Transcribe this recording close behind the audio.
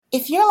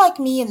If you're like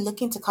me and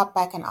looking to cut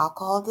back on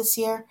alcohol this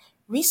year,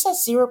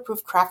 Recess Zero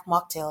Proof Craft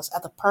Mocktails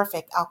are the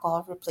perfect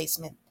alcohol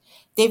replacement.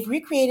 They've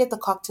recreated the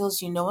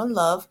cocktails you know and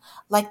love,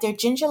 like their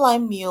ginger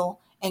lime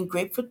mule and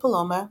grapefruit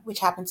paloma,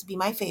 which happen to be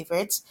my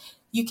favorites.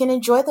 You can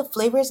enjoy the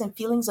flavors and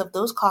feelings of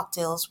those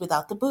cocktails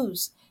without the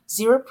booze.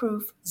 Zero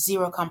proof,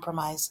 zero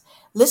compromise.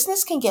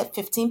 Listeners can get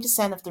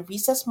 15% of the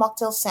Recess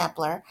Mocktail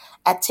Sampler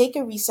at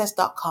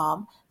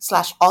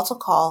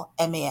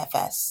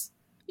takearecess.com/AltocallMAFS.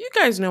 You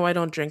guys know I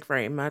don't drink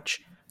very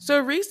much, so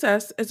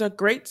Recess is a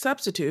great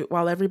substitute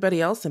while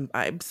everybody else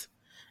imbibes.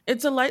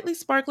 It's a lightly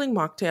sparkling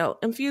mocktail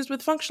infused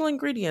with functional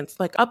ingredients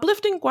like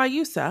uplifting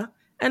guayusa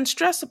and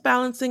stress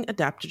balancing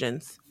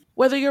adaptogens.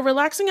 Whether you're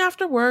relaxing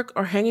after work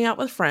or hanging out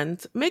with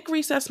friends, make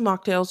Recess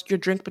mocktails your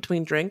drink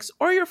between drinks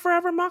or your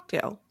forever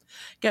mocktail.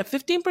 Get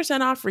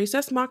 15% off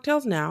Recess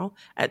mocktails now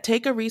at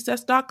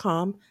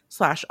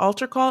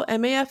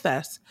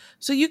takearecess.com/altercallmafs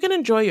so you can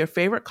enjoy your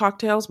favorite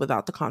cocktails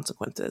without the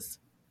consequences.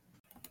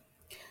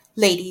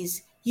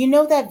 Ladies, you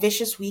know that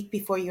vicious week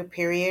before your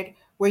period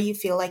where you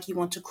feel like you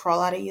want to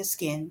crawl out of your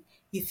skin,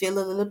 you feel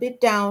a little bit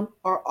down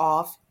or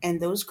off, and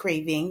those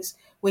cravings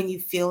when you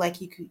feel like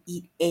you could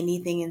eat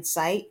anything in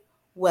sight?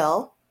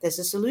 Well, there's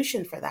a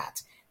solution for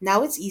that.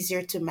 Now it's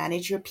easier to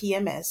manage your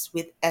PMS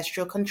with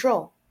Estro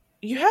Control.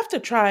 You have to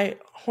try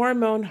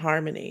Hormone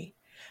Harmony.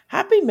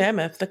 Happy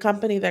Mammoth, the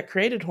company that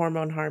created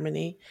Hormone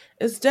Harmony,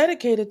 is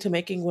dedicated to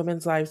making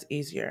women's lives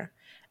easier.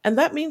 And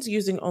that means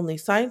using only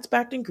science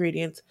backed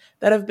ingredients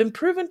that have been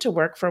proven to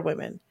work for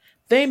women.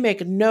 They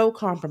make no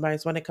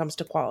compromise when it comes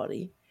to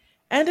quality.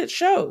 And it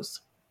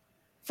shows.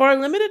 For a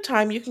limited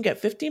time, you can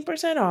get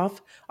 15%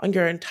 off on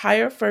your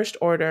entire first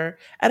order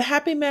at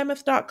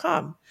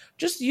happymammoth.com.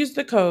 Just use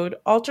the code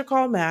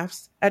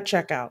ALTERCALLMAFS at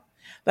checkout.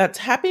 That's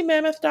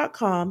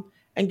happymammoth.com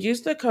and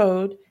use the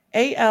code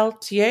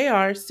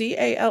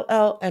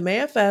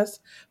ALTARCALLMAFS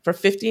for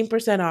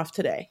 15% off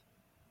today.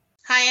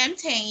 Hi, I'm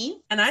Tane.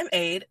 And I'm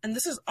Aid, and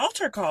this is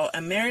Alter Call,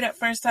 a Married at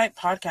First Sight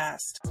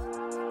podcast.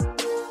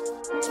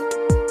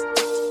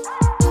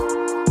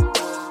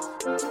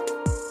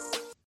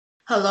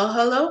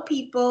 Hello,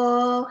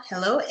 people.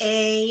 Hello,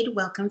 Aid.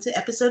 Welcome to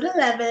episode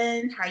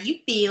 11. How are you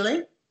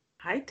feeling?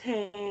 Hi,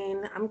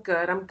 Tane. I'm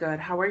good.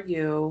 How are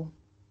you?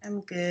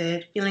 I'm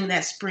good. Feeling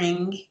that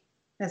spring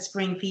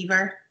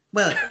fever.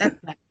 Well,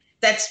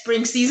 that's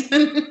spring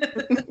season.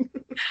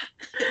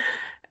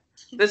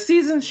 The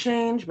seasons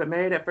change, but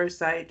Married at First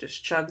Sight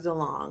just chugs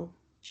along.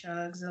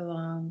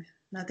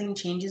 Nothing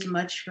changes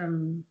much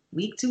from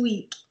week to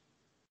week.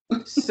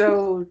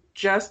 So,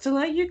 just to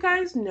let you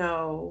guys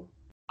know,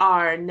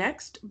 our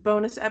next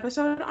bonus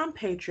episode on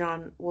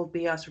Patreon will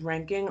be us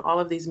ranking all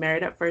of these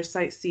Married at First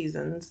Sight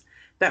seasons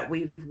that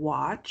we've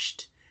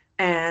watched.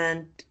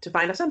 And to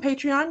find us on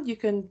Patreon, you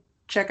can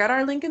check out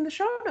our link in the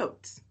show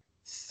notes.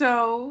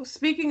 So,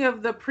 speaking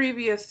of the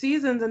previous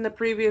seasons and the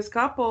previous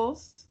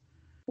couples,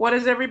 what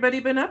has everybody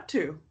been up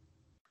to?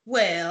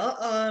 Well,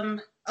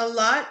 a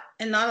lot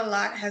and not a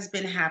lot has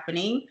been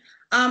happening.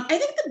 I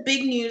think the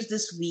big news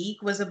this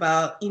week was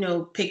about,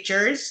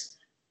 pictures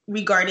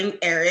regarding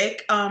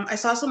Eric. I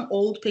saw some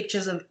old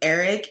pictures of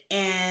Eric,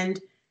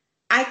 and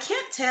I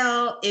can't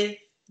tell if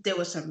there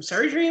was some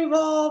surgery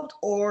involved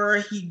or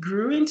he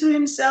grew into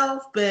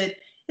himself, but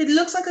it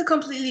looks like a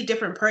completely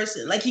different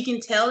person. Like, you can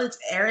tell it's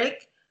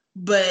Eric,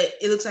 but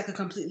it looks like a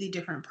completely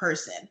different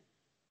person.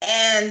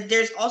 And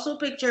there's also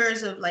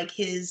pictures of like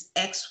his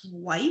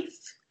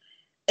ex-wife.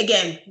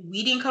 Again,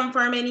 we didn't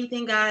confirm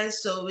anything,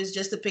 guys, so it's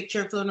just a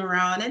picture floating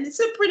around, and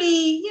it's a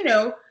pretty,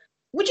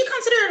 would you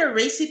consider it a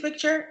racy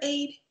picture,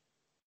 Aid?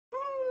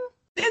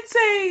 It's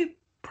a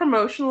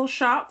promotional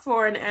shot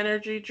for an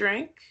energy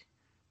drink.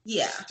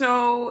 Yeah.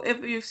 So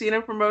if you've seen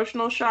a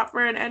promotional shot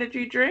for an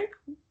energy drink,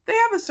 they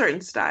have a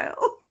certain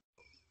style.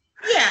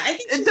 Yeah, I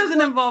think it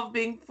doesn't involve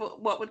being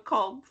what would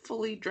call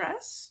fully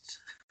dressed.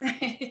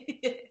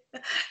 The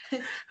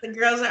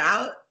girls are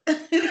out. But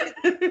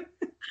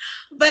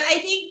I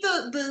think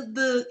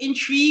the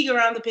intrigue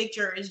around the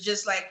picture is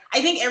just like,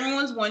 I think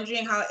everyone's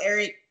wondering how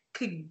Eric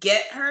could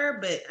get her,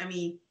 but I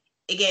mean,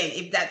 again,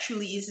 if that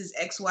truly is his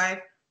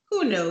ex-wife,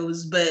 who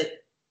knows?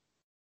 But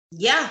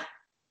yeah,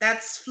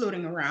 that's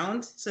floating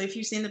around. So if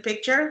you've seen the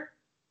picture,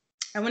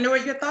 I wonder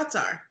what your thoughts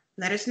are.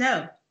 Let us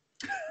know.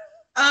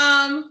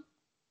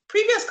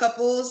 Previous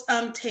couples,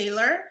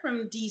 Taylor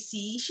from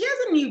DC, she has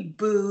a new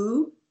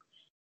boo.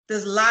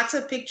 There's lots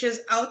of pictures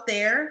out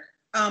there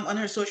on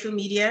her social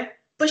media,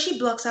 but she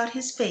blocks out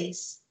his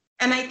face.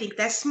 And I think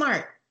that's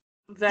smart.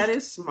 That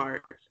is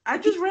smart. I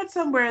just read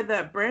somewhere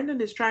that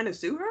Brandon is trying to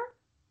sue her.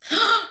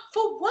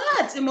 For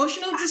what?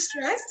 Emotional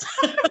distress?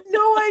 I have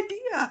no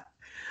idea.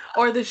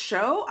 Or the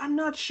show? I'm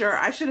not sure.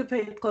 I should have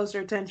paid closer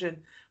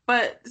attention.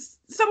 But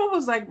someone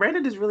was like,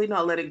 Brandon is really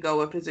not letting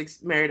go of his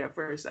Married at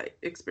First Sight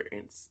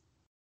experience.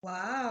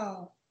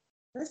 Wow.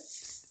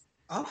 That's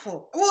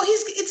awful. Well,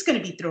 it's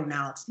going to be thrown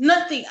out.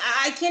 Nothing.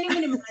 I can't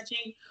even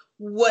imagine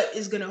what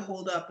is going to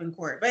hold up in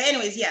court. But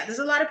anyways, yeah, there's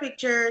a lot of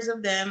pictures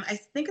of them. I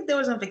think there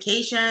was on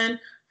vacation,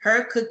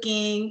 her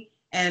cooking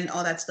and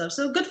all that stuff.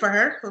 So good for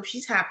her. Hope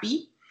she's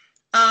happy.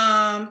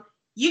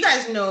 You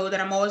guys know that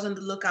I'm always on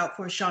the lookout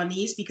for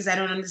Shawnee's because I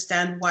don't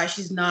understand why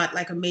she's not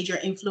like a major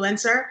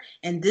influencer.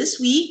 And this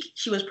week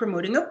she was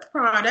promoting a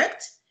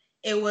product.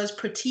 It was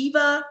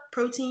Protiva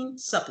protein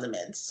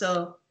supplements.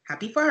 So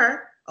happy for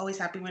her. Always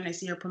happy when I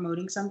see her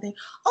promoting something.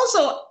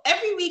 Also,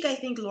 every week I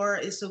think Laura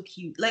is so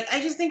cute. Like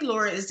I just think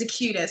Laura is the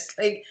cutest.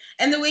 Like,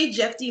 and the way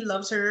Jeff D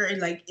loves her and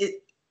like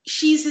it,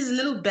 she's his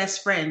little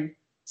best friend.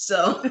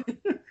 So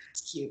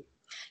it's cute.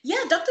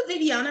 Yeah, Dr.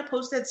 Viviana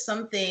posted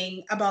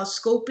something about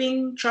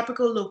scoping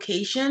tropical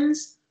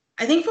locations,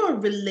 I think for a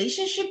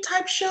relationship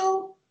type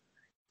show.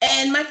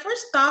 And my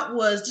first thought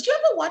was, did you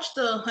ever watch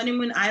the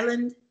Honeymoon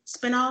Island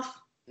spinoff?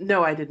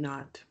 No, I did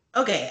not.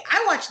 Okay,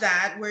 I watched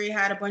that where you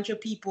had a bunch of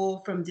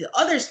people from the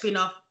other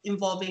spinoff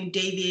involving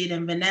David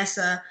and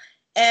Vanessa.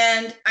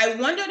 And I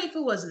wondered if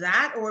it was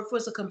that or if it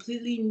was a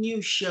completely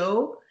new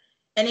show.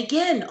 And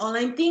again, all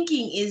I'm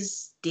thinking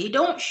is they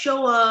don't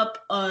show up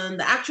on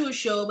the actual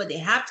show, but they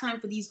have time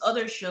for these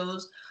other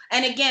shows.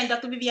 And again,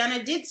 Dr.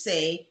 Viviana did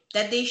say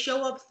that they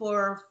show up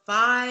for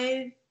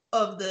 5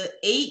 of the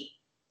 8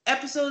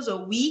 episodes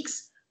or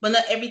weeks, but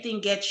not everything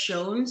gets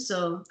shown.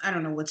 So I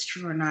don't know what's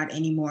true or not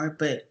anymore.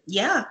 But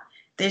yeah,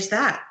 there's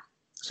that.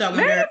 So I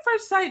Married wonder. at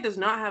First Sight does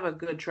not have a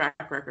good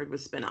track record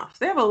with spinoffs.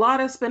 They have a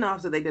lot of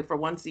spinoffs that they did for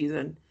one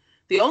season.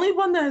 The only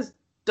one that has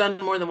done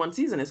more than one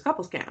season is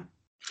Couples Cam.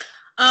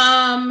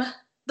 Um,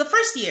 the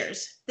first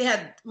years they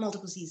had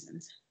multiple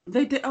seasons.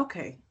 They did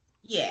okay.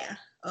 Yeah,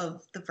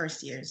 of the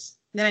first years.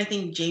 Then I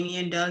think Jamie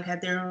and Doug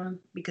had their own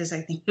because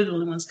I think they're the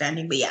only one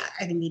standing. But yeah,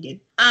 I think they did.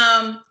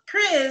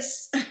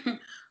 Chris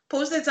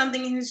posted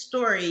something in his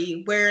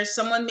story where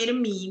someone made a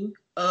meme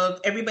of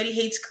Everybody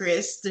Hates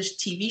Chris, this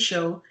TV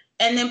show,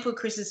 and then put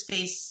Chris's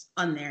face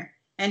on there.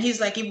 And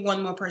he's like, if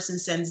one more person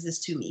sends this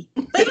to me.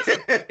 But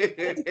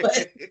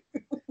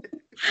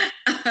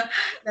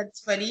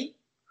that's funny.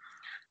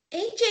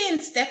 AJ and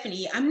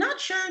Stephanie, I'm not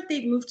sure if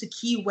they've moved to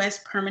Key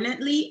West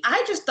permanently.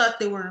 I just thought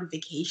they were on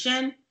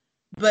vacation,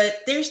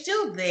 but they're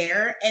still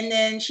there. And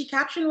then she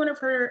captioned one of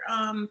her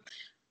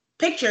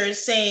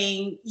pictures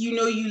saying, you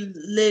know, you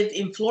lived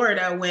in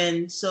Florida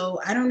when, so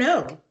I don't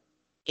know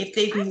if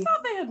they've I moved.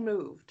 thought they had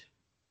moved.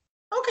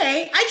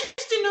 Okay, I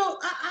just didn't know.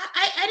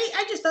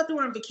 I just thought they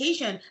were on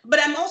vacation, but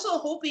I'm also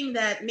hoping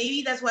that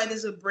maybe that's why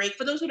there's a break.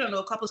 For those who don't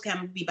know, Couples Camp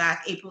will be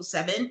back April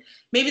 7th.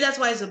 Maybe that's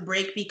why it's a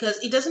break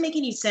because it doesn't make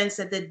any sense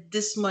that there's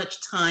this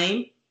much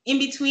time in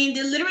between.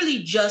 They're literally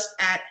just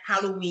at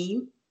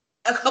Halloween,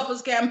 a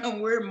Couples Camp, and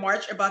we're in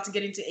March, about to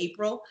get into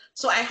April.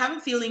 So I have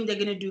a feeling they're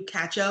gonna do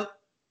catch up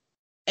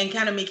and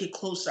kind of make it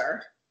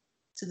closer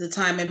to the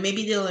time, and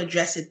maybe they'll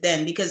address it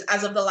then because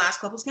as of the last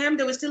Couples Camp,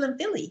 they were still in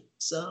Philly.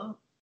 So.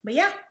 But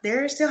yeah,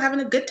 they're still having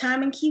a good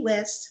time in Key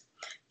West.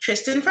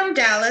 Tristan from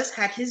Dallas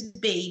had his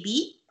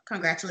baby.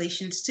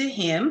 Congratulations to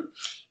him.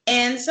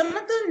 And some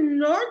of the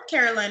North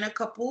Carolina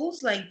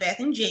couples, like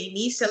Beth and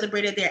Jamie,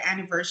 celebrated their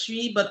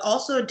anniversary, but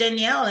also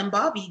Danielle and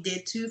Bobby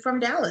did too from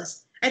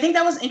Dallas. I think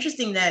that was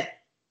interesting that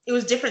it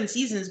was different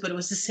seasons, but it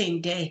was the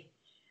same day.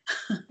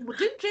 Well,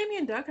 didn't Jamie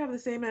and Doug have the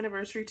same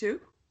anniversary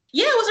too?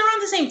 Yeah, it was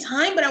around the same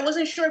time, but I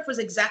wasn't sure if it was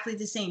exactly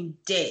the same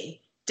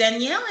day.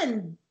 Danielle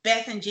and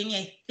Beth and Jamie,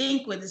 I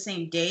think, were the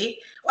same day.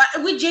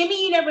 With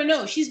Jamie, you never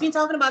know. She's been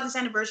talking about this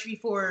anniversary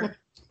for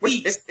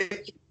weeks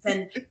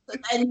and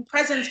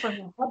presents for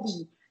her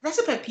hubby. That's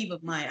a pet peeve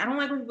of mine. I don't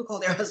like when people call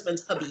their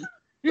husbands hubby.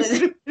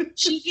 But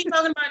she's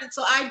talking about it,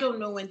 so I don't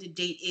know when the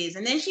date is.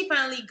 And then she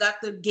finally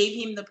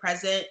gave him the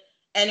present,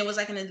 and it was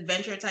like an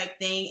adventure type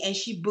thing, and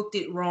she booked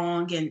it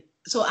wrong. And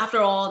so after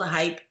all the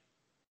hype,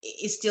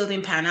 it still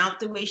didn't pan out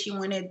the way she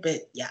wanted.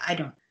 But yeah, I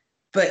don't.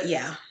 But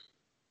yeah.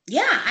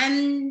 Yeah,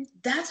 and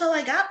that's all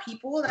I got,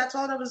 people. That's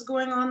all that was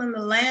going on in the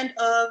land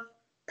of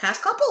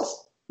past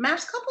couples,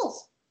 MAFS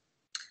couples.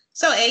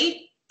 So,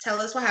 A, tell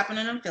us what happened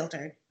in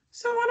Unfiltered.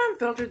 So on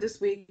Unfiltered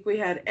this week, we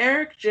had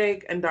Eric,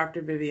 Jake, and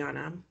Dr.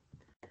 Viviana.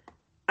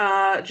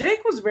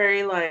 Jake was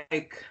very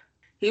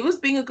he was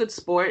being a good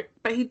sport,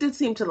 but he did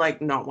seem to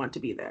not want to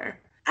be there.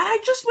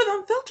 With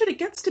Unfiltered, it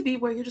gets to be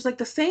where you're just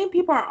the same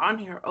people are on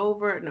here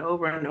over and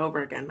over and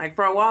over again.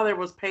 For a while, there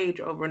was Paige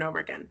over and over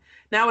again.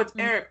 Now it's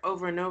Eric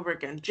over and over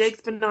again.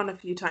 Jake's been on a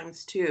few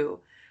times too.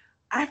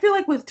 I feel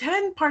like with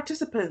 10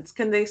 participants,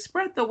 can they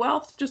spread the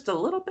wealth just a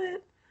little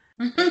bit?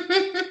 That's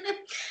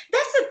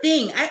the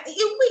thing. It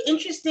would be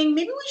interesting.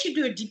 Maybe we should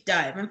do a deep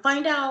dive and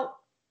find out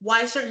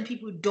why certain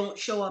people don't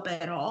show up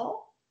at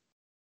all.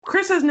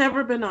 Chris has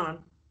never been on.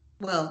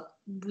 Well,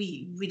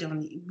 we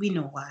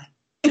know why.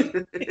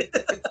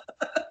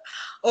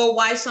 Or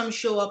why some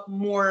show up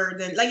more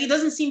than it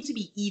doesn't seem to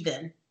be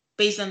even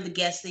based on the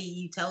guests that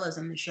you tell us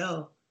on the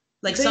show.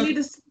 They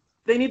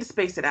need to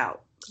space it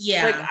out.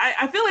 Yeah.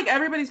 I feel like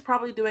everybody's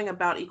probably doing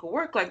about equal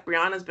work.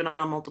 Brianna's been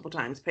on multiple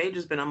times, Paige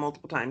has been on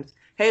multiple times,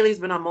 Haley's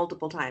been on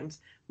multiple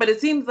times. But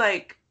it seems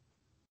like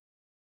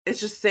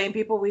it's just the same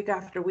people week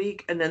after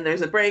week, and then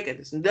there's a break, and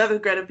there's another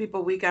group of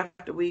people week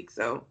after week.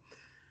 So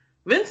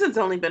Vincent's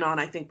only been on,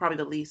 I think, probably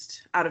the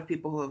least out of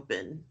people who have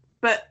been.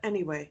 But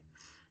anyway,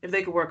 if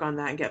they could work on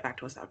that and get back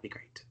to us, that would be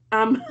great.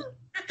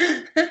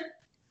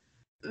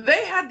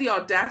 They had the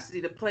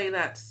audacity to play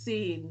that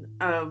scene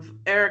of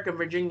Eric and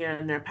Virginia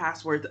and their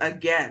passwords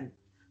again.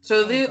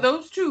 So Oh God.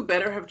 those two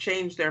better have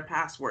changed their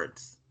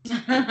passwords.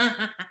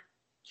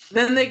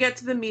 Then they get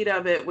to the meat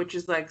of it, which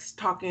is like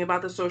talking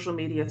about the social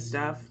media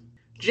stuff.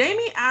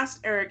 Jamie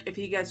asked Eric if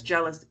he gets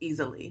jealous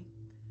easily.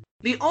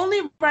 The only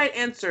right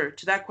answer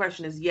to that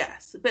question is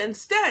yes. But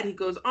instead, he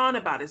goes on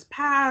about his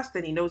past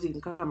and he knows he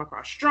can come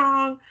across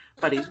strong,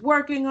 but he's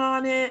working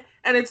on it.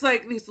 And it's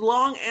like this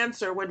long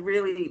answer when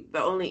really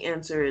the only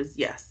answer is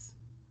yes.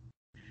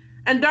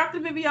 And Dr.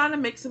 Viviana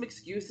makes some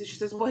excuses. She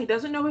says, well, he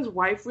doesn't know his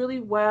wife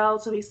really well.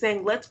 So he's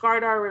saying, let's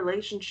guard our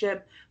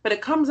relationship. But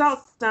it comes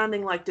out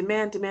sounding like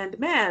demand, demand,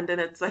 demand. And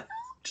it's like,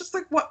 just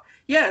like what?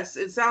 Yes,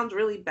 it sounds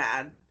really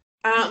bad.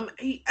 And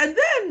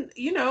then,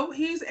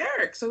 he's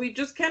Eric, so he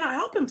just cannot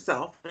help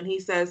himself. And he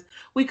says,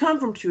 we come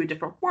from two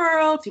different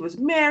worlds. He was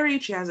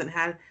married. She hasn't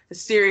had a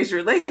serious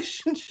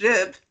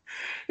relationship.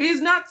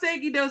 He's not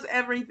saying he knows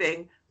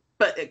everything,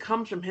 but it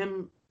comes from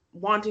him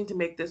wanting to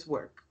make this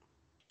work.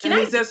 Can And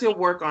he I says he'll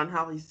work on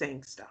how he's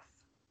saying stuff.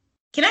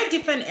 can I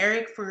defend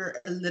Eric for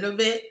a little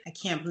bit? I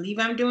can't believe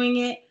I'm doing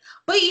it.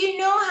 But you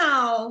know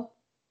how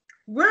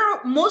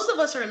most of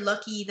us are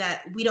lucky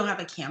that we don't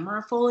have a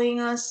camera following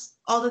us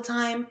all the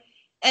time.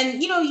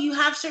 And you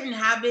have certain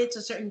habits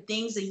or certain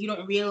things that you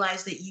don't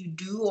realize that you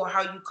do or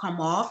how you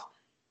come off.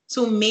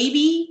 So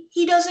maybe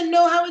he doesn't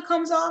know how he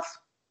comes off.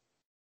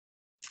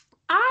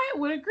 I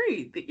would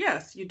agree that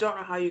yes, you don't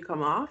know how you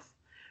come off.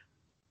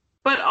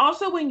 But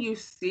also when you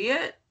see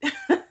it,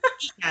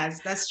 Yes,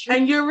 that's true.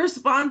 and your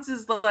response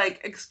is like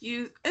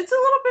excuse, it's a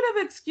little bit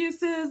of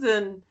excuses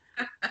and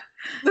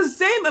the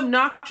same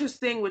obnoxious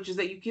thing, which is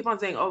that you keep on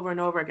saying over and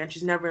over again,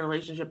 she's never in a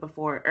relationship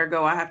before,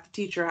 ergo I have to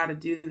teach her how to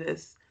do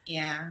this.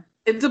 Yeah.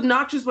 It's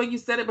obnoxious when you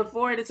said it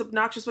before, and it's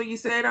obnoxious when you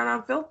say it on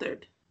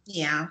Unfiltered.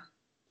 Yeah.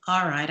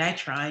 All right, I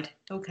tried.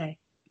 Okay.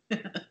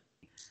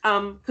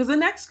 Because the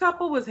next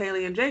couple was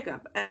Haley and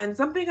Jacob, and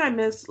something I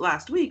missed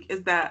last week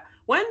is that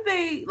when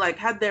they like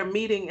had their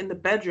meeting in the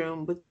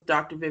bedroom with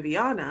Dr.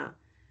 Viviana,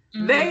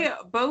 Mm-hmm. they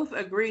both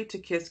agreed to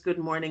kiss good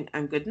morning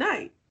and good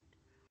night,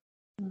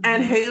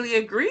 and Mm-hmm. Haley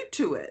agreed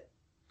to it.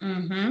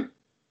 Mm-hmm.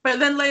 But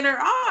then later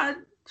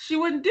on, she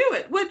wouldn't do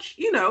it, which,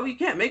 you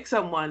can't make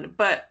someone,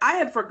 but I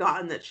had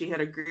forgotten that she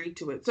had agreed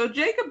to it. So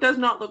Jacob does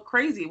not look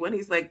crazy when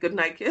he's like, good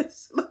night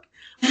kiss.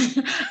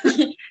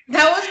 That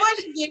was why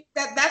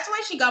that's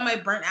why she got my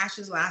burnt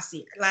ashes last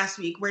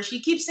week, where she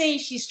keeps saying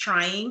she's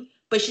trying,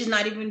 but she's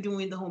not even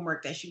doing the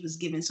homework that she was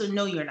given. So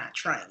no, you're not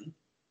trying.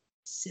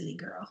 Silly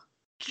girl.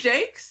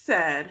 Jake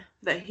said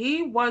that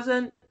he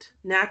wasn't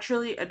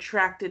naturally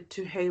attracted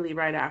to Haley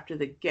right after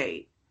the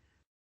gate.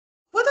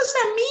 What does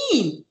that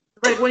mean?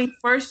 Like when he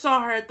first saw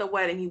her at the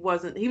wedding, he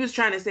was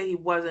trying to say he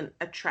wasn't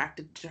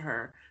attracted to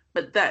her,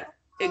 but that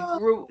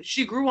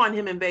she grew on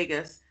him in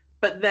Vegas,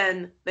 but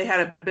then they had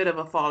a bit of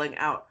a falling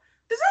out.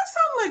 Does that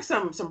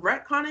sound like some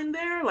retcon in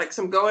there? Like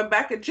some going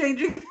back and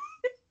changing?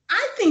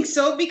 I think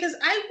so because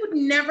I would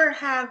never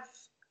have.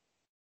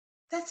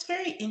 That's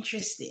very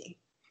interesting.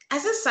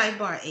 As a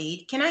sidebar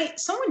aid,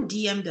 someone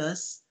DM'd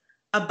us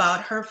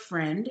about her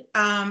friend.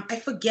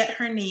 I forget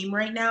her name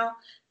right now.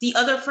 The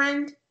other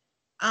friend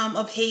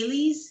of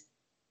Haley's.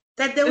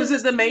 That there Is was it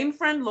this. the main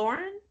friend,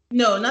 Lauren?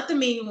 No, not the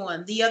main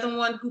one. The other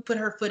one who put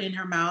her foot in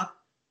her mouth.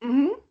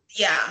 Mm-hmm.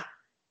 Yeah.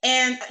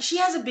 And she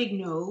has a big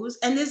nose.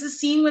 And there's a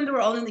scene when they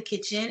were all in the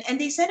kitchen and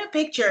they sent a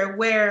picture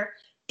where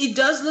it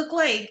does look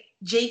like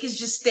Jake is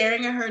just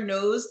staring at her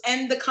nose.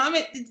 And the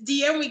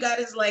DM we got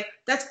is like,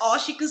 that's all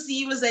she could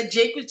see was that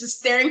Jake was just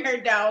staring her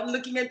down,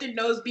 looking at the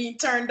nose being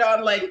turned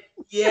on, like,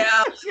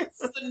 yeah,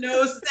 this is the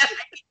nose that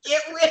I can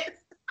get with.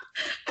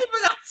 I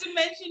forgot to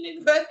mention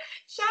it, but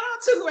shout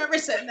out to whoever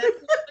said that.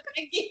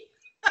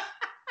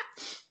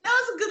 That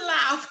was a good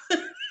laugh.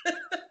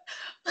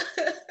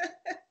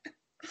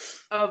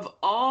 Of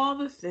all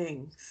the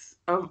things,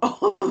 of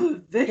all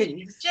the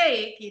things.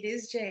 It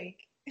is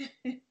Jake.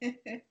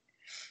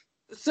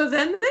 So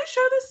then they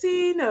show the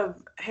scene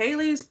of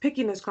Haley's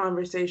picking this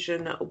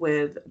conversation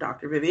with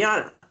Dr.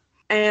 Viviana.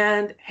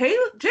 And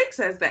Jake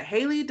says that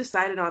Haley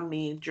decided on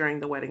me during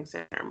the wedding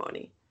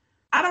ceremony.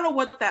 I don't know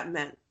what that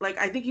meant. Like,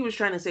 I think he was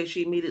trying to say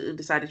she immediately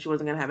decided she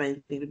wasn't going to have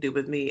anything to do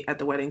with me at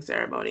the wedding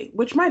ceremony,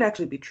 which might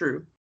actually be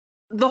true.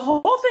 The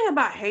whole thing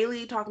about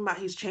Haley talking about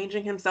he's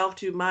changing himself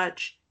too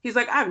much, he's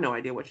like, I have no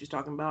idea what she's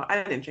talking about.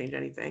 I didn't change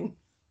anything.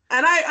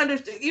 And I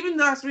understood. Even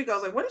last week, I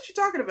was like, what is she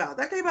talking about?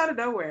 That came out of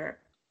nowhere.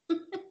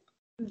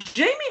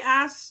 Jamie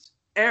asked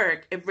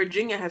Eric if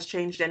Virginia has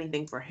changed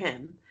anything for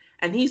him.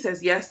 And he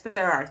says, yes,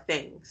 there are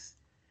things.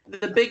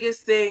 The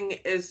biggest thing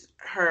is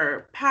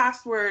her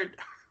password,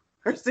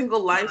 her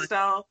single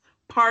lifestyle,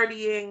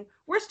 partying.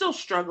 We're still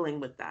struggling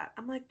with that.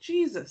 I'm like,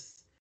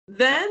 Jesus.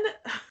 Then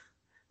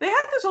they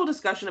had this whole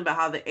discussion about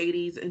how the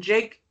 80s, and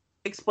Jake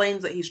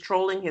explains that he's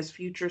trolling his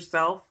future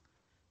self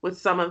with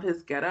some of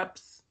his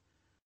get-ups.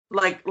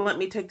 Like, let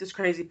me take this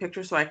crazy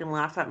picture so I can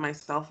laugh at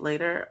myself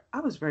later. I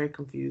was very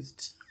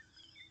confused.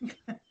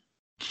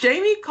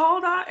 Jamie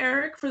called out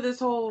Eric for this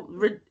whole,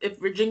 if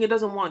Virginia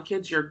doesn't want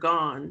kids, you're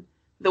gone.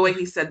 the way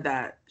he said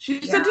that.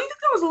 She said, Yeah. do you think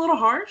that was a little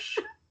harsh?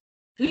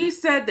 He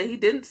said that he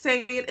didn't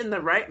say it in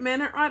the right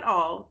manner at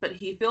all, but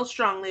he feels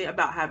strongly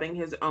about having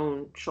his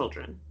own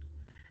children.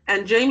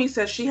 And Jamie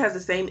says she has the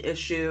same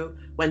issue.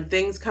 When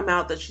things come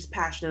out that she's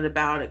passionate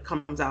about, it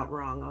comes out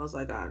wrong. I was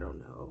like, I don't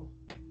know.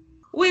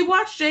 We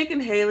watched Jake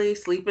and Haley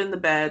sleep in the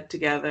bed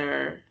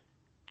together.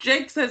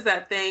 Jake says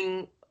that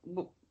thing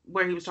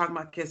where he was talking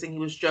about kissing, he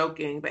was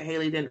joking, but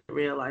Haley didn't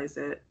realize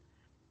it.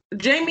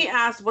 Jamie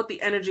asks what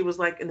the energy was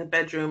like in the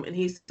bedroom, and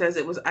he says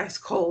it was ice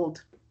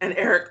cold, and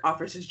Eric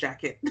offers his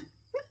jacket.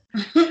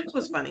 It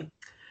was funny.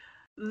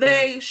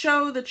 They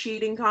show the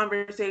cheating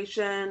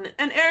conversation,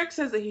 and Eric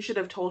says that he should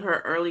have told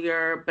her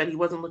earlier, but he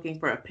wasn't looking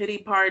for a pity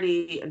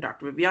party. And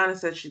Dr. Viviana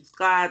says she's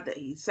glad that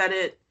he said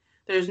it.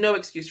 There's no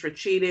excuse for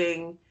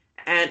cheating,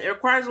 and it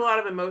requires a lot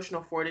of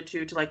emotional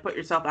fortitude to like put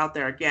yourself out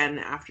there again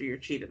after you're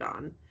cheated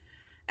on.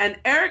 And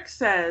Eric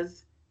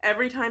says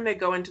every time they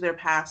go into their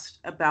past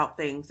about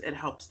things, it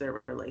helps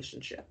their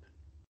relationship.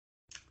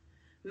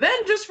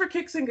 Then, just for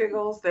kicks and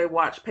giggles, they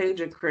watch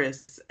Paige and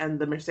Chris and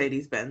the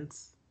Mercedes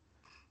Benz.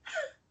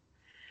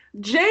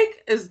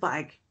 Jake is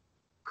like,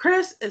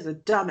 Chris is a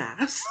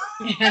dumbass.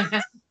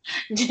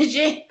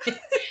 Jake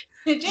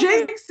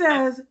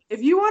says,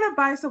 if you want to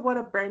buy someone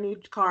a brand new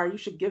car, you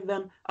should give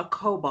them a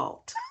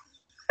Cobalt.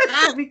 A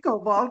Chevy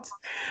Cobalt.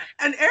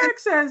 And Eric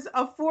says,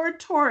 a Ford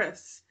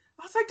Taurus.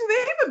 I was like, do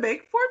they even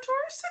make Ford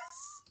Tauruses?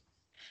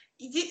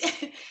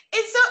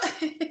 It's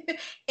so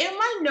in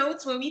my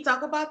notes when we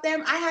talk about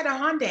them, I had a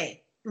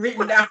Hyundai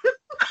written down.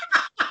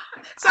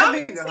 So I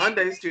think a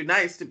Hyundai is too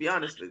nice, to be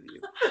honest with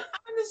you.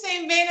 I'm the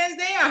same vein as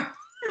they are.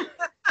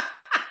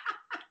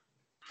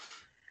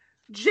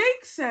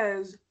 Jake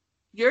says,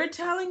 you're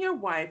telling your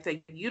wife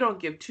that you don't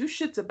give two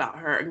shits about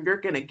her and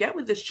you're going to get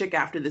with this chick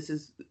after this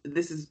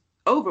is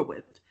over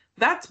with.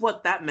 That's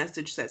what that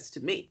message says to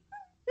me.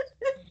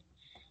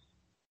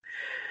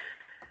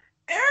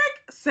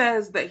 Eric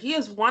says that he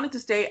has wanted to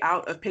stay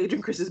out of Paige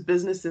and Chris's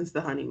business since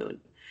the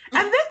honeymoon.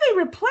 And then they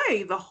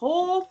replay the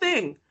whole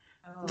thing.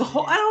 And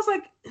I was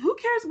like, who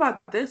cares about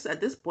this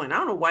at this point? I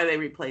don't know why they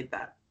replayed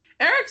that.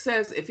 Eric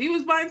says if he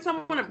was buying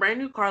someone a brand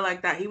new car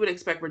like that, he would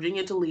expect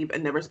Virginia to leave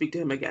and never speak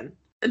to him again.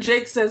 And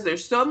Jake says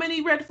there's so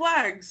many red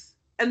flags.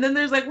 And then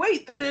there's like,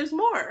 wait, there's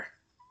more.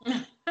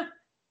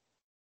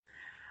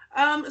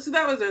 So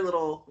that was their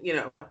little,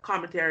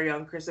 commentary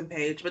on Chris and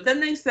Paige. But then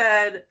they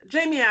said,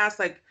 Jamie asked,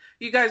 like,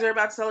 you guys are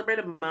about to celebrate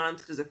a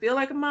month. Does it feel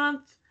like a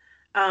month?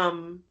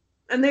 And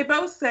they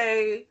both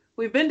say,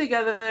 we've been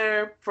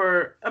together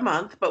for a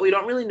month, but we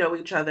don't really know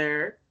each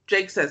other.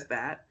 Jake says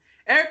that.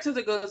 Eric says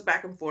it goes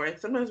back and forth.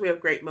 Sometimes we have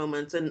great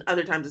moments, and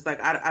other times it's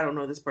like, I don't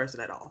know this person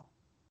at all.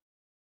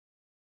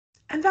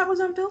 And that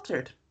was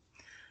unfiltered.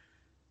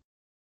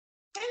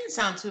 That didn't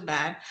sound too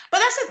bad. But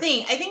that's the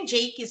thing. I think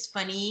Jake is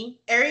funny.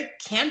 Eric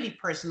can be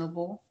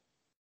personable.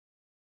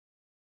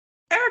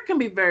 Eric can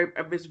be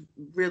is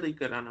really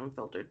good on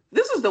unfiltered.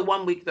 This is the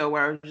 1 week, though,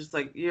 where I was just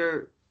like,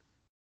 you're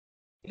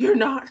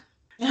not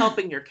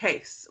helping your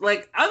case.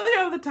 Like,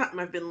 other time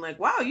I've been like,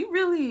 wow, you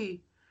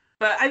really...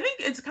 But I think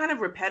it's kind of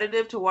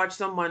repetitive to watch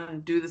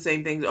someone do the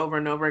same things over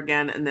and over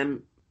again and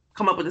then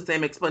come up with the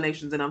same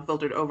explanations and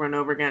unfiltered over and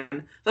over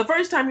again. The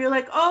first time you're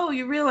like, oh,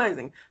 you're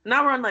realizing.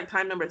 Now we're on like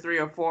time number 3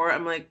 or 4.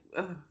 I'm like,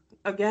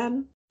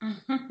 again?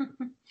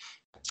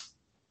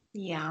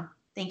 Yeah.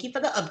 Thank you for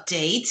the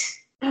update.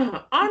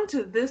 On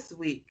to this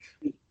week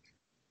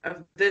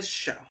of this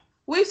show.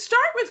 We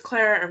start with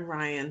Claire and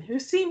Ryan,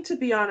 who seem to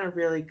be on a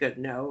really good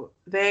note.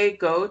 They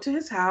go to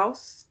his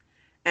house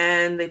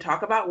and they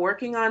talk about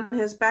working on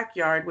his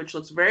backyard, which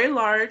looks very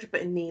large,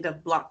 but in need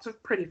of lots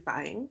of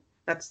prettifying.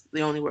 That's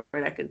the only word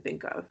I can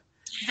think of.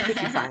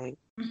 Prettifying.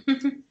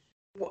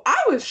 Well,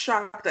 I was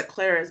shocked that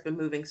Claire has been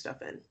moving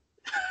stuff in.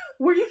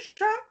 Were you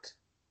shocked?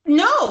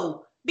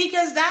 No,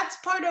 because that's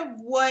part of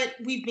what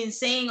we've been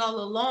saying all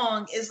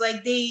along is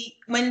like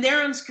when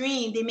they're on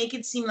screen, they make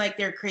it seem like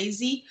they're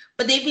crazy,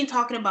 but they've been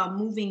talking about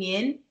moving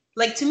in.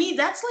 Like, to me,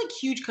 that's like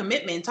huge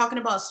commitment, talking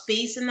about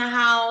space in the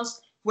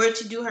house, where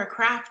to do her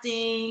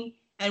crafting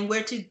and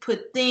where to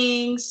put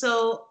things.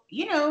 So,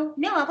 no,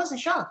 I wasn't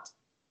shocked.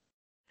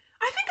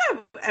 I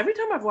think every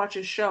time I've watched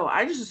a show,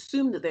 I just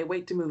assume that they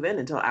wait to move in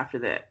until after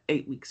the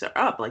 8 weeks are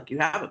up. Like, you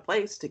have a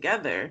place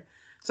together.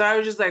 So I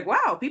was just like,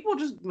 wow, people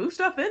just move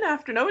stuff in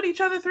after knowing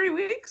each other 3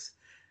 weeks.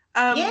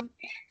 Yeah.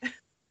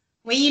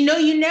 When you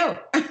know.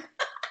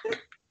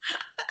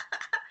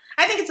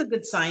 I think it's a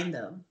good sign,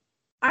 though.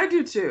 I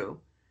do, too.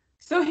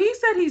 So he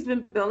said he's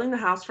been building the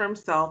house for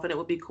himself, and it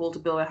would be cool to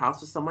build a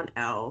house with someone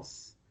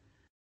else.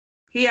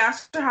 He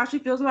asked her how she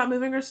feels about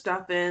moving her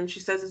stuff in.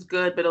 She says it's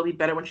good, but it'll be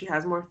better when she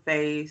has more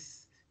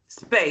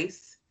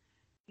space.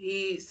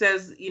 He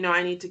says,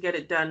 I need to get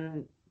it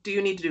done. Do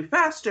you need to do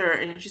faster?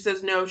 And she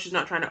says, no, she's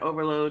not trying to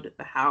overload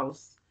the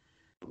house.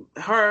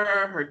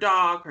 Her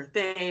dog, her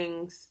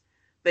things.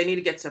 They need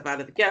to get stuff out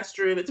of the guest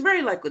room. It's a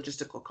very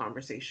logistical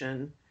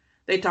conversation.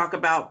 They talk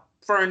about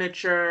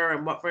furniture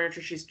and what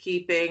furniture she's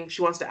keeping.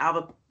 She wants to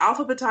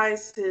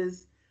alphabetize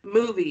his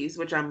movies,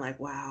 which I'm like,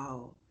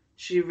 wow.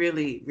 She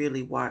really,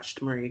 really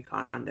watched Marie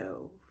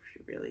Kondo.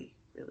 She really,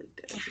 really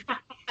did.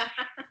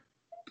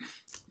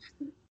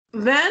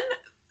 Then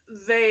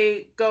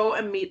they go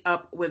and meet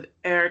up with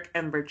Eric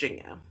and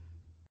Virginia.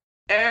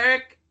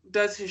 Eric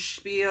does his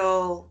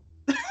spiel,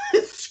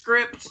 his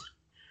script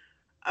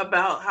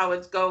about how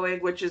it's going,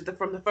 which is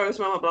from the first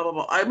moment, blah, blah,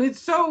 blah. I mean,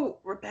 it's so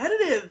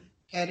repetitive.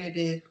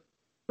 Repetitive.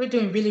 We're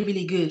doing really,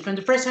 really good. From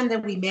the first time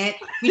that we met,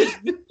 we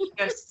just really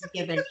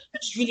together. We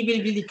just really,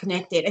 really, really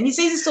connected. And he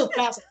says it so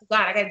fast. I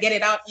forgot. I got to get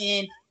it out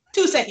in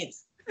 2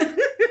 seconds.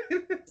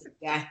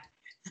 Yeah.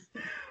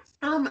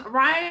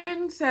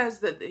 Ryan says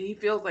that he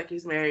feels like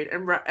he's married,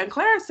 and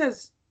Clara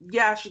says,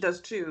 yeah, she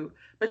does too,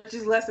 but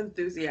she's less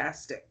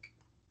enthusiastic.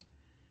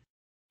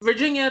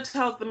 Virginia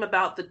tells them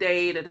about the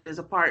date at his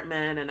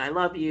apartment and I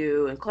love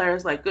you, and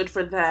Clara's like, good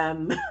for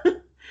them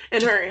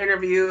in her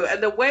interview.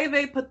 And the way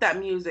they put that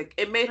music,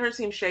 it made her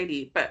seem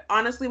shady. But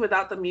honestly,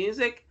 without the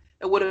music,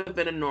 it would have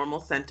been a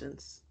normal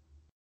sentence.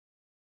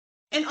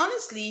 And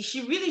honestly,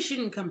 she really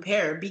shouldn't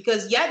compare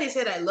because, yeah, they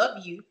said I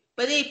love you,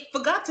 but they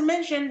forgot to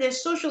mention their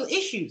social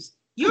issues.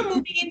 You're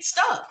moving in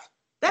stuff.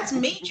 That's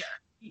major.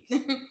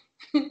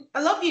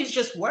 I love you is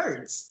just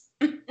words.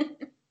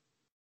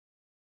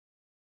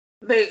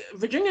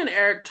 Virginia and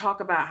Eric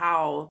talk about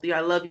how the I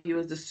love you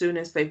is the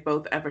soonest they've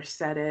both ever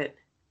said it.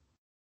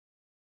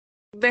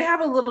 They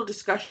have a little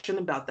discussion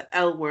about the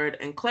L word,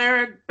 and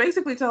Clara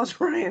basically tells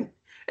Ryan,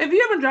 if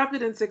you haven't dropped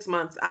it in 6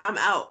 months, I'm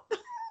out.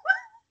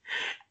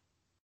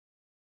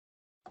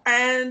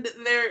 And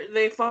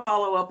they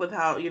follow up with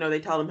how, they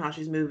tell them how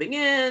she's moving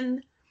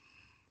in.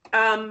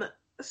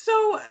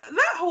 So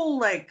that whole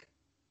like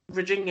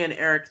Virginia and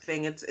Eric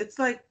thing, it's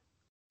like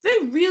they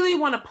really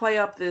want to play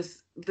up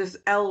this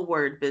L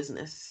word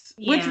business,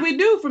 which we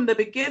do from the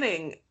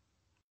beginning.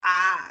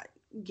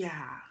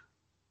 Yeah.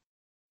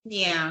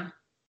 Yeah.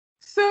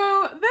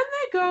 So then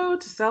they go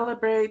to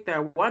celebrate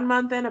their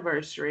 1-month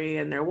anniversary,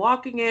 and they're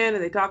walking in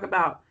and they talk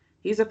about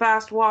he's a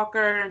fast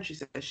walker and she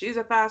says she's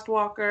a fast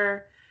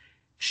walker.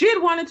 She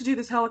had wanted to do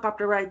this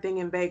helicopter ride thing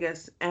in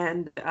Vegas,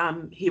 and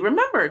he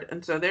remembered.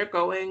 And so they're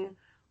going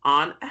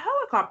on a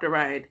helicopter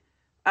ride.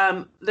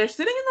 They're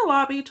sitting in the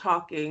lobby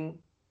talking.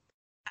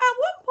 At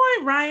one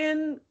point,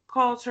 Ryan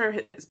calls her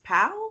his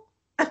pal.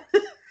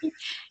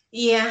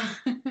 Yeah.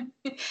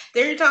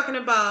 They're talking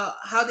about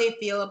how they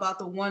feel about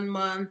the 1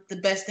 month, the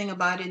best thing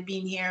about it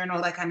being here and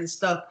all that kind of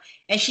stuff.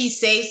 And she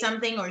says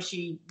something or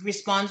she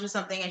responds with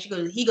something and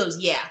he goes,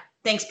 yeah,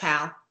 thanks,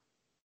 pal.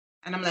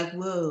 And I'm like,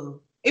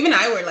 whoa. Even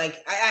I were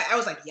like, I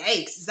was like,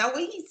 yikes, is that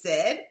what he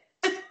said?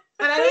 But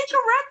he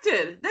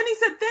corrected. Then he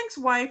said, thanks,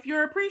 wife,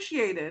 you're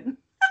appreciated.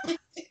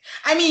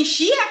 I mean,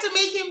 she had to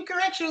make him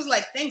correct. She was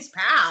like, thanks,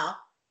 pal.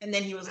 And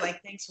then he was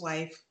like, thanks,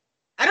 wife.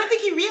 I don't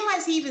think he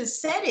realized he even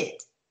said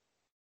it.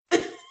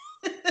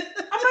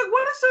 I'm like,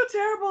 what is so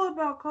terrible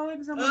about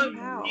calling someone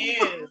pal?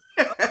 No.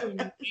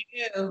 No.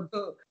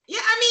 Yeah,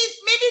 I mean,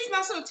 maybe it's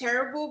not so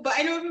terrible, but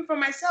I know even for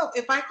myself,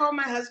 if I call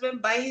my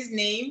husband by his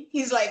name,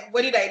 he's like,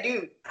 what did I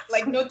do?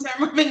 Like, no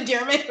term of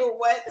endearment or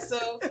what?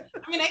 So,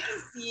 I mean, I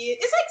can see it.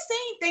 It's like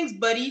saying thanks,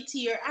 buddy, to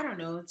your, I don't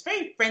know, it's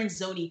very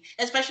friend-zoney,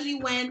 especially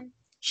when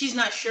she's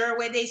not sure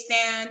where they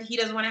stand. He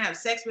doesn't want to have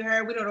sex with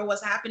her. We don't know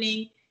what's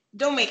happening.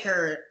 Don't make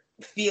her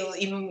feel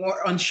even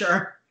more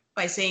unsure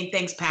by saying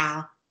thanks,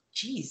 pal.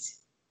 Jeez.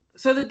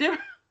 So the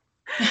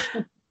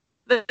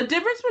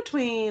difference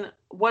between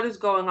what is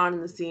going on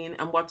in the scene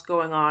and what's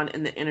going on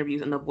in the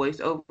interviews and the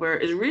voiceover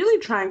is really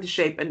trying to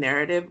shape a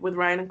narrative with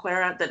Ryan and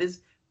Clara that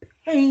is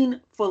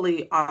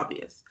painfully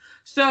obvious.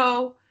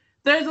 So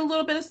there's a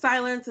little bit of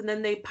silence, and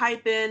then they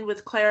pipe in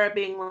with Clara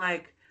being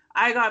like,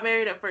 I got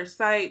married at first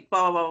sight,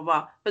 blah, blah, blah,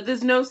 blah. But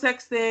there's no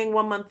sex thing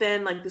 1 month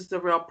in, like this is a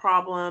real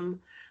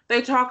problem.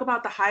 They talk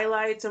about the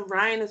highlights, and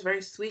Ryan is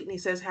very sweet, and he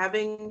says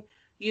having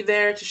you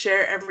there to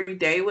share every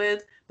day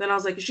with. Then I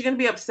was like, is she going to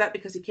be upset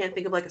because he can't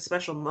think of like a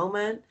special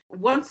moment?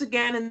 Once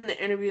again, in the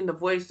interview in the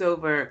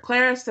voiceover,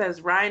 Clara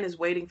says Ryan is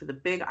waiting for the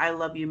big I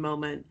love you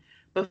moment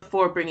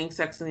before bringing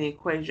sex in the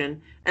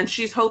equation. And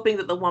she's hoping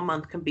that the 1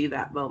 month can be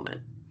that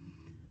moment.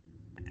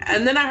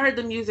 And then I heard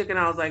the music and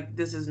I was like,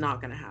 this is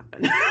not going to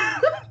happen.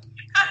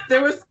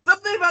 There was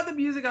something about the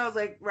music. I was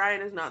like,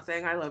 Ryan is not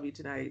saying I love you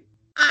tonight.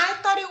 I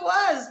thought it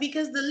was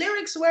because the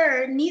lyrics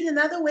were need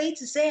another way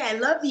to say I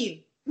love you.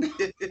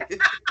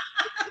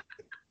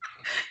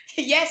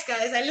 Yes,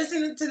 guys, I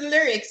listened to the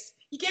lyrics.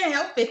 You can't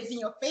help it. It's in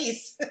your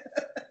face.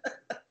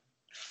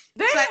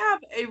 They have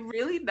a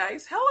really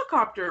nice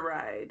helicopter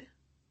ride.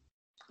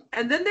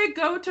 And then they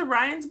go to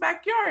Ryan's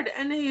backyard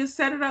and he has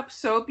set it up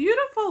so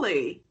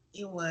beautifully.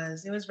 It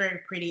was very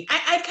pretty.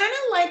 I kind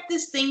of like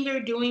this thing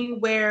they're doing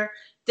where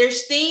they're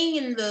staying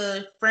in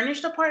the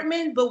furnished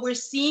apartment, but we're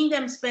seeing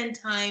them spend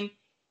time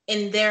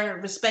in their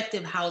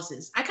respective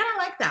houses. I kind of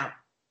like that.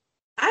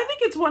 I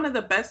think it's one of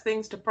the best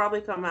things to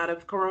probably come out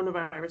of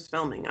coronavirus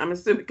filming. I'm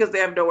assuming because they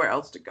have nowhere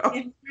else to go.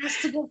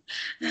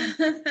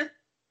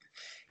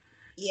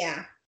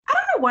 Yeah. I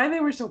don't know why they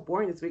were so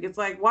boring this week. It's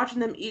like watching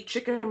them eat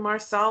chicken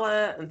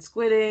marsala and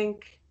squid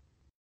ink.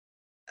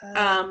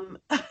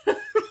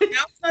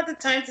 Now's not the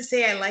time to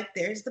say I like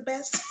theirs the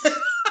best.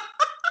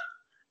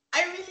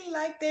 I really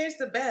like theirs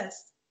the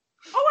best.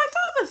 Oh, I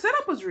thought the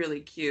setup was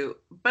really cute,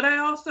 but I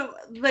also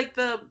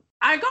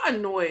I got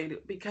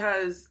annoyed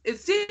because it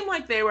seemed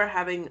like they were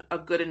having a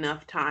good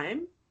enough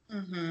time.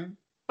 Mm-hmm.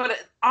 But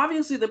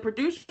obviously, the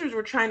producers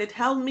were trying to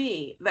tell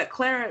me that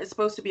Clara is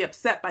supposed to be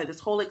upset by this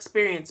whole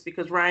experience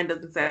because Ryan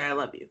doesn't say "I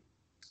love you."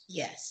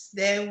 Yes,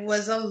 there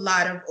was a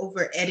lot of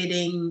over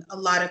editing, a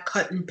lot of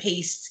cut and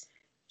paste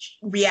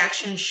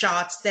reaction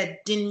shots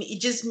that didn't, it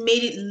just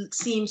made it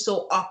seem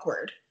so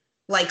awkward.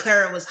 Like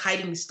Clara was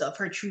hiding stuff,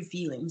 her true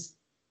feelings.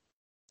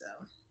 So,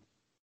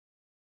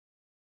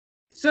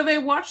 So they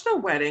watched the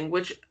wedding,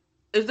 which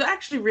is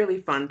actually really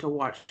fun to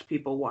watch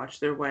people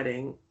watch their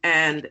wedding.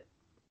 And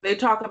they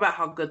talk about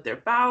how good their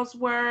vows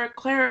were.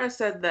 Clara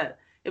said that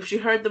if she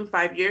heard them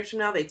 5 years from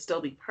now, they'd still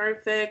be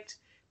perfect.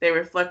 They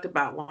reflect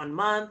about 1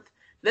 month.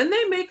 Then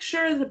they make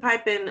sure to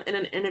pipe in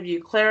an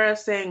interview Clara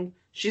saying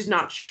she's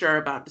not sure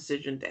about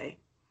decision day.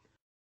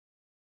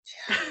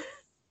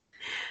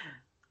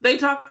 They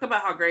talk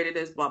about how great it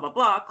is, blah, blah,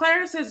 blah.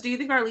 Clara says, "Do you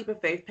think our leap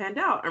of faith panned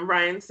out?" And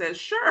Ryan says,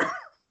 "Sure,"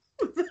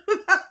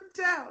 without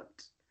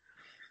doubt.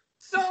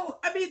 So,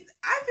 I mean,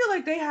 I feel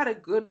like they had a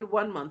good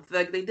 1 month.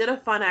 Like, they did a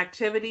fun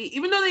activity,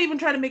 even though they even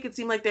tried to make it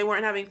seem like they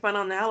weren't having fun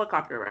on the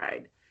helicopter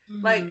ride.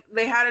 mm-hmm. Like,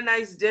 they had a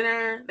nice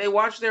dinner, they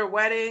watched their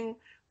wedding.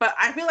 But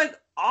I feel like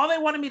all they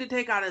wanted me to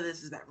take out of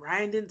this is that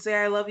Ryan didn't say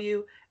 "I love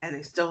you," and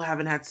they still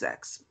haven't had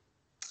sex.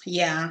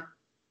 Yeah.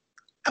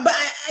 But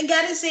I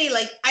gotta say,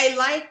 like, I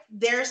like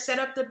their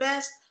setup the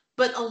best,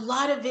 but a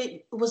lot of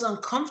it was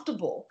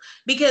uncomfortable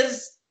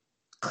because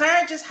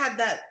Clara just had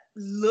that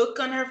look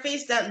on her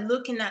face, that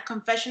look in that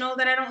confessional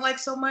that I don't like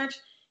so much.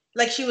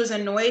 Like she was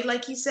annoyed,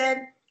 like you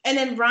said. And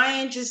then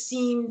Ryan just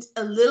seemed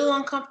a little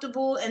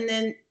uncomfortable. And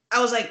then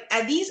I was like,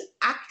 are these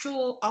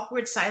actual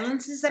awkward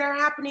silences that are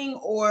happening,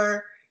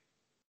 or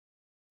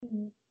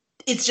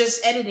it's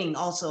just editing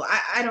also?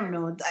 I don't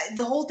know.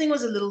 The whole thing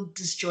was a little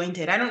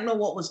disjointed. I don't know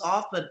what was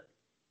off, but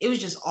it was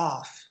just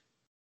off.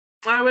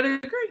 I would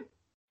agree.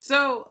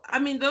 So, I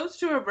mean, those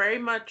two are very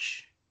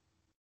much.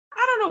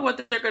 I don't know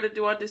what they're going to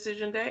do on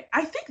decision day.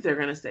 I think they're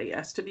going to say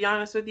yes, to be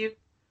honest with you.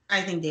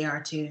 I think they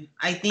are too.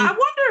 I I think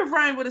wonder if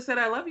Ryan would have said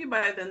 "I love you"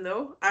 by then,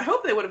 though. I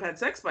hope they would have had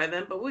sex by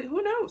then, but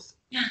who knows?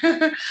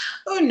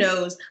 who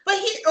knows? But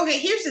okay,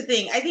 here's the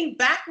thing. I think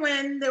back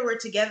when they were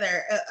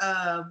together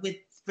with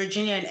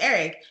Virginia and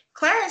Eric,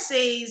 Clara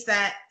says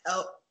that,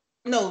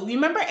 no,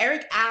 remember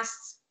Eric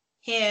asked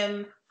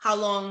him how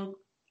long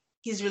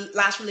his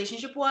last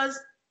relationship was,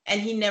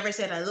 and he never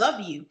said "I love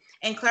you."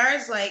 And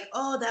Clara's like,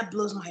 "Oh, that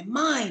blows my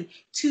mind.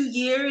 2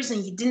 years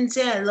and you didn't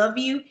say I love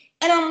you."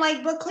 And I'm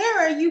like, "But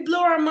Clara, you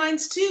blow our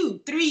minds too.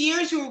 3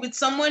 years you were with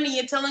someone and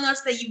you're telling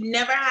us that you've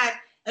never had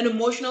an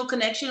emotional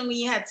connection when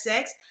you had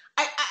sex."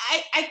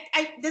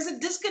 There's a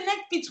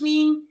disconnect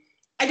between.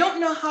 I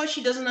don't know how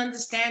she doesn't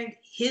understand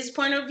his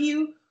point of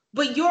view,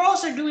 but you're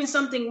also doing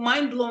something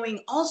mind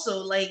blowing. Also,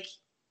 like,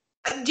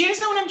 do you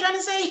understand what I'm trying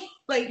to say?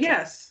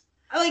 Yes.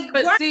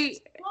 But What? see,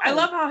 I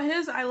love how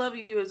his "I love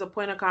you" is a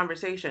point of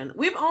conversation.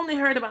 We've only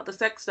heard about the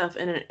sex stuff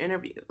in an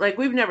interview. Like,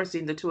 we've never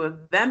seen the two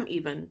of them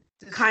even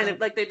kind of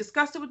like they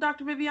discussed it with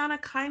Dr. Viviana,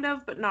 kind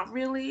of, but not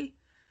really.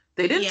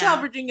 They didn't tell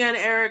Yeah, Virginia and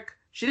Eric.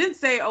 She didn't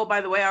say, "Oh, by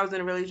the way, I was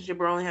in a relationship.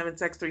 We're only having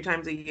sex 3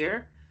 times a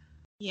year."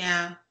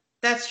 yeah,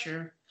 that's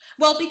true.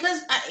 Well,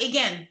 because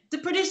again, the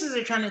producers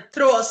are trying to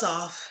throw us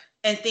off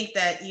and think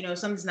that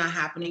something's not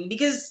happening,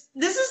 because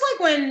this is like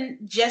when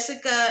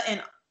Jessica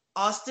and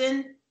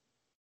Austin,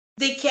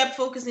 they kept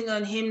focusing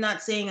on him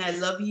not saying "I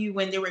love you"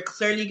 when they were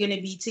clearly going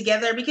to be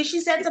together, because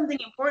she said something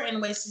important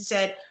when she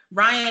said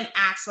Ryan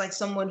acts like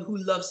someone who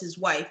loves his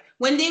wife.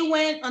 When they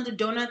went on the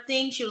donut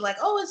thing, she was like,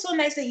 "Oh, it's so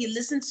nice that he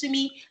listens to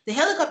me." The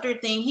helicopter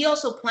thing, he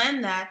also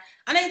planned that.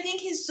 And I think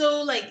he's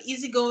so like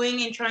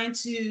easygoing and trying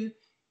to,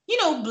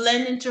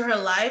 blend into her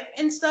life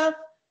and stuff.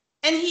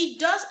 And he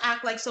does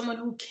act like someone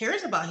who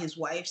cares about his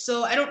wife.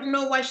 So I don't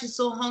know why she's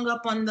so hung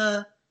up on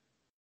the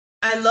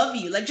 "I love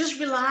you." Like, just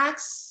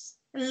relax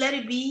and let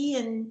it be,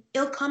 and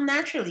it'll come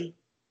naturally.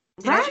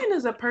 Ryan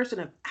is a person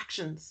of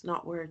actions,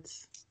 not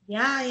words.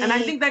 Yeah, And yeah, I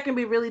yeah. think that can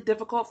be really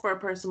difficult for a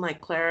person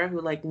like Clara who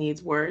like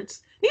needs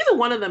words. Neither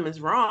one of them is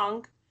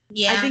wrong. I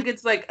Yeah, think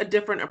it's like a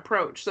different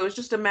approach. So it's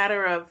just a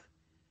matter of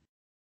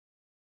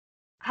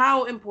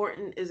how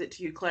important is it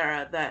to you,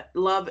 Clara, that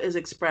love is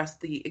expressed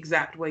the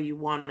exact way you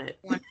want it,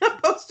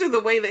 opposed to the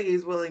way that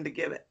he's willing to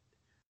give it.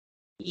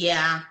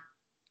 yeah.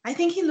 I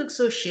think he looks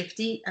so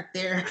shifty at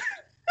their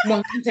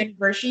 1 month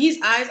anniversary. His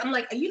eyes, I'm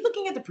like, are you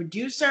looking at the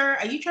producer?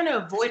 Are you trying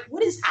to avoid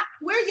what is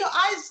happening? Where are your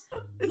eyes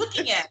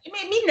looking at? It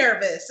made me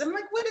nervous. I'm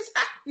like, what is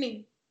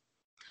happening?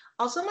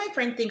 Also, my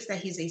friend thinks that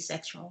he's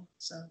asexual.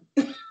 So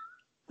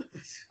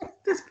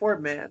This poor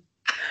man.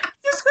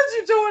 Just because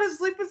you don't want to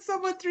sleep with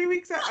someone 3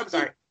 weeks after, I'm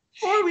sorry,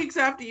 4 weeks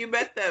after you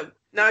met them,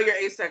 now you're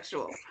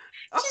asexual.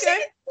 she said,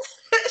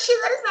 Okay. she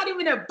said it's not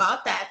even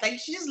about that. Like,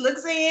 she just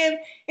looks at him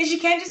and she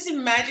can't just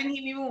imagine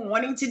him even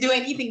wanting to do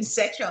anything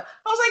sexual.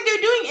 I was like,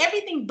 they're doing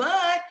everything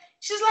but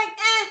She's like,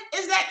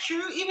 is that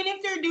true? Even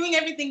if they're doing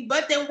everything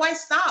but, then why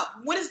stop?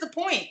 What is the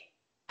point?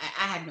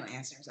 I had no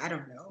answers. I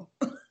don't know.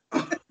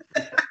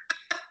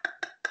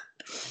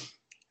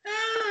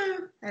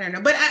 I don't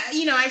know. But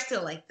I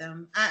still like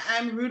them.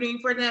 I'm rooting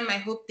for them. I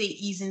hope they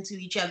ease into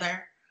each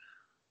other.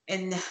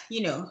 And,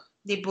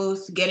 they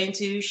both get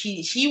into,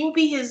 she will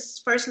be his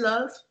first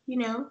love,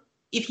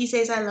 if he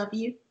says I love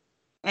you.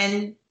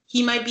 And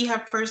he might be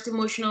her first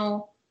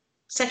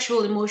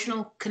sexual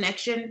emotional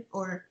connection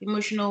or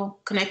emotional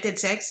connected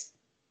sex,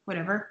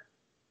 whatever.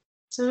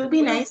 So it'll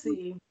be We'll nice.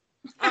 see.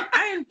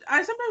 I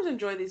sometimes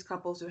enjoy these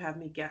couples who have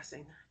me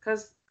guessing,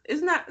 because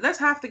isn't that's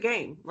half the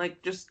game?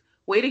 Like, just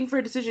waiting for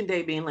a decision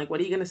day, being like, "What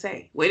are you gonna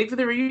say?" Waiting for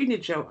the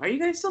reunion show. Are you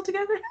guys still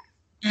together?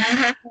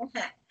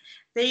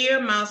 They're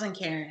your Miles and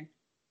Karen.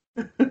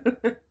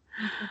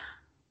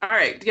 All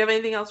right. Do you have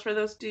anything else for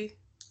those two?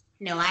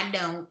 No, I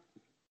don't.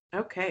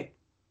 Okay.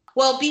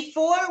 Well,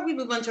 before we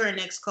move on to our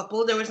next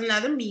couple, there was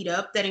another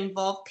meetup that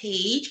involved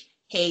Paige,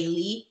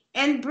 Haley,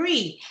 and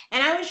Bree.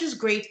 And I was just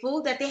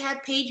grateful that they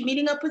had Paige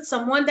meeting up with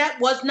someone that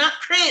was not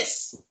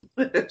Chris.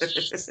 And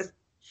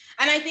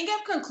I think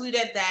I've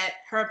concluded that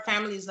her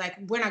family is like,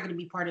 we're not going to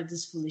be part of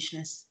this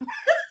foolishness.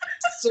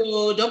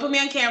 So don't put me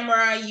on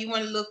camera. You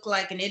want to look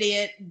like an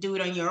idiot, do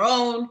it on your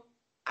own.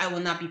 I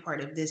will not be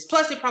part of this.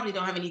 Plus, they probably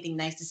don't have anything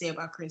nice to say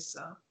about Chris.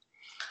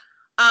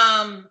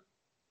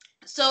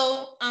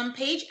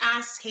 Paige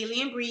asks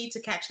Haley and Bree to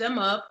catch them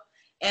up.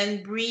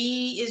 And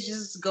Bree is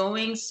just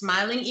going,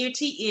 smiling ear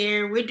to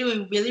ear. We're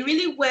doing really,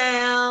 really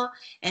well.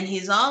 And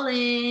he's all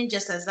in,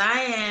 just as I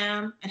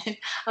am. And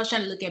I was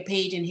trying to look at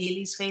Paige and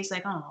Haley's face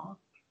like, oh.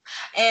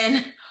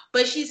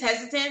 But she's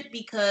hesitant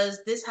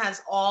because this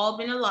has all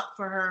been a lot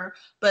for her.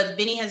 But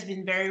Vinny has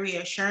been very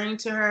reassuring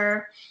to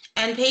her.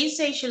 And Paige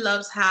says she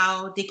loves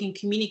how they can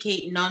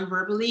communicate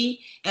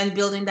non-verbally, and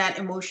building that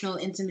emotional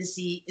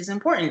intimacy is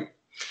important.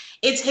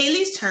 It's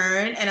Haley's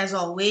turn, and as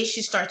always,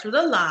 she starts with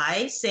a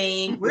lie,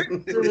 saying, we're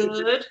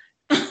good.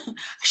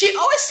 She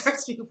always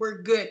starts with,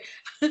 we're good.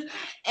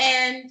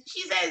 And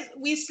she says,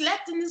 we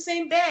slept in the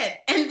same bed.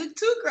 And the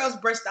two girls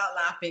burst out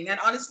laughing. And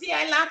honestly,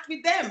 I laughed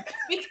with them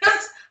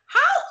because how?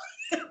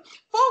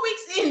 4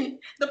 weeks in,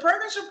 the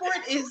progress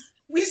report is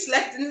we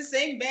slept in the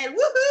same bed.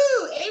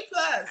 Woohoo!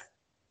 A+.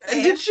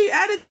 And did she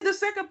add it the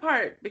second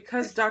part?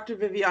 Because Dr.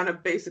 Viviana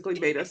basically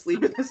made us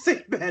sleep in the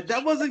same bed.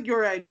 That wasn't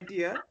your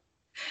idea.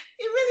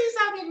 It really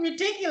sounded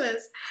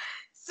ridiculous.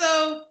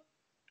 So,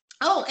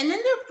 and then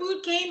their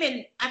food came,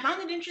 and I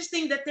found it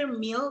interesting that their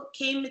meals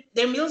came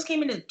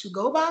in a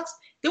to-go box.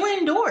 They were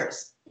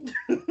indoors.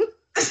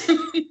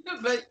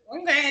 But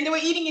okay, and they were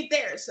eating it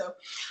there. So,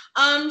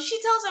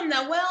 she tells them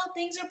that, well,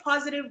 things are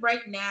positive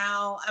right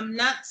now. I'm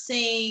not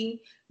saying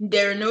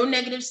there are no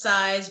negative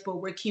sides, but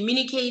we're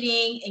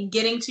communicating and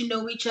getting to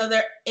know each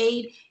other.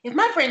 Aid, if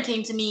my friend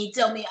came to me,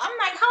 tell me, I'm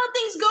like, how are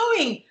things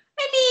going?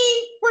 I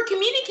mean, we're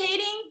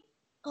communicating.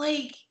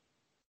 Like,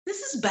 this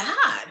is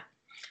bad.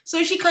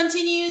 So she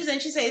continues and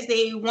she says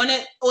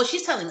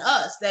she's telling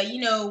us that,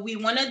 we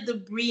wanted the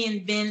Bree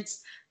and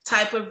Vince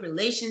type of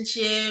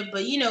relationship,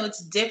 but,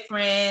 it's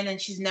different and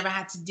she's never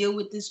had to deal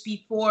with this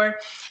before. And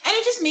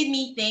it just made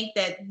me think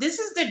that this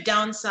is the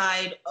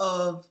downside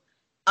of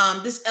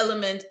this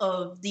element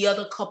of the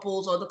other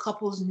couples, or the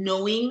couples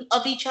knowing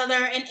of each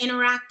other and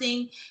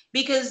interacting,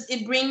 because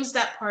it brings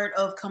that part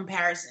of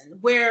comparison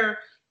where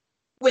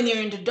when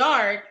you're in the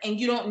dark and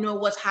you don't know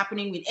what's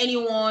happening with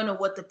anyone or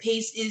what the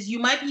pace is, you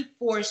might be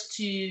forced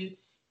to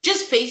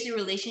just face your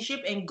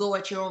relationship and go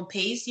at your own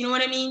pace. You know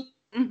what I mean?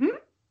 Mm-hmm.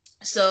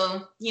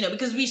 So,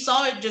 because we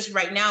saw it just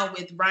right now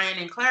with Ryan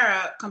and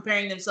Clara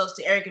comparing themselves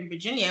to Eric and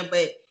Virginia,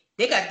 but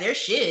they got their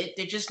shit.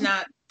 They're just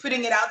not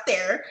putting it out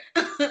there.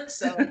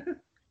 So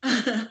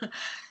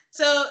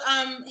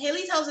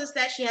Haley tells us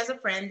that she has a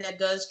friend that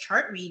does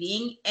chart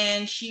reading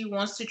and she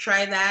wants to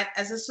try that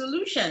as a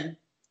solution.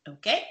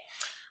 Okay.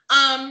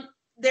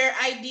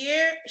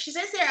 She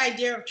says their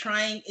idea of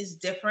trying is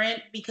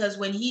different because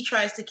when he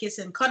tries to kiss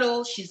and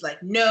cuddle, she's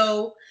like,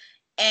 no.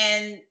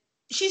 And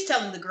she's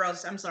telling the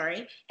girls, I'm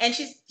sorry. And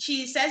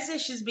she says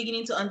that she's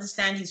beginning to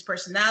understand his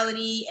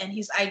personality, and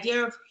his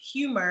idea of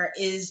humor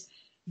is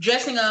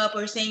dressing up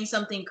or saying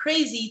something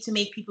crazy to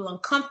make people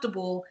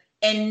uncomfortable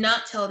and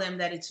not tell them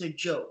that it's a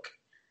joke.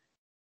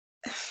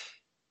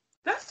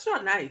 That's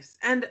not nice.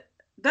 And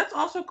that's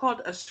also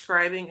called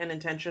ascribing an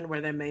intention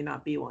where there may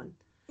not be one.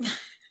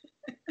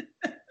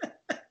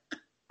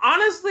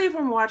 Honestly,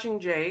 from watching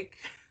Jake,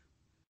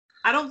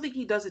 I don't think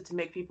he does it to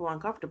make people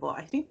uncomfortable.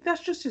 I think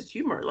that's just his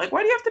humor. Like,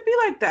 why do you have to be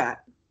like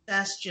that?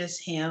 That's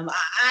just him.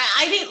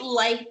 I didn't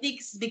like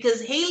this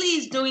because Haley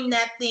is doing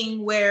that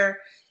thing where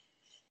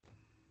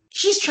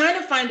she's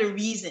trying to find a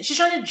reason. She's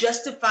trying to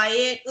justify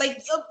it.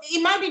 Like,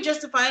 it might be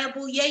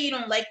justifiable. Yeah, you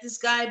don't like this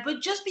guy,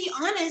 but just be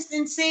honest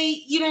and say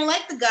you don't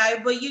like the guy,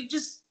 but you're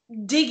just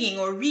digging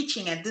or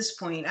reaching at this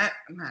point. I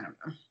don't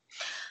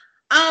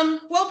know.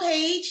 Well,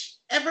 Paige,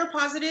 ever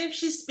positive,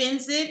 she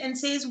spins it and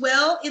says,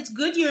 well, it's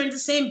good you're in the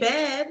same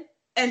bed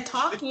and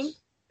talking.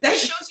 That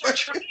shows you're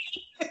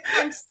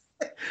trying.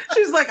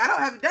 She's like, I don't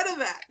have none of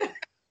that.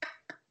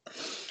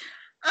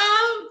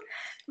 Um,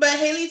 but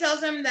Haley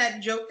tells him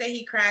that joke that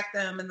he cracked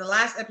in the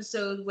last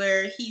episode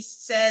where he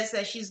says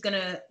that she's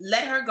gonna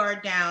let her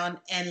guard down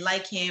and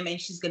like him and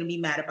she's gonna be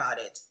mad about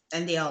it.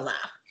 And they all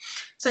laugh.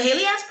 So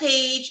Haley asks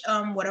Paige,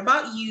 what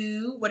about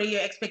you? What are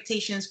your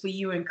expectations for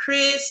you and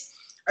Chris?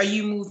 Are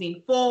you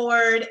moving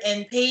forward?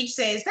 And Paige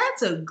says,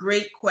 that's a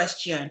great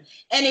question.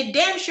 And it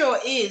damn sure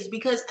is,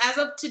 because as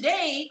of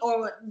today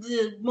or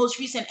the most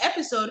recent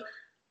episode,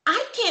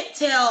 I can't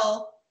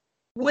tell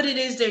what it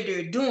is that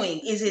they're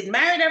doing. Is it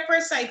married at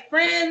first sight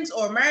friends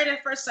or married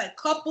at first sight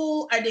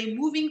couple? Are they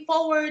moving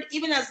forward?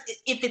 Even as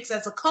if it's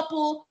as a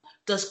couple,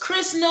 does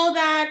Chris know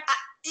that?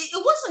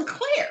 It wasn't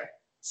clear.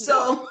 So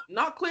no,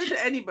 not clear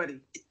to anybody.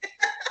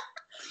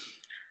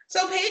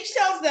 So Paige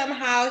tells them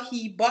how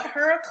he bought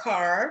her a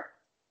car,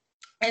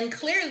 and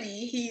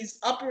clearly he's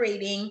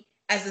operating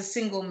as a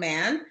single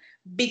man,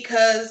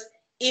 because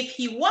if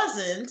he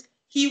wasn't,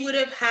 he would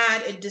have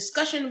had a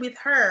discussion with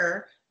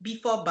her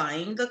before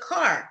buying the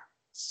car.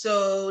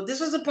 So this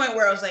was the point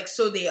where I was like,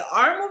 so they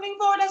are moving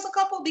forward as a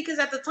couple? Because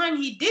at the time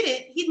he did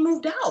it, he'd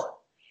moved out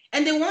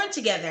and they weren't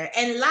together.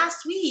 And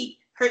last week,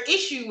 her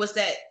issue was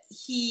that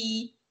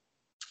he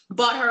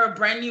bought her a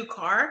brand new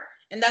car.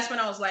 And that's when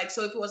I was like,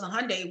 so if it was a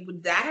Hyundai,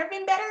 would that have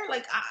been better?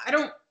 Like, I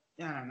don't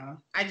know.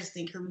 I just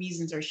think her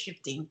reasons are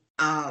shifting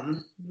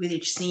with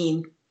each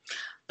scene.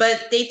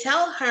 But they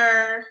tell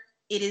her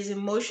it is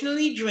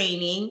emotionally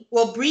draining.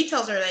 Well, Bree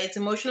tells her that it's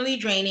emotionally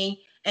draining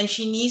and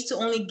she needs to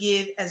only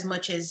give as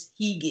much as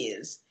he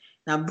gives.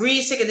 Now, Bree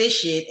is sick of this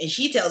shit, and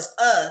she tells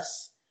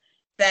us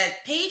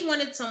that Paige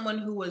wanted someone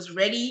who was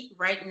ready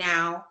right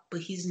now, but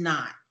he's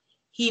not.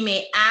 He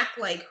may act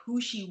like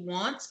who she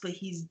wants, but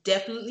he's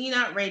definitely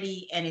not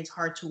ready, and it's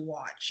hard to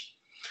watch.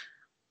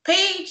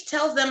 Paige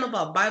tells them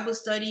about Bible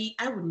study.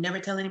 I would never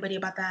tell anybody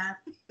about that.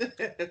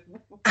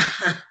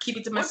 Keep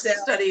it to myself.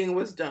 What studying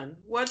was done?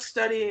 What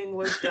studying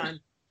was done?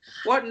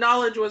 What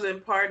knowledge was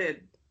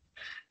imparted?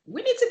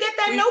 We need to get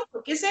that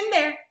notebook. It's in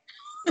there.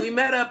 We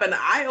met up and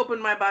I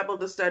opened my Bible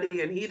to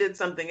study and he did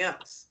something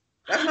else.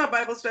 That's not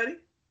Bible study.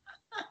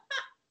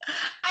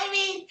 I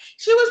mean,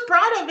 she was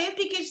proud of it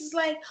because she's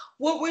like,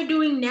 what we're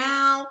doing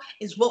now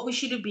is what we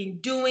should have been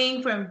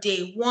doing from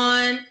day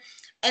one.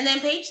 And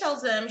then Paige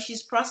tells them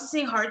she's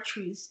processing hard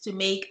truths to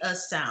make a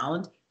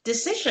sound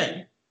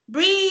decision.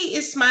 Bree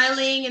is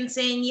smiling and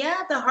saying,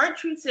 yeah, the hard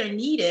truths are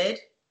needed.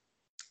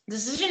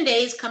 Decision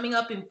day is coming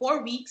up in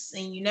 4 weeks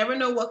and you never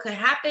know what could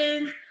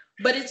happen,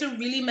 but it's a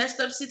really messed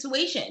up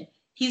situation.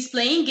 He's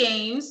playing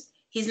games.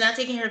 He's not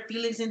taking her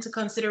feelings into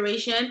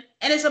consideration,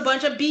 and it's a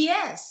bunch of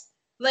BS.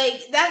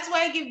 Like, that's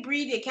why I give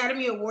Bree the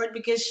Academy Award,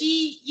 because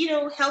she,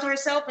 held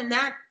herself in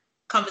that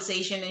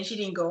conversation and she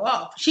didn't go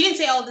off. She didn't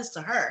say all this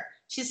to her.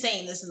 She's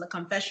saying this in the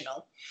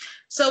confessional.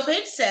 So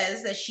Paige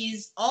says that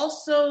she's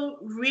also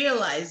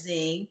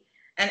realizing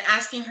and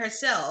asking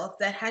herself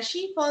that has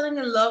she fallen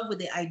in love with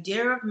the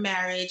idea of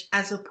marriage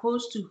as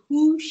opposed to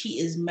who she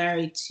is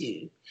married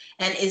to?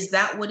 And is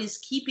that what is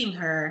keeping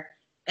her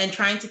and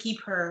trying to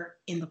keep her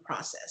in the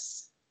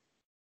process?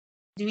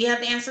 Do we have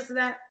the answer to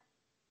that?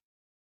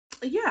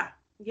 Yeah.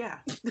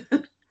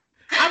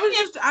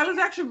 I was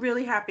actually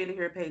really happy to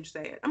hear Paige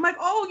say it. I'm like,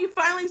 oh, you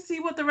finally see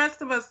what the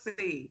rest of us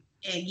see.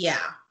 Yeah.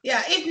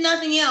 If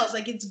nothing else,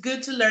 like, it's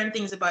good to learn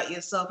things about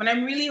yourself. And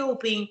I'm really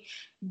hoping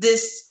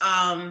this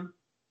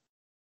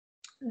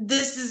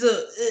is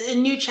a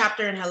new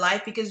chapter in her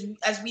life, because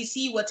as we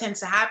see, what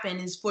tends to happen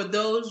is for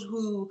those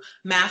who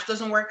MAFS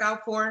doesn't work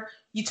out for,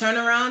 you turn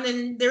around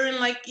and they're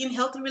in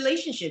healthy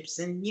relationships.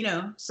 And,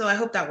 so I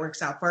hope that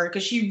works out for her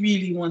because she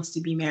really wants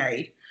to be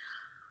married.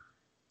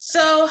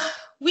 So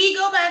we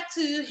go back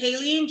to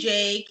Haley and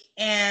Jake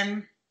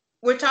and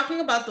we're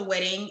talking about the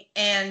wedding.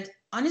 And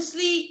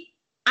honestly,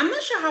 I'm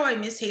not sure how I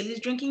miss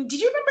Haley's drinking.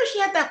 Did you remember she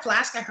had that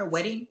flask at her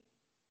wedding?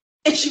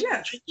 And she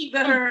was drinking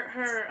that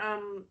her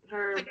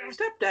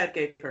stepdad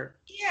gave her.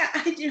 Yeah,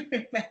 I do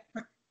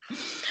remember.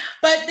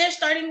 But they're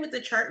starting with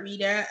the chart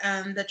reader,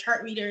 and the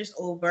chart reader is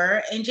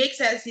over. And Jake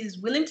says he's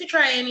willing to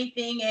try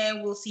anything,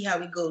 and we'll see how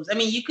it goes. I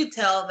mean, you could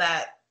tell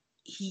that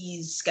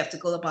he's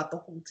skeptical about the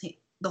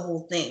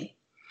whole thing.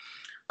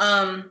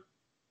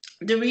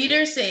 The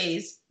reader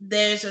says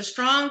there's a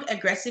strong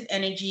aggressive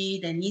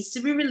energy that needs to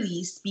be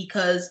released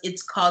because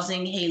it's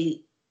causing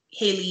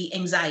Haley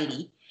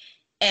anxiety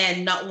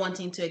and not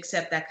wanting to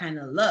accept that kind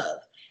of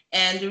love.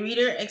 And the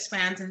reader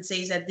expands and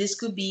says that this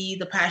could be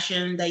the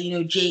passion that,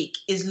 Jake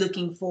is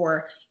looking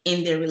for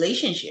in their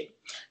relationship.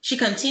 She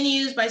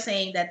continues by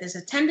saying that there's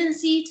a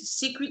tendency to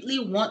secretly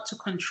want to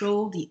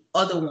control the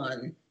other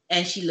one.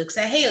 And she looks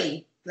at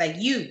Haley, like,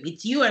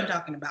 it's you I'm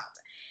talking about.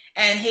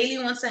 And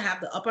Haley wants to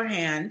have the upper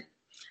hand.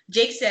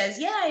 Jake says,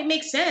 yeah, it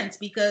makes sense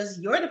because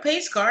you're the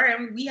pace car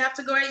and we have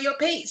to go at your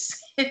pace.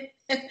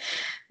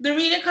 The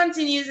reader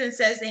continues and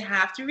says they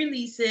have to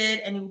release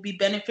it and it will be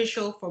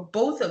beneficial for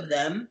both of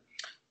them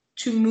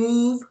to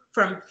move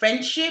from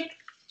friendship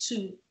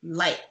to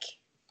like.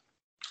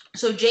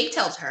 So Jake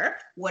tells her,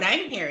 what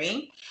I'm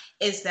hearing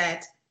is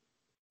that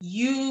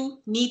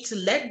you need to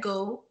let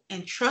go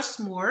and trust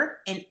more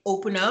and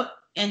open up.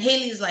 And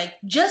Haley's like,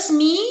 just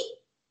me?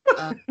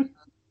 Uh,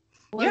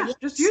 well, Yeah,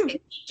 just yes, you.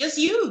 just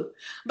you.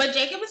 But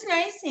Jacob is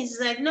nice. And he's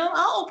like, no,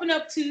 I'll open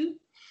up too.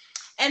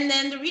 And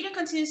then the reader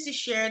continues to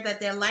share that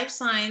their life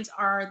signs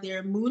are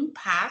their moon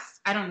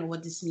path. I don't know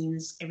what this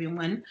means,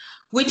 everyone,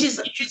 which is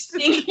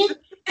interesting.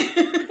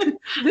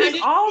 This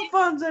I all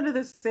falls under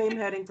the same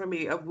heading for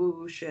me of woo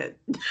woo shit.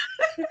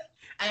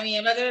 mean,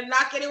 I'm not gonna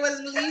knock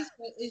anyone's beliefs,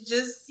 but it's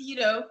just,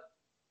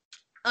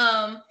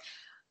 um,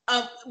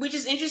 which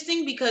is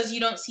interesting because you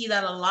don't see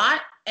that a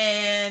lot.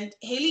 And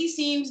Haley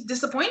seems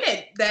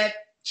disappointed that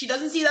she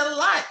doesn't see that a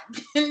lot.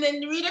 And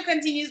then the reader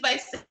continues by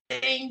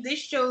saying, this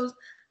shows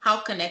how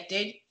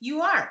connected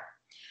you are.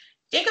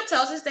 Jacob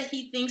tells us that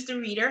he thinks the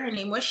reader, her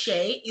name was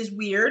Shay, is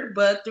weird,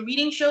 but the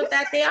reading showed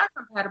that they are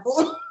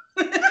compatible.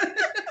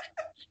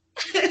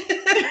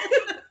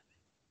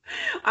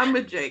 I'm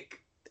with Jake.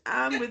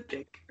 I'm with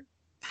Jake.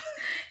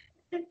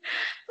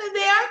 But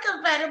they are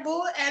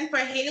compatible. And for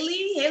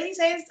Haley, Haley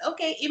says,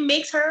 okay, it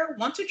makes her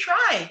want to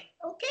try.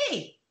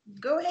 Okay,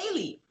 go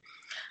Haley.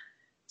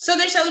 So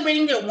they're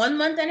celebrating their 1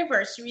 month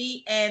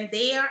anniversary and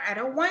they are at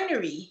a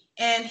winery.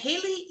 And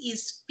Haley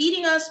is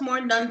feeding us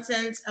more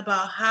nonsense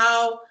about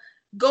how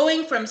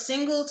going from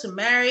single to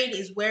married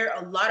is where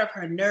a lot of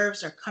her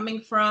nerves are coming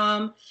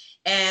from.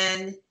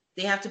 And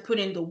they have to put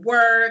in the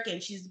work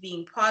and she's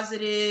being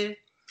positive.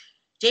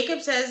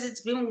 Jacob says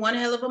it's been one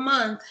hell of a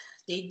month.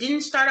 They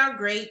didn't start out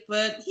great,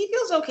 but he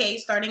feels okay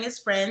starting as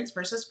friends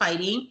versus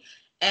fighting.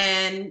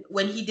 And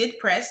when he did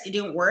press, it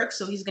didn't work,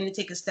 so he's going to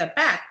take a step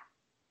back.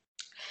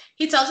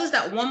 He tells us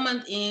that 1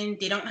 month in,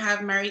 they don't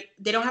have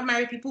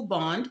married people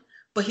bond,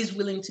 but he's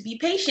willing to be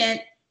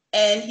patient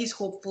and he's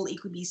hopeful it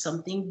could be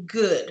something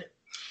good.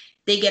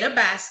 They get a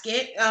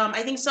basket.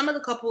 I think some of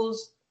the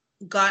couples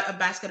got a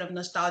basket of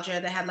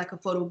nostalgia that had like a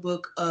photo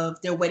book of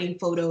their wedding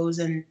photos,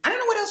 and I don't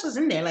know what else was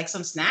in there, like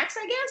some snacks,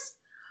 I guess.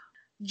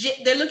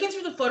 They're looking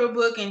through the photo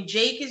book, and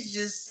Jake is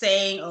just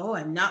saying, "Oh,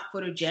 I'm not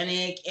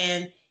photogenic,"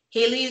 and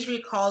Haley is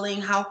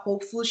recalling how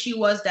hopeful she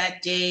was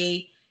that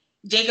day.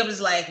 Jacob is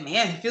like,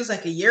 "Man, it feels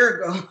like a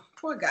year ago."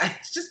 Poor guy.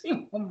 It's just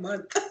been 1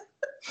 month.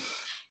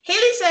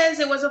 Haley says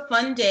it was a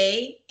fun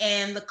day,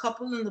 and the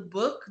couple in the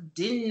book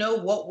didn't know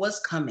what was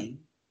coming.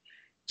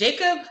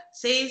 Jacob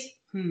says,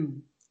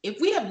 If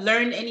we have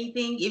learned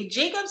anything, if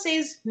Jacob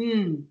says,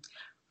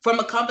 from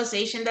a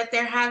conversation that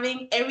they're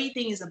having,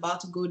 everything is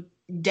about to go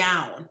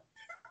down.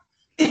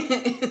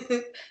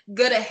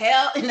 Go to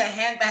hell in a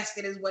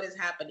handbasket is what is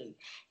happening.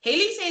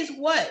 Haley says,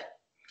 what?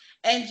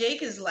 And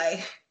Jake is like,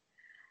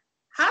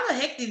 how the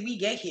heck did we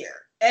get here?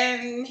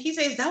 And he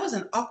says, that was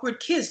an awkward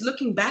kiss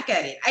looking back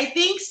at it. I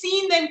think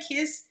seeing them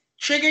kiss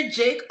triggered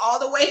Jake all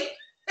the way,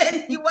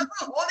 and he wasn't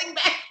holding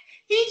back.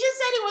 He just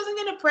said he wasn't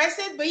going to press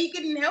it, but he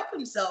couldn't help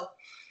himself.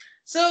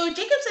 So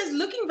Jacob says,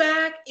 looking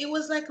back, it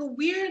was like a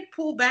weird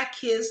pull back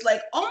kiss,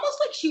 like almost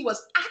like she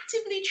was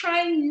actively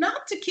trying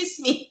not to kiss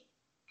me.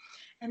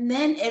 And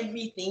then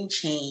everything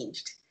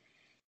changed.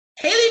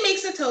 Haley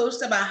makes a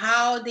toast about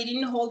how they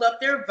didn't hold up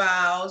their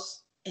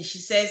vows. And she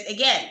says,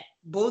 again,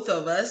 both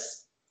of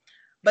us,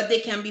 but they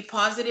can be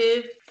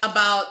positive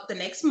about the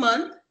next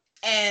month.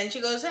 And she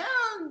goes,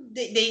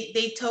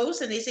 they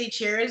toast and they say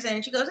cheers.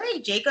 And she goes,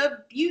 hey, Jacob,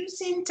 you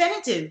seem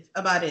tentative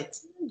about it.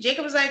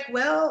 Jacob was like,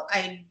 well,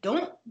 I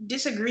don't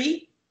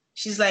disagree.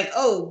 She's like,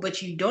 oh,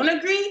 but you don't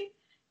agree?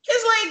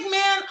 He's like,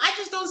 man, I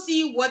just don't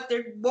see what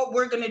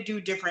we're gonna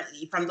do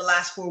differently from the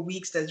last 4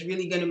 weeks that's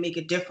really gonna make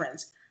a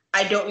difference.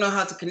 I don't know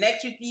how to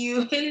connect with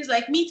you. Haley's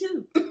like, me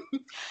too.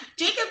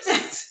 Jacob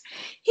says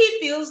he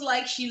feels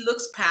like she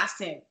looks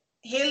past him.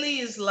 Haley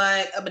is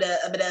like,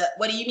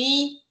 what do you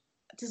mean?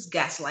 This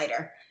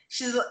gaslighter.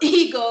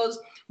 He goes,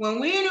 when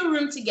we're in a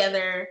room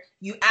together,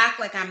 you act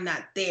like I'm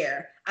not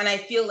there. And I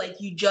feel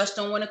like you just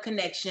don't want a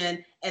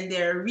connection. And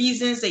there are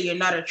reasons that you're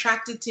not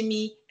attracted to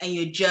me and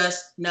you're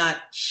just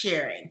not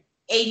sharing.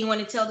 Hey, you want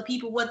to tell the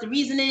people what the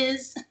reason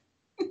is?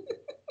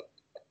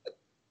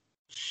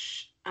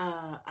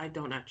 I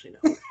don't actually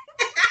know.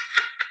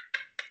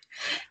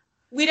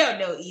 We don't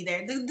know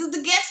either.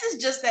 The guess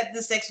is just that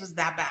the sex was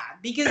that bad.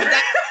 Because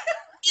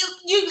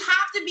you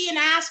have to be an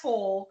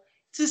asshole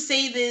to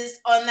say this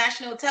on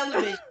national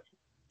television.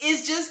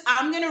 It's just,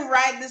 I'm going to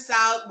ride this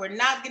out. We're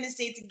not going to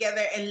stay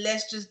together and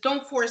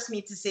don't force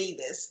me to say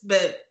this.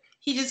 But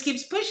he just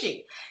keeps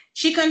pushing.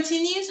 She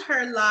continues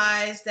her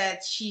lies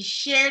that she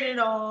shared it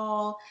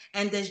all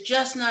and there's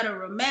just not a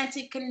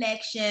romantic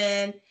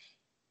connection.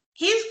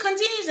 He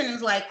continues and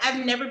is like,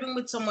 I've never been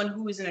with someone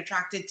who isn't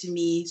attracted to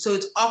me, so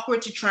it's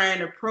awkward to try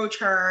and approach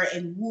her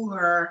and woo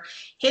her.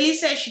 Haley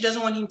says she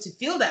doesn't want him to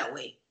feel that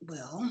way.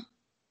 Well,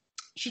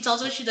 she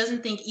tells us she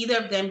doesn't think either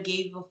of them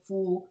gave a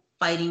full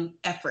fighting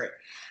effort.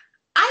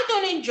 I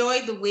don't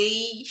enjoy the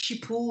way she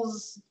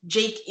pulls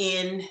Jake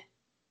in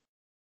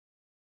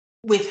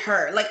with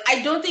her. Like,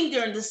 I don't think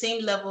they're on the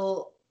same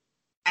level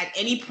at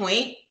any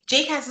point.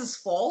 Jake has his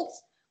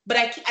faults, but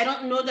I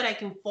don't know that I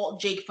can fault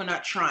Jake for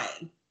not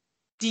trying.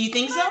 Do you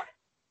think so?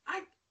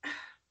 I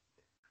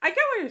get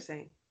what you're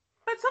saying.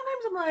 But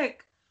sometimes I'm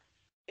like,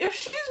 if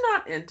she's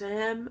not into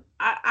him,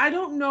 I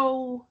don't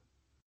know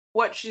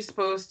what she's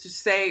supposed to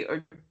say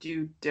or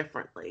do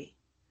differently.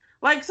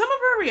 Like some of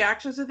her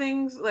reactions to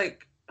things,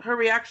 like her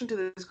reaction to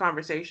this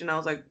conversation, I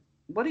was like,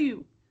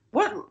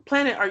 what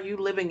planet are you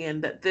living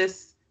in that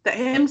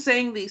him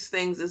saying these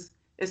things is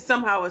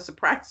somehow a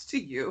surprise to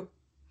you?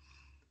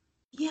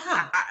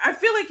 Yeah. I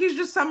feel like he's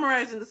just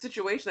summarizing the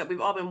situation that we've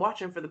all been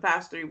watching for the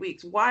past 3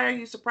 weeks. Why are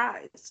you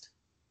surprised?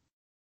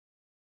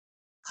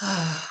 And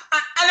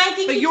I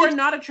think But he you are keeps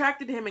not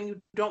attracted to him and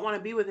you don't want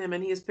to be with him,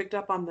 and he has picked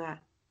up on that.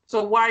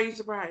 So why are you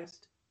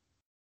surprised?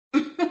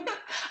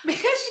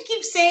 because she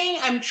keeps saying,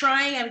 I'm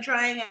trying, I'm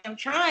trying, I'm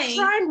trying.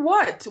 Trying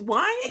what?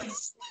 Why?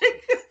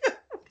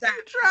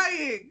 Exactly.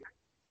 Trying.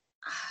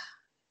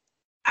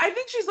 I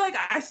think she's like,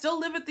 I still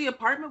live at the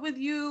apartment with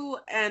you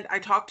and I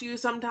talk to you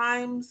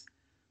sometimes.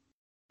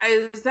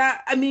 I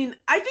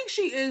think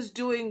she is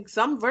doing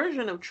some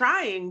version of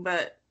trying,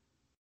 but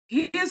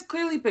he has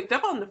clearly picked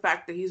up on the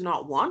fact that he's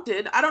not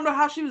wanted. I don't know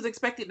how she was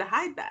expected to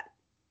hide that.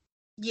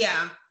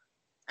 Yeah.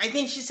 I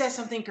think she said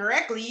something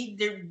correctly.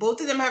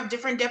 Both of them have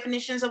different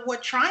definitions of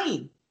what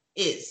trying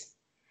is.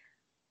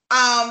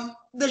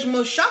 The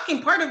most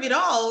shocking part of it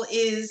all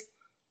is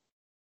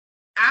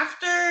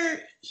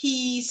after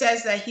he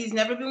says that he's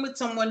never been with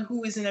someone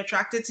who isn't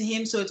attracted to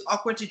him, so it's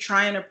awkward to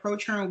try and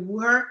approach her and woo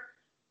her.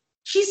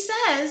 She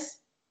says,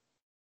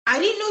 I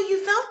didn't know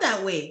you felt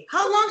that way.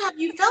 How long have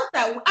you felt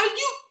that way? Are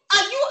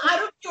you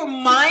out of your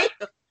mind?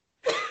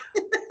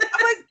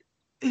 I'm like,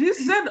 you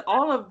said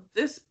all of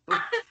this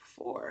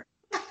before.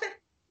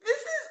 This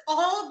is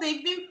all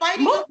they've been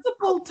fighting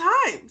multiple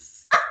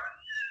times.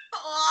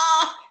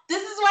 Oh,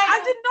 this is why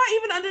I did not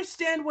even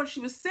understand what she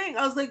was saying.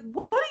 I was like,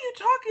 what are you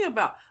talking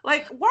about?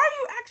 Like, why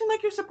are you acting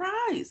like you're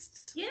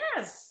surprised?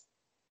 Yes.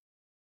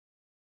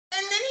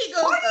 And then he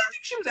goes, why do you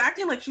think she was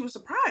acting like she was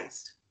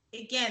surprised?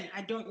 Again,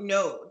 I don't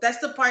know. That's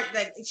the part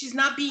that she's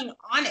not being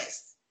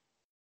honest.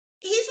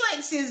 He's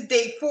like, since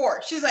day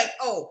 4. She's like,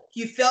 oh,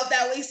 you felt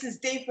that way since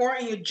day 4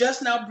 and you're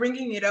just now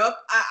bringing it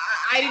up?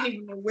 I didn't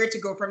even know where to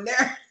go from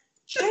there.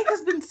 Jake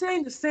has been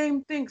saying the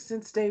same thing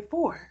since day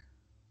 4.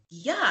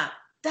 Yeah,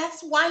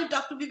 that's why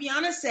Dr.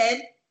 Viviana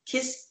said,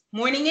 kiss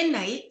morning and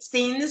night,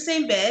 stay in the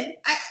same bed.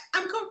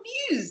 I'm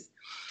confused.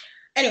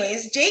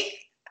 Anyways, Jake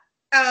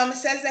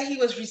says that he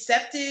was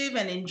receptive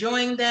and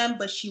enjoying them,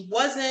 but she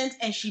wasn't,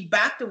 and she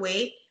backed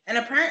away. And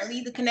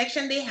apparently, the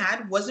connection they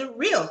had wasn't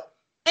real.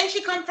 And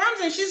she confirms,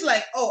 and she's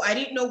like, "Oh, I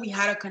didn't know we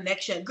had a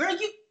connection, girl.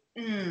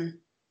 You."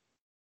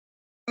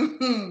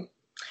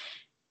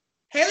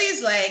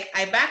 Haley's like,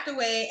 "I backed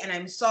away, and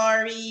I'm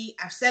sorry.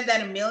 I've said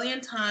that a million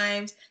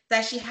times.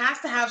 That she has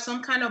to have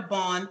some kind of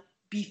bond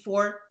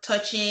before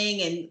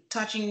touching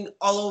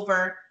all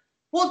over."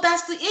 Well,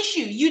 that's the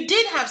issue. You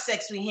did have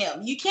sex with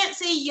him. You can't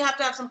say you have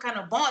to have some kind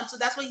of bond. So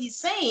that's what he's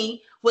saying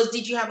was,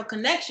 did you have a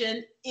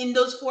connection in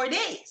those 4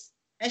 days?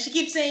 And she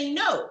keeps saying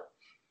no.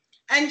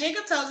 And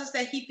Jacob tells us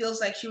that he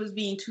feels like she was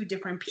being 2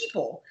 different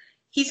people.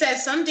 He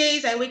says, some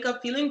days I wake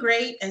up feeling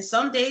great, and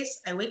some days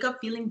I wake up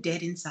feeling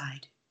dead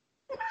inside.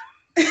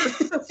 That's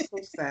so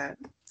sad.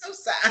 So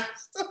sad.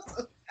 So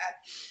sad.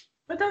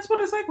 But that's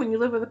what it's like when you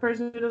live with a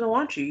person who doesn't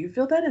want you. You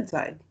feel dead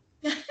inside.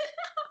 And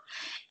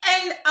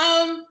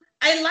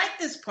I like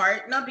this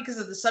part, not because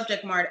of the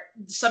subject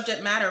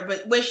matter,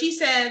 but where she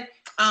said,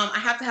 I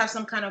have to have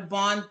some kind of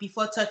bond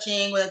before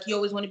touching, or like you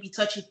always want to be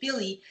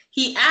touchy-feely.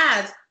 He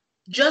adds,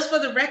 just for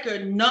the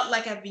record, not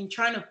like I've been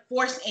trying to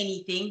force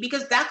anything,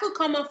 because that could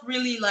come off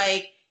really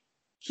like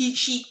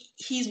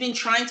he's been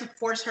trying to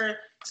force her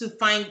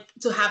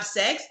to have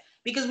sex,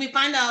 because we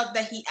find out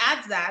that he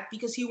adds that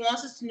because he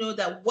wants us to know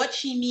that what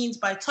she means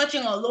by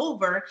touching all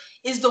over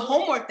is the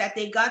homework that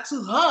they got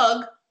to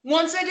hug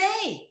once a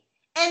day.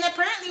 And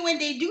apparently when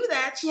they do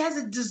that, she has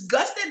a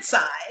disgusted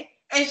sigh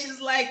and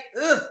she's like,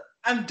 ugh,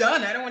 I'm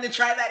done. I don't want to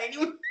try that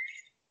anymore.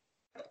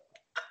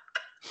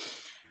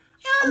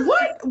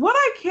 What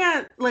I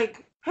can't,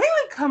 like, Haley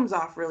comes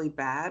off really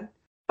bad,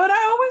 but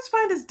I always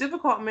find it's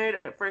difficult married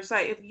at first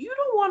sight. If you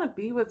don't want to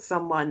be with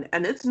someone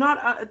and it's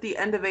not at the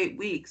end of 8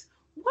 weeks,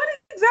 what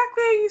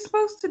exactly are you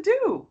supposed to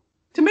do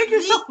to make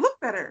yourself look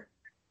better?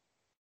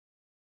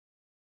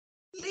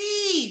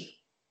 Leave.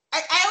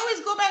 I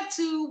always go back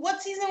to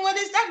what season was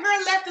this? That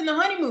girl left in the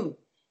honeymoon.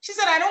 She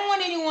said, I don't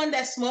want anyone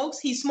that smokes.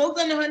 He smoked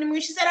on the honeymoon.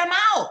 She said, I'm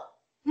out.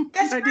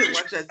 That's I did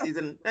watch that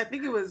season. I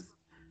think it was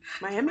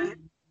Miami.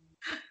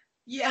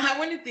 Yeah, I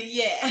wanted to,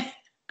 yeah.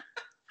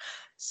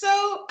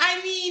 So,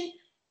 I mean,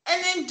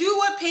 and then do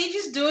what Paige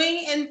is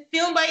doing and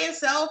film by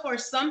yourself or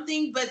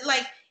something. But,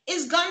 like,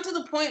 it's gotten to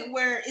the point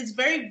where it's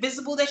very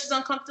visible that she's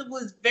uncomfortable.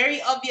 It's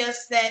very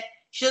obvious that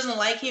she doesn't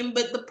like him.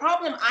 But the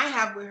problem I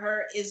have with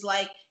her is,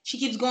 like, she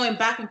keeps going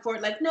back and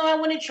forth. Like, no, I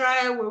want to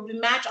try. We're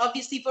matched,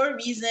 obviously, for a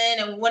reason.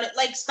 And we want to,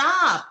 like,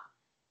 stop.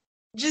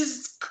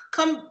 Just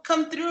come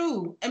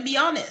through and be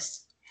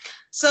honest.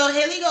 So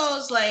Haley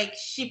goes, like,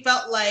 she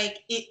felt like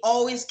it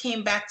always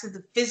came back to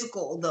the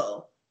physical,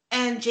 though.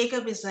 And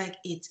Jacob is like,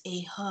 it's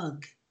a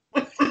hug.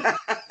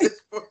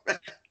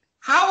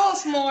 How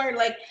else more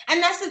like,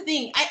 and that's the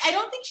thing. I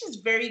don't think she's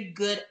very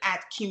good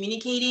at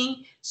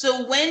communicating.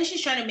 So when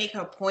she's trying to make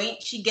her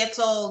point, she gets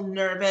all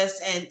nervous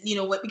and you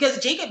know what, because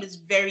Jacob is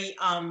very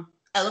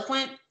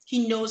eloquent.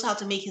 He knows how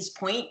to make his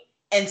point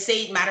and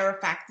say it matter of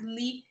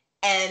factly.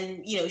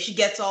 And you know, she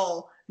gets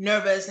all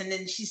nervous and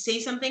then she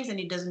says some things and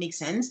it doesn't make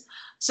sense.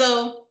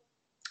 So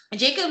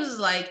Jacob is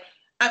like,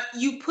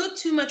 you put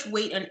too much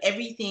weight on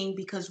everything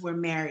because we're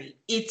married.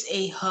 It's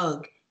a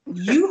hug.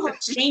 You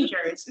hug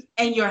strangers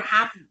and you're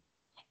happy.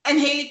 And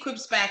Haley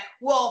quips back,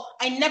 well,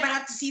 I never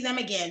have to see them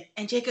again.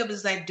 And Jacob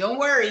is like, don't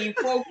worry, in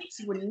 4 weeks,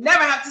 you will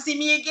never have to see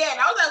me again.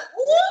 I was like,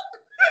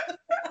 what?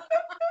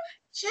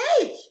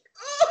 Jake.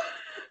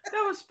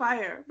 That was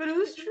fire, but it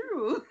was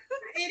true.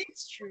 It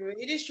is true.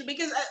 It is true.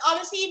 Because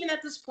honestly, even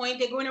at this point,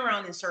 they're going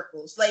around in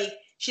circles. Like,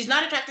 she's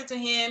not attracted to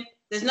him.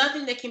 There's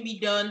nothing that can be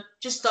done.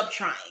 Just stop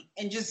trying.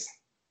 And just,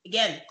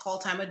 again, call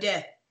time of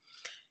death.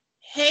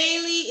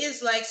 Haley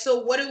is like,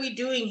 so what are we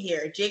doing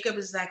here? Jacob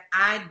is like,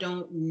 I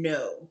don't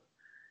know.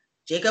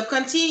 Jacob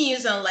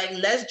continues on like,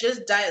 let's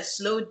just die a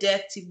slow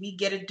death till we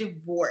get a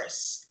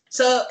divorce.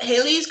 So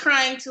Haley's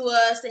crying to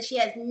us that she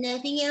has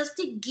nothing else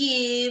to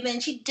give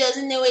and she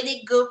doesn't know where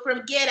they go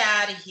from. Get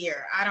out of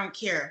here. I don't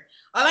care.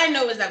 All I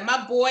know is that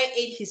my boy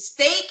ate his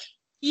steak.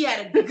 He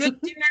had a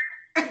good dinner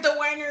at the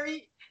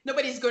winery.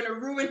 Nobody's going to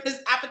ruin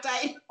his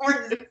appetite or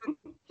his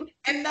food.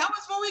 And that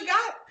was what we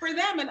got for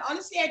them. And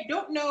honestly, I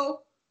don't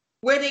know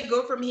where they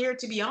go from here,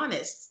 to be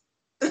honest.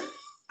 I mean,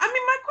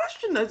 my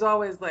question is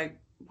always like,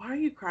 why are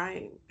you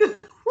crying?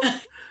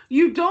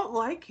 You don't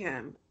like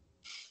him.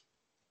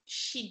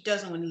 She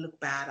doesn't want to look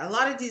bad. A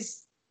lot of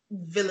these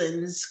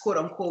villains, quote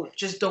unquote,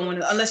 just don't want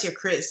to, unless you're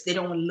Chris, they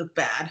don't want to look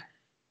bad.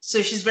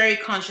 So she's very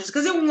conscious.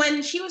 Because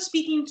when she was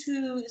speaking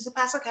to, is it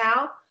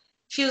Pascal?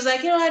 She was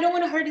like, I don't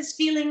want to hurt his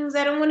feelings.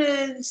 I don't want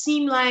to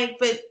seem like,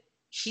 but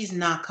she's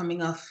not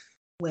coming off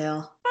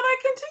well. But I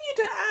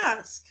continue to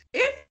ask,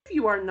 if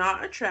you are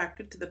not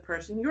attracted to the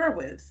person you're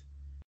with,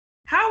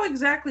 how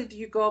exactly do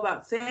you go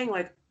about saying,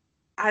 like,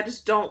 I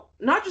just don't,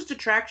 not just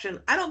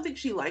attraction, I don't think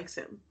she likes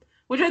him,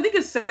 which I think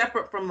is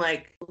separate from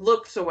like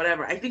looks or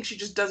whatever. I think she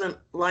just doesn't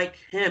like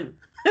him.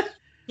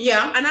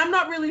 Yeah. And I'm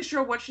not really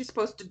sure what she's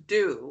supposed to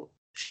do.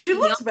 She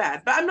looks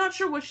bad, but I'm not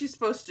sure what she's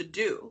supposed to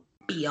do.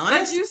 Be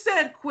honest. Like you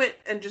said, quit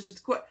and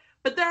just quit.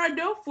 But there are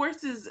no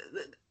forces.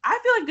 I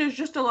feel like there's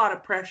just a lot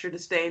of pressure to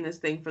stay in this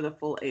thing for the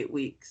full 8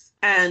 weeks.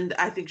 And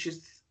I think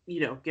she's,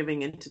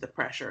 giving into the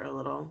pressure a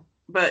little.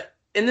 But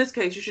in this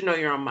case, you should know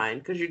your own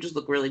mind because you just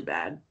look really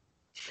bad.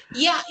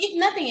 Yeah, if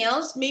nothing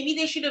else, maybe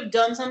they should have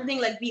done something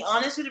like be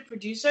honest with the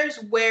producers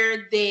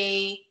where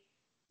they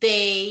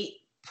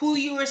pull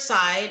you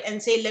aside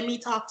and say, let me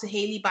talk to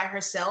Haley by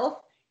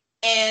herself.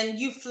 And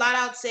you flat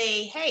out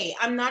say, hey,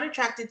 I'm not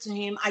attracted to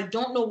him. I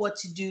don't know what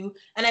to do.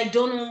 And I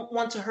don't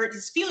want to hurt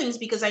his feelings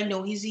because I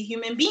know he's a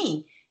human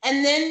being.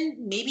 And then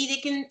maybe they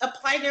can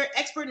apply their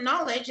expert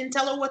knowledge and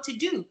tell her what to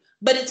do.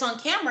 But it's on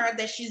camera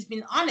that she's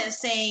been honest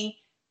saying,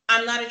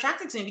 I'm not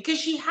attracted to him because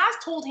she has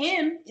told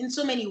him in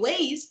so many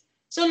ways.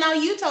 So now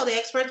you tell the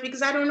experts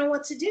because I don't know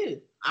what to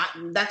do.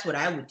 That's what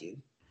I would do.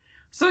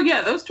 So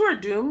yeah, those two are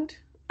doomed.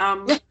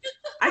 I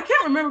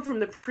can't remember from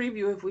the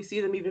preview if we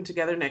see them even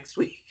together next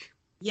week.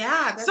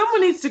 Yeah.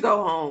 Someone needs to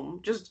go home.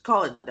 Just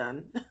call it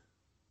done.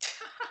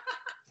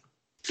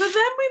 So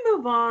then we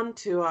move on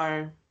to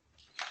our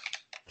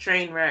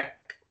train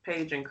wreck,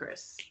 Paige and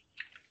Chris.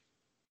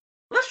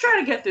 Let's try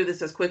to get through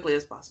this as quickly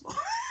as possible.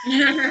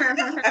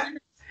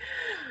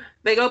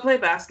 They go play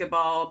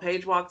basketball.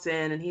 Paige walks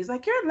in and he's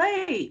like, you're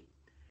late.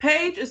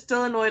 Paige is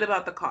still annoyed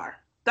about the car.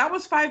 That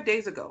was 5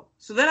 days ago.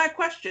 So then I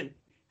question,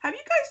 have you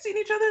guys seen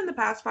each other in the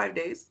past 5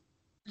 days?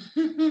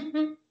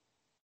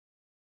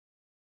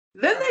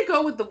 Then they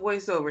go with the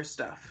voiceover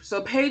stuff.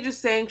 So Paige is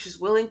saying she's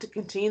willing to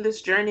continue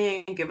this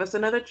journey and give us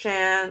another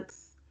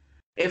chance.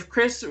 If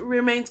Chris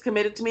remains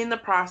committed to me in the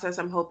process,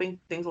 I'm hoping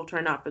things will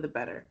turn out for the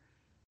better.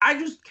 I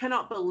just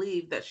cannot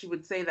believe that she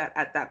would say that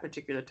at that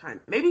particular time.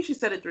 Maybe she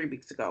said it 3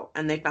 weeks ago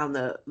and they found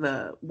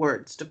the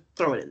words to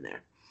throw it in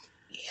there.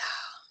 Yeah.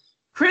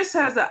 Chris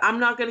has I'm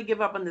not going to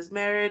give up on this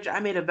marriage. I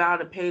made a vow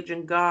to Paige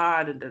and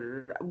God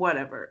and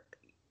whatever.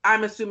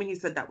 I'm assuming he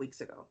said that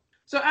weeks ago.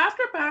 So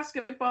after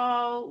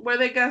basketball, where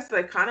they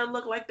kind of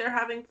look like they're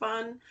having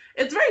fun,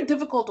 it's very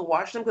difficult to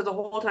watch them because the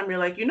whole time you're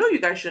like, you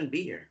guys shouldn't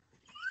be here.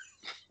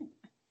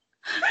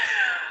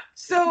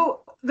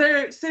 So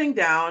they're sitting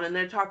down and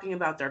they're talking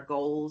about their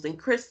goals. And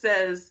Chris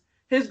says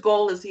his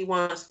goal is he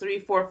wants 3,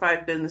 4,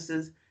 5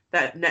 businesses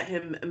that net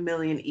him $1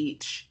 million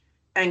each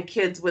and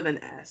kids with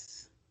an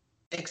S.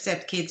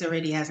 Except kids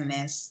already has an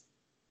S.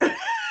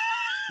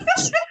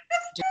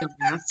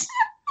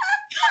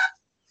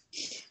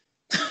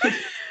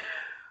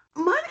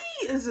 Money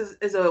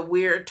is a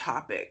weird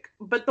topic,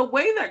 but the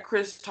way that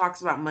Chris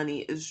talks about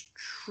money is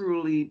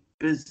truly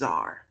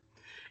bizarre.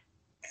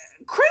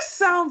 Chris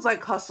sounds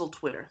like Hustle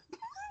Twitter.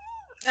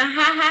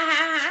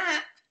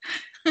 I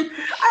feel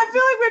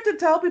like we have to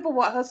tell people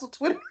what Hustle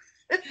Twitter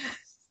is.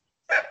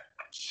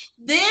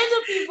 They're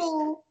the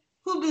people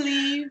who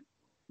believe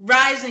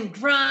rise and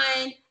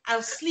grind.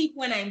 I'll sleep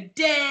when I'm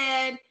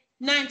dead.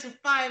 9 to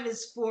 5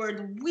 is for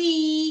the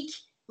weak.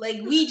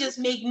 Like, we just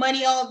make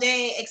money all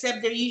day,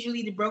 except they're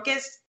usually the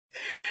brokest.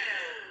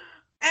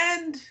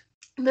 And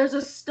there's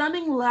a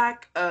stunning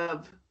lack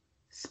of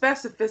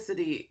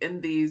specificity in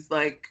these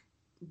like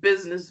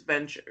business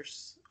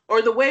ventures,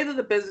 or the way that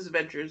the business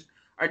ventures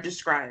are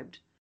described.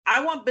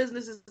 I want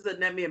businesses that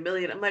net me $1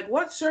 million. I'm like,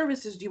 what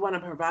services do you want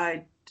to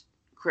provide,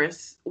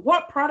 Chris?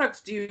 What products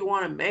do you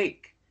want to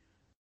make?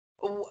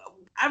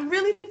 I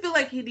really feel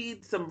like he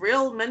needs some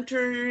real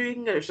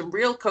mentoring or some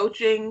real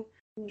coaching.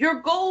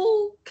 Your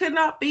goal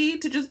cannot be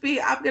to just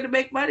be, I'm going to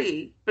make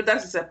money, but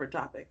that's a separate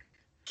topic.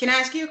 Can I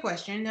ask you a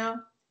question, though?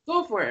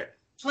 Go for it.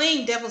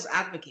 Playing devil's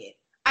advocate.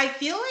 I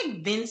feel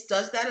like Vince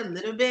does that a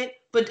little bit,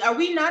 but are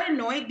we not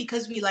annoyed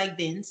because we like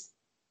Vince?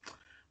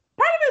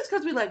 Part of it is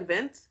because we like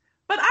Vince,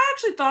 but I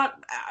actually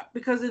thought,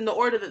 because in the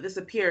order that this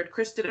appeared,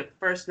 Chris did it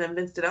first and then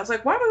Vince did it. I was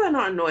like, why was I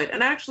not annoyed?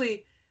 And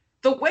actually,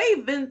 the way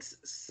Vince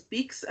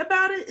speaks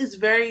about it is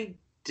very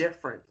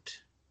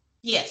different.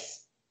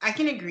 Yes, I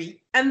can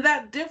agree. And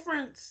that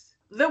difference,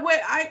 the way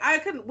I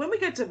can, when we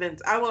get to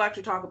Vince, I will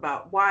actually talk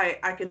about why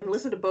I can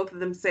listen to both of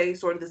them say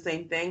sort of the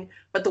same thing,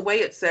 but the way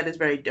it's said is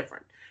very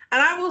different.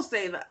 And I will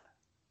say that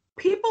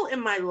people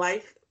in my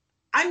life,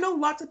 I know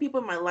lots of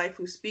people in my life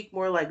who speak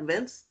more like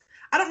Vince.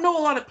 I don't know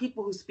a lot of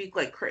people who speak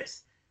like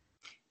Chris.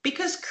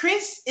 Because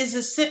Chris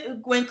is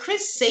when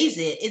Chris says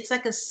it, it's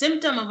like a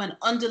symptom of an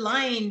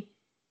underlying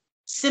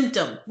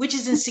symptom, which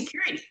is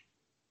insecurity.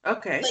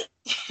 Okay.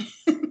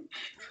 Like,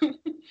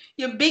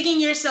 you're bigging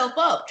yourself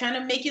up, trying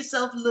to make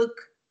yourself look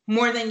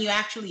more than you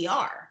actually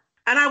are.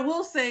 And I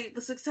will say,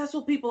 the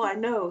successful people I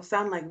know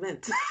sound like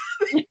Vince.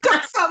 They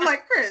don't sound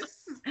like Chris.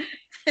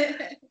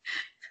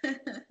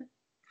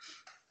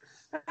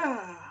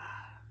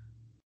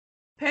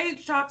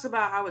 Paige talks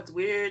about how it's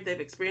weird. They've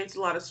experienced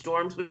a lot of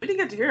storms. We didn't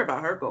get to hear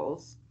about her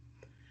goals.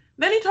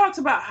 Then he talks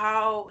about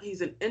how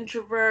he's an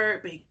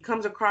introvert, but he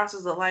comes across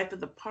as the life of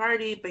the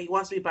party, but he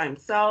wants to be by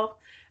himself.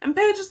 And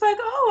Paige is like,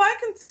 oh, I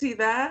can see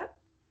that.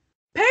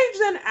 Paige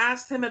then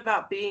asks him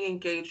about being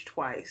engaged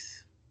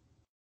twice.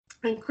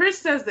 And Chris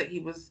says that he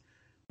was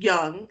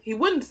young. He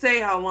wouldn't say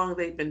how long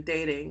they'd been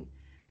dating.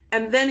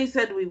 And then he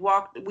said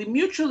we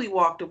mutually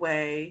walked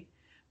away,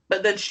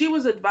 but then she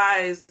was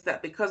advised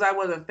that because I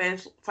wasn't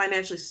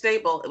financially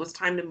stable, it was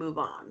time to move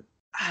on.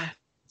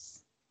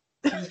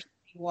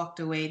 He walked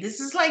away. This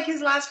is like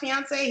his last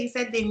fiance. He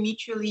said they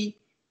mutually,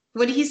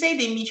 what did he say?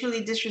 They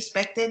mutually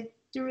disrespected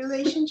the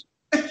relationship.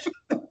 Thank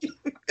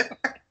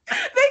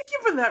you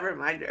for that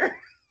reminder.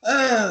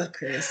 Oh,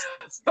 Chris.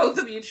 Both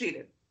of you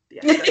cheated.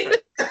 Yeah, that's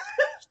right.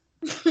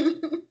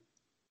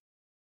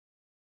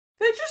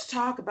 They just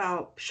talk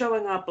about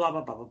showing up, blah,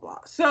 blah, blah, blah, blah.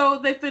 So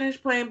they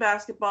finish playing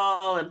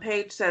basketball, and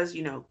Paige says,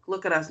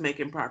 look at us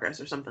making progress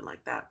or something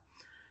like that.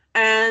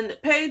 And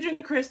Paige and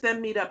Chris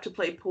then meet up to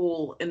play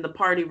pool in the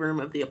party room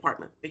of the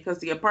apartment because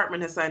the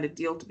apartment has signed a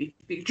deal to be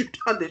featured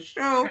on this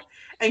show,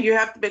 and you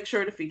have to make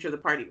sure to feature the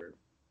party room.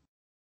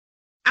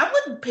 I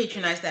wouldn't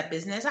patronize that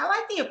business. I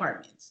like the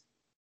apartments.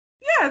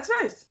 Yeah, it's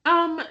nice.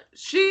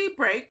 She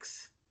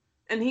breaks,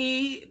 and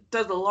he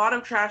does a lot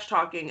of trash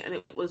talking, and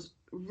it was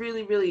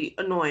really, really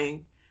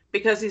annoying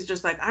because he's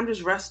just like, I'm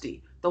just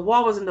rusty. The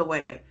wall was in the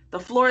way. The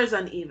floor is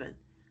uneven.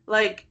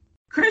 Like,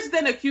 Chris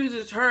then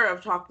accuses her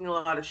of talking a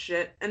lot of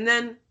shit, and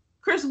then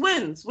Chris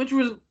wins, which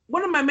was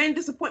one of my main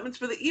disappointments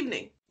for the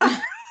evening.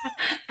 On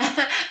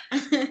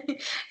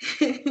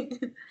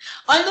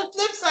the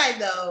flip side,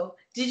 though,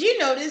 did you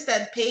notice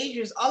that Paige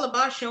was all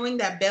about showing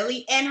that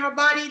belly and her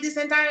body this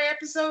entire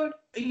episode?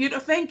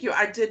 Thank you.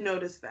 I did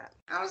notice that.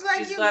 I was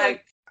like, she's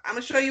like, I'm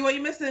gonna show you what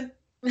you're missing.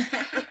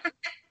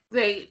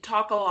 They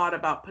talk a lot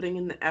about putting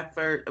in the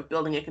effort of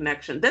building a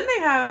connection. Then they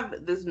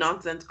have this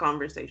nonsense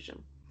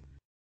conversation.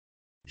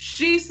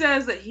 She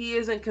says that he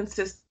isn't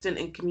consistent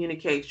in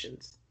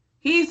communications.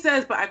 He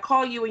says, but I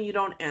call you and you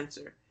don't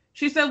answer.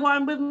 She said, well,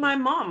 I'm with my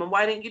mom, and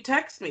why didn't you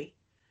text me?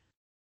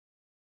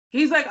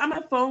 He's like, I'm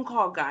a phone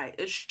call guy.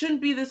 It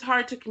shouldn't be this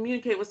hard to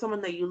communicate with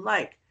someone that you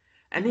like.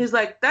 And he's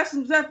like, that's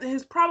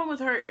his problem with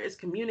her is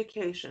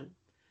communication.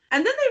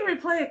 And then they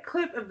replay a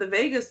clip of the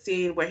Vegas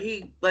scene where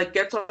he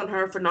gets on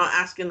her for not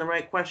asking the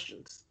right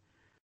questions.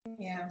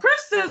 Yeah.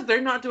 Chris says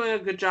they're not doing a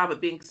good job at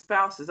being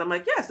spouses. I'm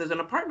like, yes, there's an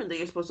apartment that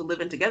you're supposed to live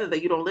in together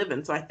that you don't live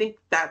in. So I think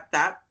that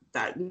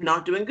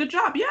not doing a good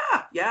job.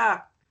 Yeah.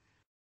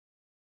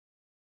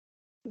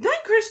 Then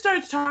Chris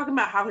starts talking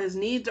about how his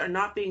needs are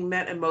not being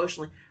met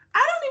emotionally.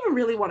 I don't even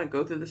really want to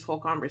go through this whole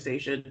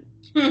conversation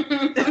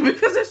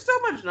because there's so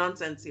much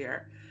nonsense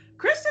here.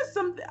 Chris says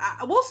something.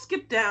 We'll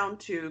skip down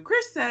to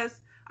Chris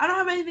says, I don't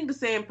have anything to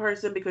say in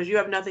person because you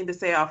have nothing to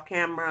say off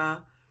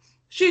camera.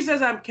 She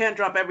says, I can't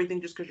drop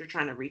everything just because you're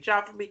trying to reach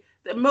out for me.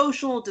 The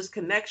emotional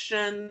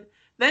disconnection.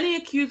 Then he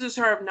accuses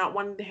her of not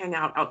wanting to hang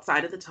out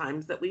outside of the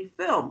times that we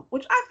film,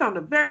 which I found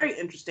a very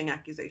interesting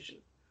accusation.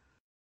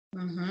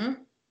 Mm-hmm.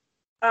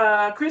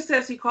 Chris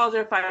says he calls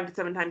her 5 to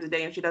 7 times a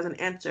day and she doesn't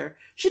answer.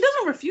 She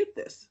doesn't refute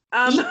this.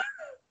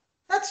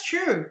 That's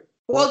true.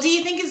 Well, do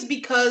you think it's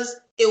because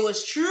it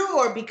was true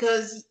or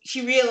because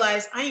she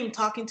realized I am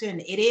talking to an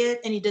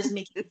idiot and it doesn't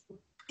make it,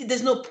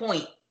 there's no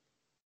point.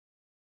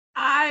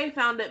 I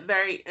found it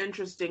very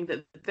interesting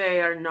that they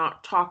are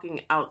not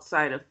talking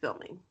outside of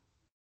filming.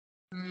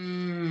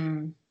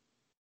 Mm.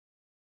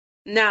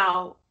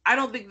 Now, I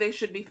don't think they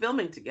should be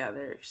filming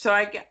together. So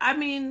I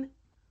mean,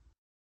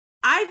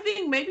 I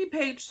think maybe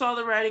Paige saw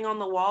the writing on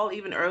the wall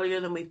even earlier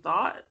than we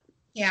thought.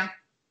 Yeah.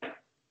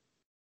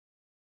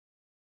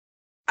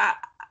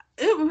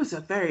 It was a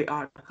very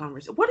odd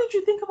conversation. What did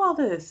you think of all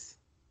this?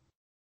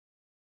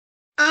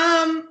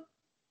 I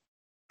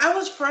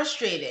was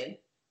frustrated.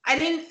 I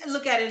didn't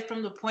look at it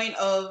from the point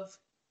of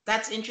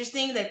that's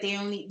interesting that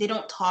they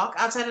don't talk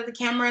outside of the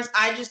cameras.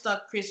 I just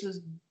thought Chris was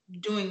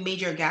doing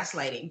major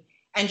gaslighting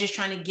and just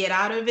trying to get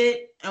out of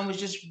it and was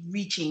just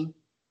reaching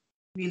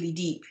really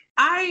deep.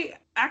 I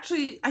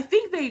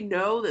think they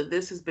know that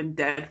this has been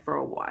dead for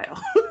a while.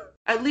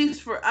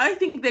 I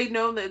think they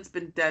know that it's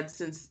been dead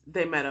since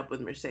they met up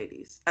with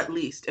Mercedes, at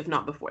least, if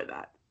not before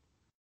that.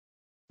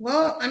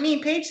 Well, I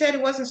mean, Paige said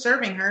it wasn't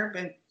serving her,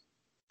 but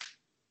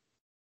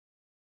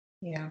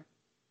yeah.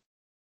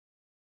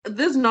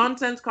 This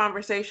nonsense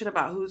conversation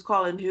about who's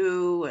calling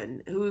who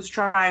and who's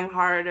trying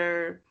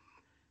harder.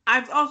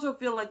 I also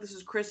feel like this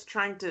is Chris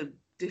trying to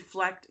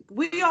deflect.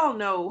 We all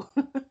know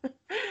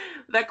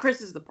that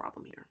Chris is the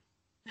problem here.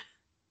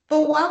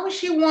 But why would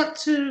she want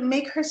to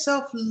make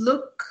herself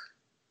look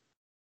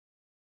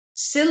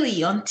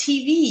silly on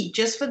TV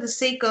just for the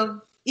sake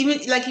of, even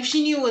like if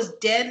she knew it was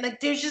dead, like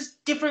there's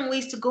just different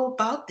ways to go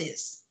about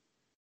this,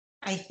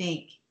 I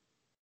think,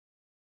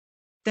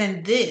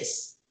 than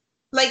this.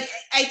 Like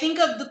I think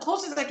of the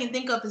closest I can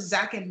think of is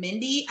Zach and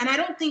Mindy, and I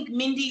don't think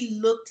Mindy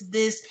looked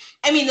this.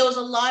 I mean, there was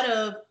a lot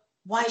of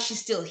why is she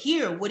still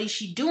here? What is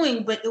she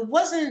doing? But it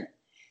wasn't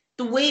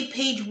the way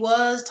Paige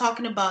was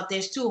talking about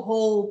there's still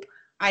hope.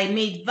 I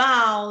made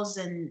vows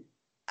and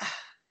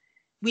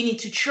we need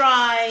to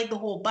try the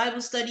whole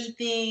Bible study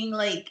thing.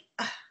 Like,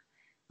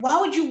 why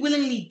would you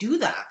willingly do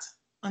that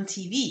on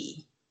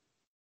TV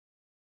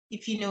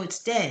if you know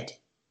it's dead?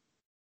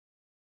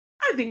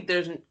 I think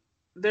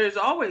there's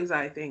always,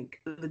 I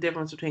think, the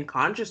difference between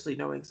consciously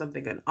knowing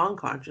something and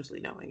unconsciously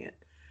knowing it.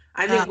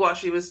 I think while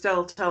she was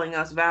still telling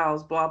us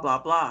vows, blah, blah,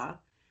 blah,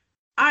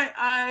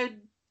 I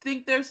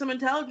think there's some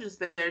intelligence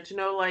there to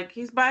know, like,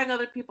 he's buying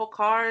other people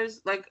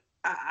cars. Like,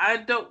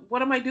 I don't,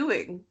 what am I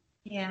doing?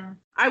 Yeah.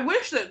 I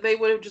wish that they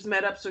would have just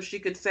met up so she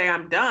could say,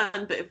 I'm done.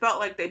 But it felt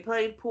like they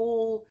played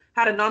pool,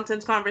 had a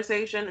nonsense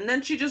conversation, and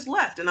then she just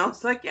left. And I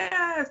was like,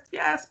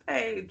 yes,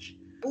 Paige.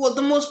 Well,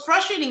 the most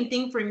frustrating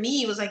thing for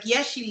me was like,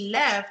 yes, she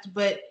left,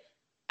 but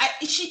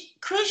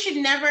Chris should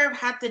never have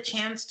had the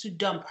chance to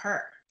dump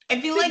her.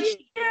 I feel like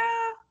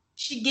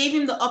she gave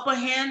him the upper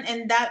hand,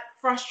 and that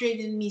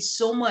frustrated me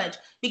so much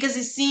because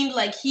it seemed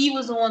like he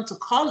was the one to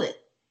call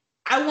it.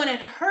 I wanted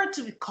her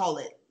to call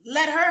it.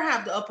 Let her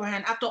have the upper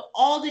hand after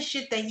all the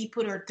shit that he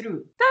put her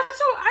through.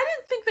 I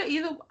didn't think that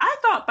either. I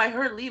thought by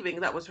her leaving,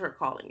 that was her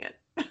calling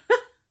it.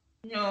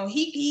 No,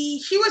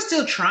 she was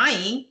still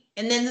trying.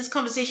 And then this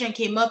conversation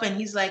came up and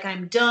he's like,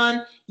 I'm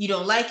done. You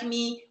don't like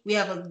me. We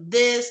have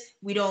this.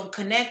 We don't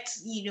connect.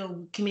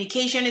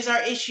 Communication is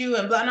our issue.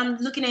 And blah. And I'm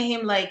looking at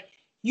him like,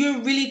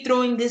 you're really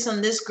throwing this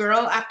on this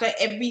girl after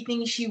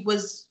everything she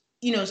was,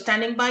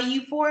 standing by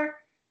you for.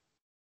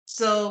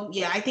 So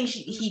yeah, I think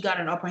he got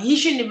an upper. He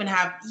shouldn't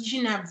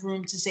have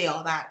room to say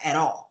all that at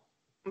all.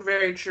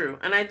 Very true.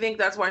 And I think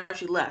that's why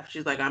she left.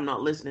 She's like, I'm not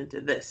listening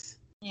to this.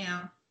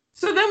 Yeah.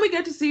 So then we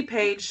get to see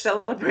Paige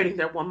celebrating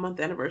their 1-month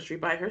anniversary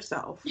by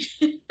herself.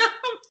 After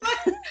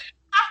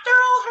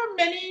all her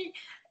many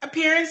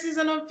appearances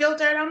and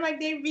Unfiltered, I'm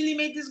like, they really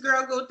made this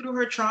girl go through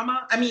her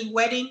trauma. I mean,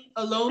 wedding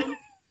alone.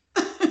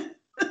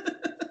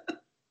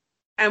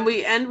 And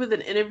we end with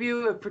an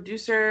interview, a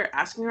producer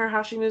asking her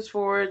how she moves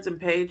forwards, and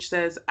Paige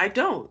says, I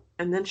don't.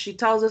 And then she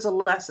tells us a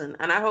lesson,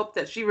 and I hope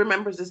that she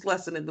remembers this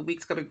lesson in the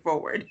weeks coming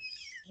forward.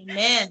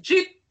 Amen.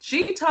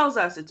 She tells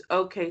us it's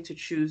okay to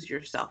choose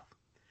yourself.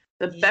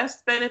 The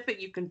best benefit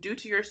you can do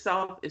to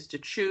yourself is to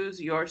choose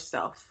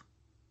yourself.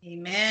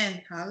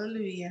 Amen.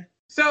 Hallelujah.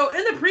 So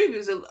in the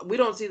previews, we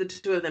don't see the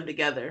two of them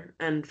together,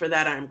 and for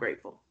that, I'm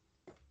grateful.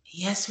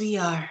 Yes, we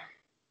are.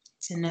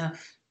 It's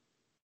enough.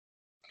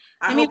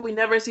 I hope we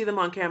never see them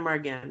on camera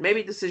again.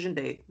 Maybe decision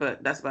date,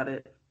 but that's about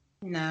it.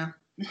 No.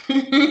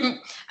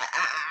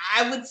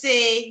 I would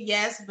say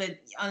yes, but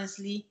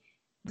honestly,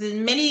 the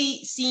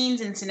many scenes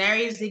and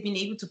scenarios they've been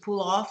able to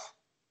pull off,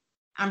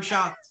 I'm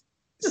shocked.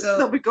 So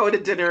they'll be going to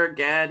dinner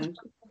again.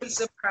 I'll be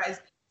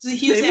surprised. So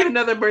maybe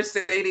another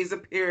Mercedes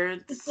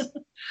appearance.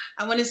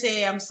 I want to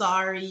say I'm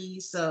sorry.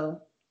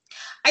 So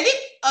I did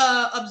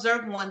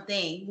observe one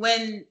thing.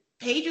 When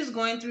Paige was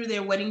going through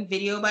their wedding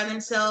video by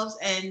themselves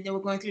and they were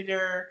going through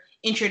their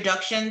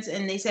introductions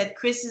and they said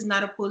Chris is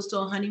not opposed to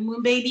a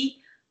honeymoon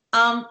baby.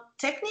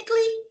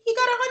 Technically, he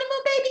got a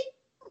honeymoon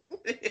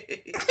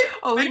baby.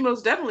 Oh, he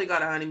most definitely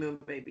got a honeymoon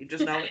baby,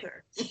 just not with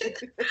her.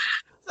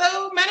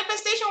 So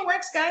manifestation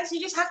works, guys.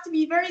 You just have to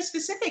be very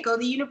specific or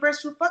the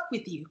universe will fuck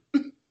with you.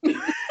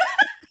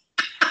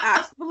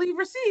 Ask, believe,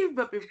 receive,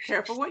 but be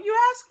careful what you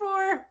ask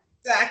for.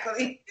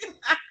 Exactly.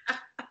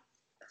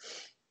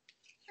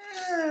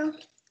 All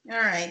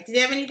right. Did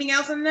you have anything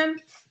else on them?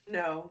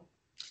 No.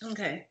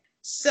 Okay.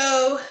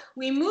 So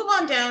we move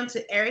on down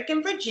to Eric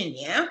and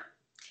Virginia.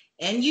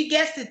 And you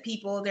guessed it,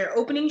 people. Their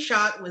opening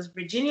shot was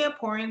Virginia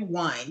pouring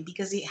wine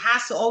because it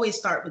has to always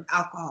start with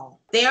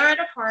alcohol. They are at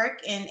a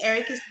park and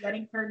Eric is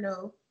letting her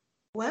know.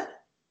 What?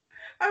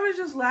 I was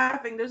just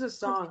laughing. There's a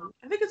song.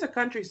 I think it's a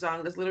country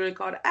song that's literally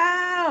called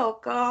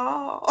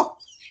Alcohol.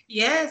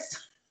 Yes.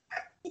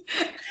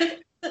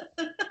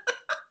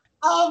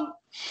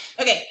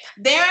 Okay,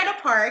 they're at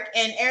a park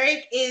and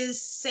Eric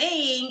is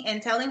saying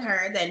and telling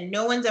her that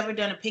no one's ever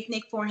done a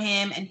picnic for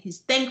him and he's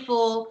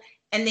thankful,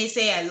 and they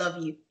say I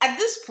love you. At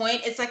this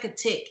point, it's like a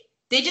tick.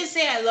 They just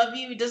say I love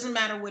you. It doesn't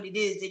matter what it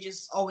is. They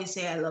just always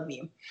say I love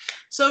you.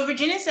 So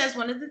Virginia says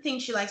one of the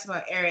things she likes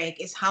about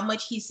Eric is how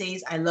much he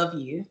says I love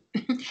you.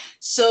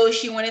 So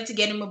she wanted to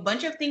get him a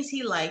bunch of things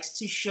he likes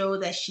to show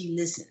that she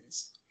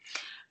listens.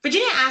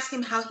 Virginia asked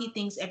him how he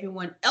thinks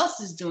everyone else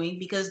is doing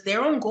because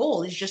their own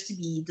goal is just to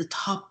be the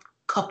top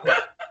couple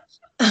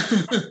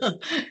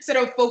instead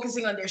of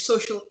focusing on their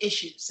social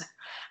issues.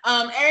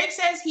 Eric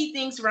says he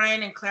thinks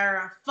Ryan and Clara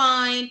are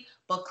fine,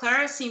 but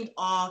Clara seemed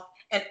off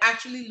and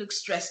actually looks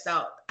stressed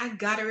out. I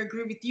gotta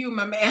agree with you,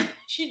 my man.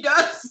 She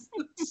does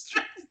look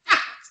stressed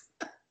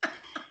out.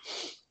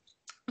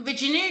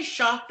 Virginia is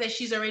shocked that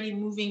she's already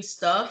moving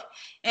stuff,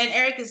 and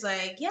Eric is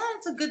like, yeah,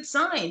 it's a good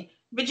sign.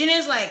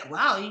 Virginia's like,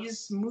 wow, you're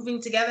just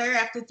moving together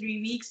after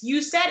 3 weeks?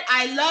 You said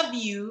I love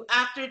you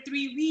after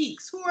 3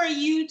 weeks. Who are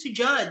you to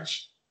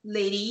judge,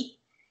 lady?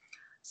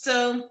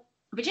 So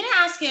Virginia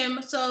asked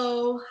him,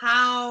 so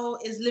how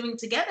is living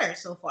together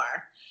so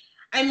far?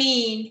 I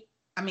mean,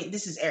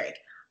 this is Eric.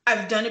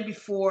 I've done it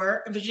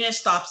before. Virginia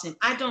stops him.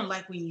 I don't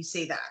like when you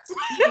say that.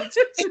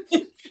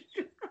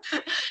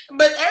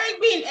 But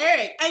Eric being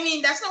Eric,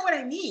 that's not what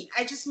I mean.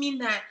 I just mean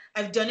that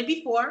I've done it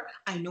before.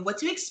 I know what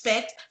to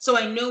expect. So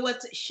I know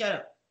what to... Shut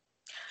up.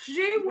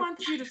 She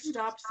wants you to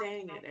stop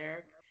saying it,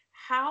 Eric.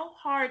 How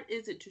hard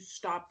is it to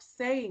stop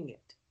saying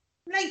it?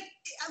 Like,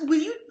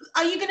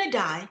 are you going to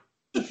die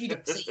if you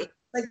don't say it?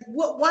 Like,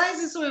 why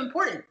is it so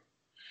important?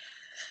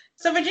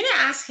 So Virginia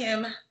asked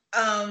him,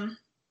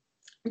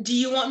 do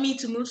you want me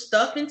to move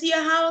stuff into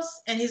your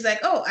house? And he's like,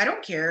 oh, I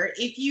don't care.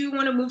 If you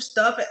want to move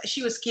stuff.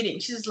 She was kidding.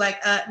 She's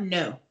like,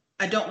 no,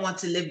 I don't want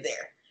to live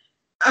there.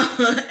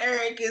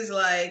 Eric is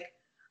like,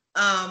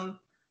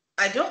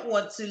 I don't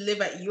want to live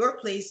at your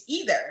place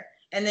either.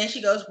 And then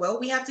she goes, well,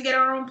 we have to get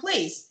our own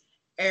place.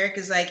 Eric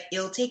is like,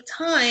 it'll take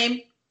time.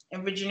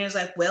 And Virginia's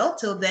like, well,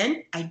 till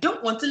then, I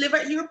don't want to live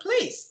at your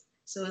place.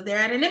 So they're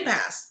at an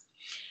impasse.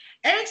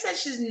 Eric said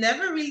she's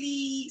never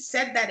really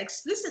said that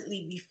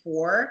explicitly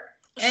before.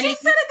 And she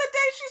said it the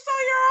day she saw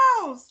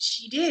your house.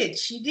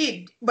 She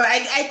did. But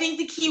I think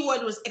the key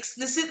word was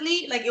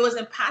explicitly, like it was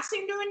in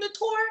passing during the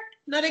tour.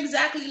 Not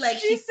exactly like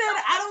she said,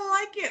 I don't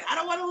like it. I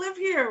don't want to live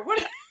here.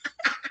 What?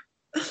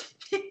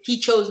 He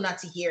chose not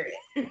to hear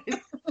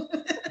it.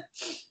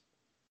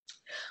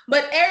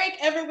 But Eric,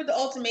 ever with the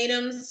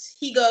ultimatums,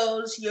 he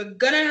goes, you're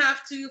gonna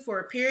have to for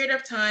a period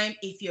of time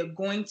if you're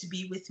going to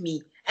be with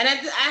me. And I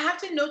have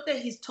to note that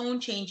his tone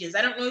changes.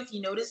 I don't know if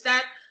you noticed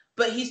that,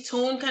 but his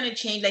tone kind of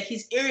changed. Like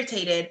he's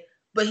irritated,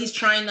 but he's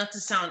trying not to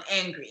sound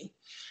angry.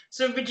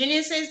 So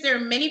Virginia says there are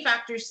many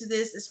factors to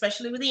this,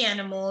 especially with the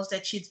animals,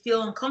 that she'd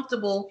feel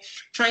uncomfortable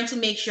trying to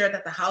make sure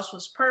that the house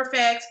was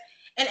perfect.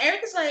 And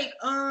Eric is like,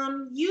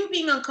 you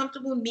being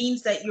uncomfortable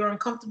means that you're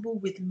uncomfortable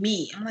with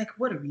me. I'm like,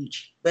 what a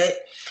reach. But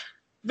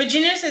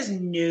Virginia says,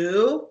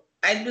 no,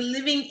 I've been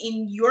living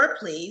in your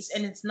place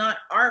and it's not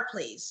our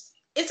place.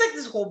 It's like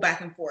this whole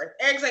back and forth.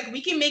 Eric's like, we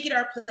can make it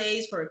our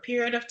place for a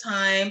period of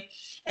time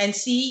and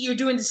see, you're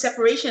doing the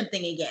separation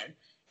thing again.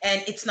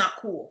 And it's not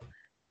cool.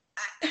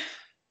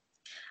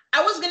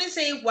 I was going to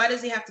say, why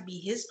does it have to be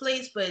his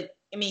place? But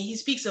he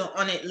speaks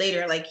on it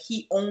later, like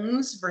he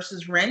owns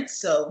versus rent.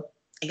 So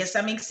I guess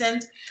that makes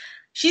sense.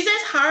 She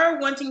says her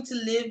wanting to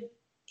live,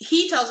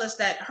 he tells us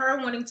that her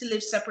wanting to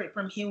live separate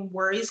from him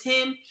worries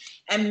him.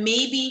 And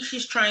maybe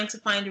she's trying to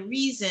find a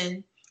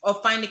reason or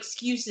find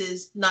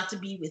excuses not to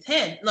be with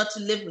him, not to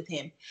live with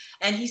him.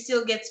 And he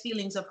still gets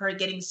feelings of her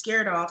getting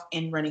scared off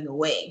and running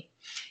away.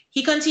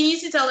 He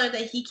continues to tell her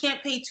that he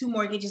can't pay 2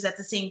 mortgages at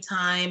the same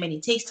time, and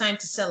it takes time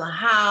to sell a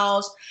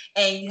house,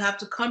 and you have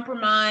to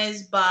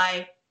compromise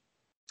by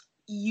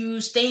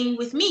you staying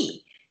with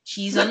me.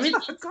 She's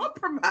unrelenting.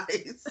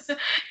 Compromise.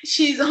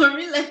 She's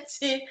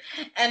unrelenting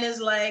and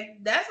is like,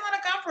 that's not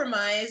a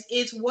compromise.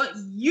 It's what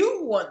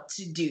you want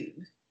to do.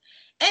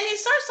 And he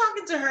starts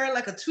talking to her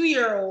like a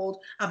 2-year-old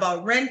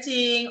about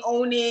renting,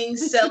 owning,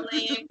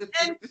 selling.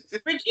 And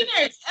Regina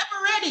is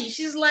ever ready.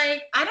 She's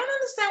like, I don't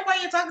understand why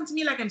you're talking to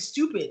me like I'm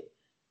stupid.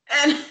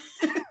 And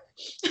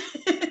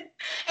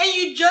and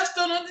you just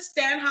don't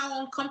understand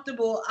how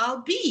uncomfortable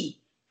I'll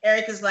be.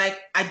 Eric is like,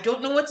 I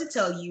don't know what to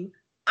tell you.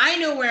 I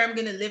know where I'm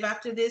going to live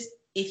after this.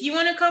 If you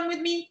want to come with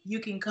me, you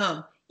can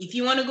come. If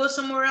you want to go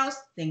somewhere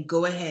else, then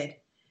go ahead.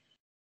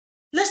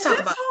 Let's talk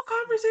about this whole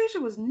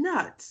conversation was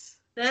nuts.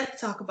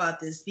 let's talk about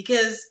this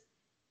because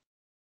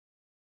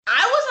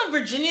I was on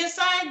Virginia's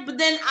side, but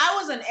then I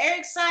was on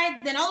Eric's side.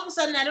 Then all of a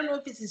sudden, I don't know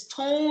if it's his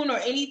tone or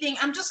anything.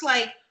 I'm just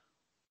like,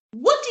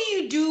 what do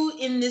you do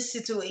in this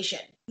situation?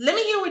 Let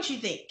me hear what you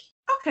think.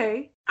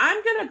 Okay,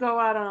 I'm gonna go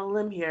out on a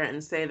limb here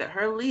and say that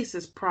her lease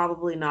is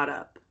probably not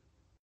up.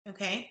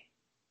 Okay.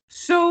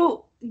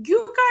 So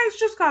you guys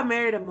just got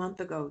married a month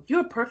ago.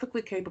 You're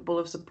perfectly capable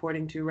of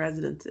supporting two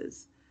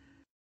residences.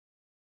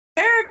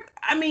 Eric,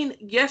 I mean,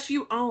 yes,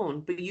 you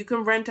own, but you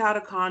can rent out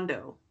a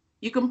condo.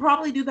 You can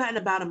probably do that in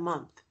about a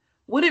month.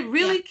 Would it Yeah.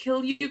 really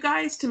kill you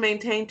guys to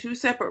maintain two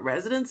separate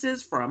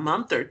residences for a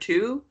month or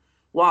two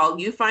while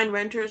you find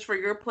renters for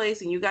your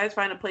place and you guys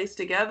find a place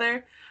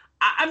together?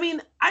 I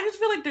mean, I just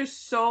feel like there's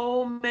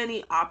so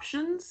many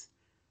options,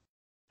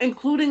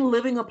 including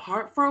living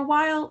apart for a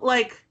while.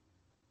 Like,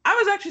 I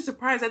was actually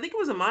surprised. I think it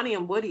was Amani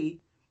and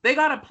Woody. They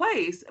got a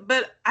place,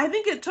 but I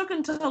think it took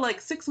until like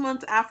 6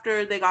 months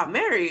after they got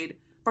married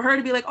for her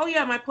to be like, "Oh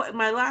yeah,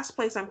 my last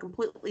place, I'm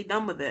completely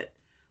done with it."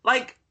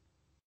 Like,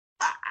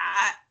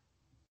 I,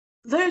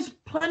 there's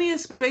plenty of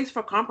space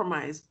for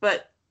compromise,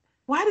 but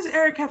why does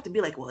Eric have to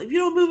be like, "Well, if you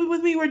don't move in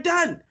with me, we're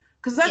done"?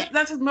 Because Yeah.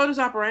 that's his modus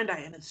operandi,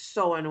 and it's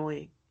so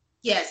annoying.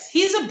 Yes,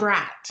 he's a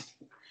brat.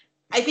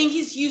 I think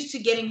he's used to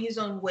getting his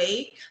own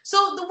way.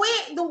 So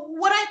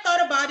what I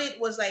thought about it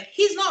was like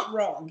he's not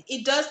wrong.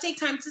 It does take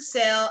time to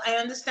sell. I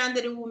understand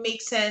that it will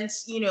make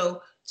sense,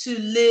 to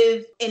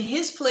live in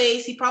his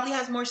place. He probably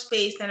has more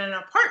space than an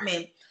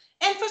apartment.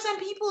 And for some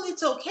people,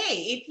 it's okay.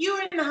 If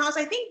you're in the house,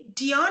 I think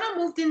Deanna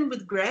moved in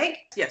with Greg.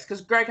 Yes, because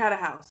Greg had a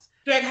house.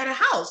 Greg had a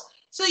house.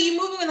 So you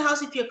move in the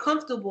house if you're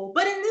comfortable.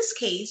 But in this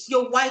case,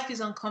 your wife is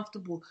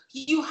uncomfortable.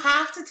 You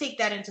have to take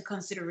that into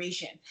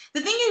consideration. The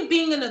thing is,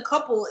 being in a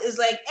couple is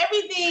like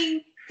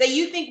everything that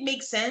you think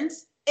makes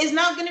sense is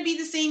not going to be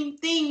the same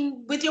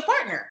thing with your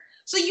partner.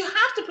 So you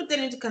have to put that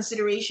into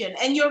consideration.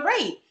 And you're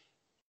right.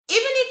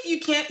 Even if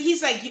you can't,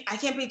 he's like, I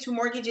can't pay 2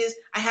 mortgages.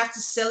 I have to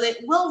sell it.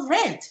 Well,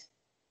 rent.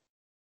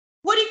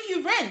 What if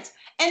you rent?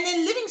 And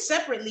then living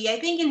separately, I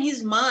think in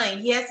his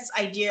mind, he has this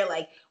idea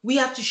like we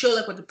have to show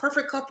like we're the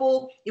perfect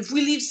couple. If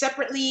we live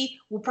separately,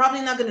 we're probably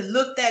not going to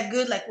look that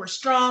good, like we're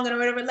strong and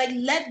whatever. Like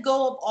let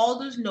go of all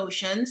those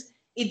notions.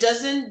 It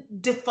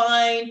doesn't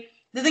define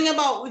the thing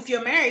about if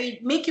you're married,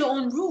 make your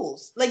own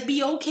rules, like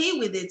be okay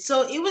with it.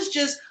 So it was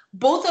just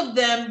both of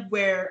them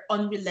were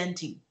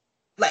unrelenting.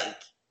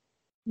 Like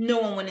no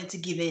one wanted to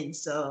give in.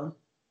 So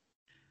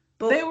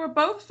They were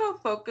both so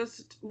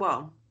focused.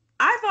 Well,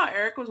 I thought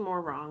Eric was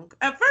more wrong.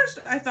 At first,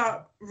 I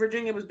thought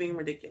Virginia was being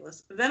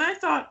ridiculous. Then I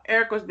thought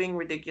Eric was being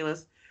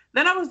ridiculous.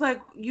 Then I was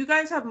like, you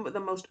guys have the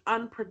most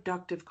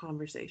unproductive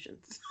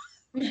conversations.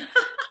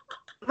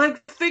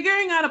 Like,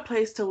 figuring out a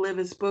place to live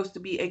is supposed to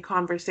be a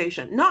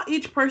conversation. Not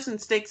each person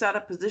stakes out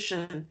a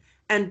position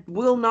and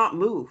will not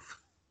move.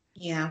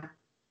 Yeah.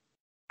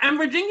 And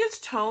Virginia's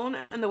tone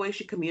and the way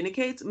she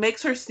communicates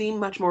makes her seem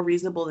much more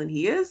reasonable than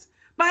he is.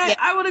 But Yeah.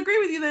 I would agree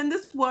with you that in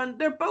this one,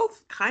 they're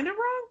both kind of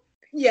wrong.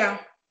 Yeah.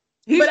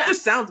 He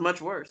just sounds much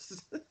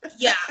worse.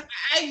 Yeah,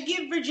 I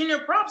give Virginia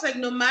props. Like,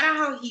 no matter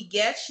how he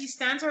gets, she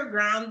stands her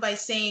ground by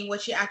saying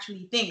what she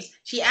actually thinks.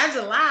 She adds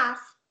a laugh,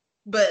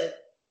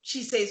 but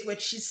she says what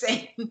she's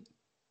saying.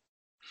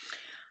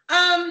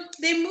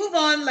 They move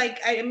on. Like,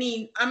 I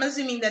mean, I'm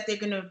assuming that they're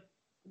gonna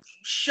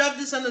shove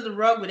this under the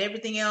rug with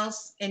everything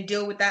else and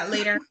deal with that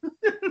later.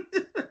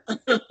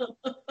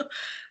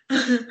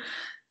 They're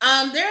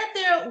at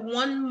their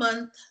 1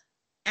 month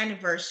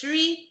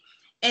anniversary,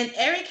 and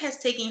Eric has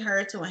taken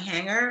her to a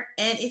hangar,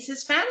 and it's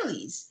his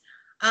family's.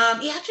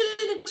 It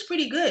actually looks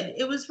pretty good.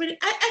 It was pretty.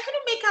 I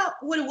couldn't make out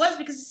what it was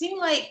because it seemed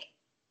like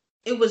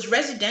it was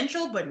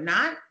residential, but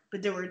not.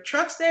 But there were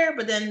trucks there,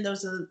 but then there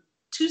was a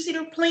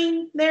 2-seater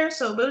plane there,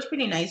 so it was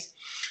pretty nice.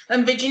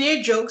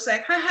 Virginia jokes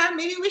like, "Haha,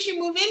 maybe we should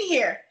move in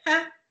here."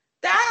 Huh?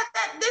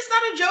 That's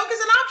not a joke.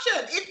 It's an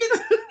option. If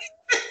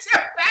it's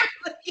your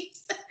family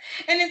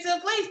and it's a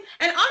place.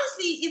 And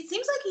honestly, it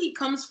seems like he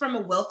comes from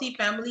a wealthy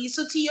family.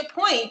 So to your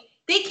point,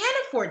 they can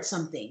afford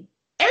something.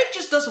 Eric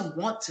just doesn't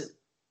want to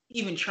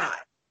even try.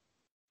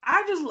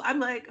 I'm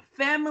like,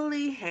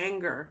 family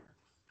hangar.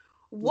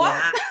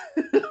 What?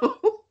 Yeah.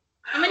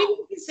 How many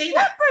people can say what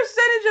that? What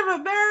percentage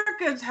of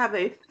Americans have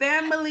a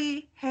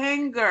family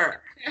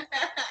hangar?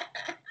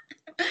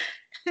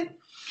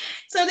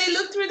 So they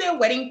look through their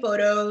wedding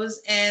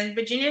photos, and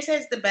Virginia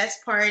says the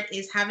best part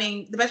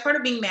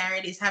of being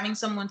married is having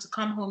someone to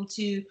come home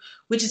to,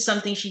 which is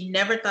something she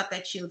never thought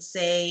that she would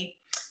say.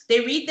 They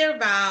read their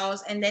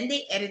vows, and then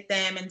they edit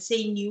them and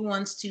say new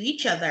ones to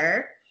each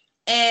other.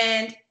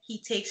 And he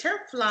takes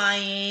her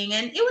flying,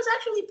 and it was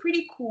actually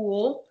pretty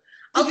cool.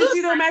 Did you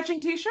see their matching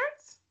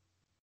t-shirts?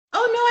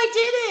 Oh, no,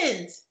 I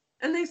didn't.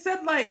 And they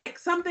said like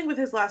something with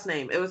his last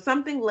name. It was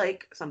something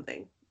like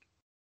something.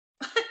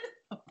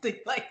 Something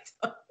like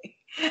something.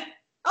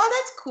 Oh,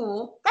 that's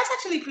cool. That's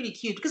actually pretty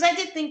cute because I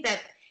did think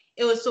that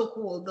it was so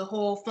cool, the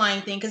whole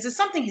flying thing, because it's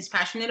something he's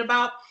passionate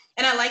about.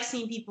 And I like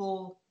seeing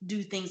people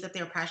do things that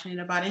they're passionate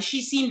about. And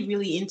she seemed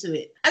really into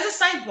it. As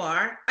a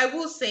sidebar, I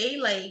will say,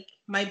 like,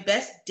 my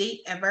best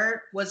date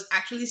ever was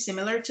actually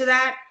similar to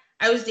that.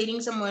 I was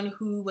dating someone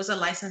who was a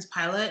licensed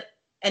pilot,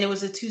 and it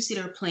was a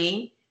two-seater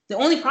plane. The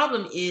only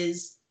problem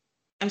is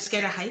I'm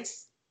scared of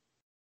heights.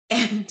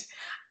 And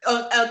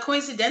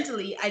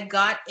coincidentally, I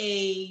got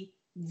a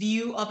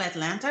view of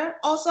Atlanta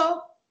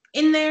also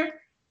in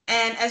there.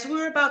 And as we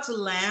were about to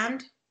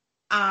land,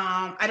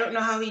 I don't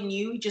know how he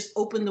knew. He just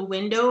opened the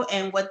window,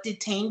 and what did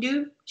Tane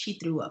do? She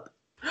threw up.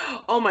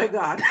 Oh my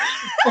God.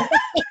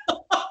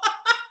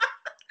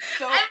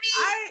 So I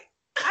mean,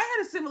 I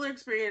had a similar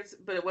experience,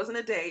 but it wasn't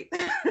a date.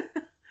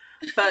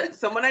 But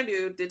someone I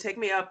knew did take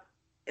me up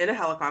in a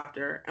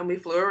helicopter, and we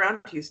flew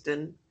around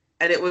Houston,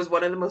 and it was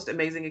one of the most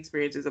amazing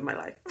experiences of my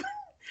life.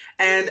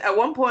 And at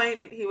one point,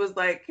 he was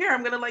like, "Here,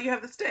 I'm gonna let you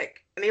have the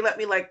stick," and he let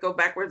me like go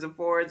backwards and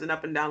forwards and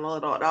up and down a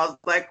little. And I was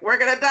like, "We're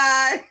gonna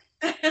die,"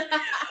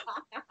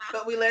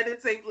 but we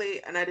landed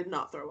safely, and I did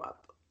not throw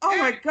up. Oh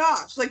my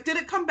gosh! Like, did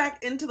it come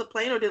back into the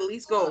plane, or did it at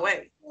least go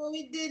away? Well,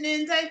 it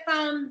didn't. I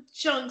found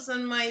chunks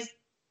on my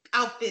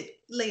outfit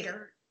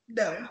later.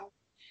 No.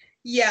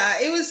 Yeah,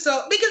 it was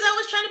so because I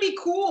was trying to be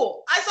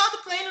cool. I saw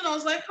the plane and I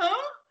was like, huh?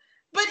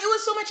 But it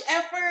was so much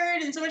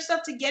effort and so much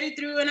stuff to get it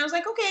through. And I was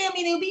like, okay, I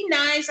mean, it'll be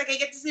nice. Like I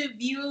get to see a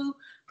view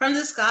from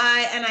the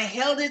sky, and I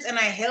held it and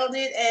I held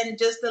it, and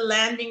just the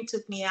landing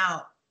took me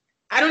out.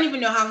 I don't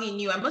even know how he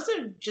knew. I must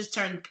have just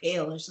turned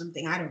pale or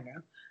something. I don't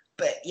know.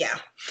 But yeah.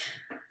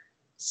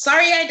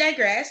 Sorry I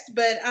digressed,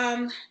 but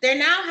they're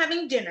now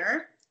having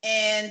dinner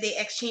and they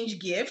exchange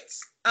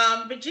gifts.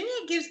 Virginia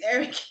gives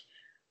Eric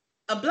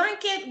a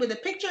blanket with a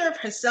picture of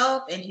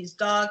herself and his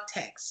dog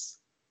Tex,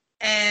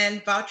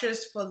 and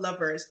vouchers for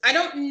lovers. I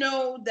don't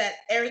know that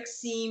Eric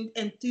seemed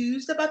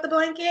enthused about the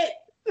blanket.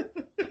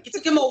 It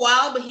took him a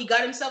while, but he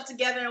got himself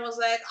together and was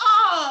like,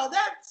 "Oh,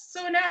 that's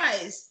so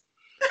nice."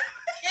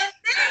 And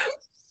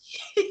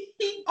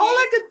then All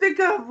I could think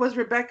of was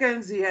Rebecca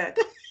and Zied.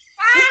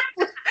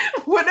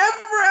 Whenever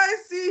I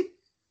see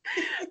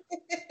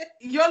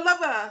your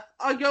lover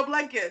on your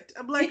blanket,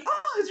 I'm like,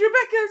 "Oh, it's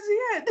Rebecca and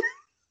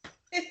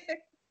Zied."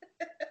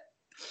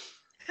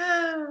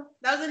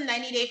 That was a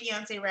 90 Day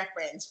Fiance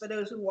reference for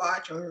those who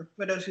watch or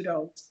for those who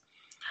don't.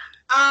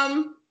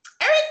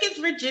 Eric gives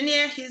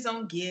Virginia his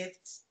own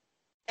gifts,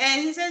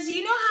 and he says,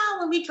 "You know how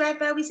when we drive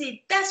by, we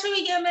say that's when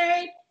we get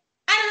married?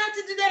 I don't have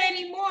to do that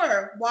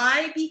anymore."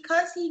 Why?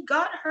 Because he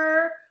got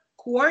her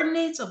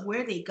coordinates of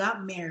where they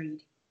got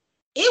married.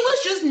 It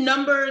was just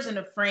numbers and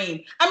a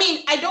frame. I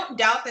mean, I don't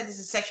doubt that there's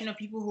a section of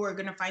people who are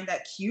going to find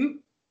that cute.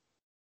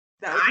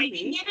 That would be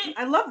me.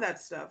 I love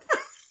that stuff.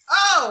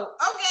 Oh,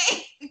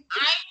 okay.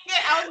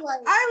 I was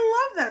like,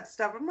 I love that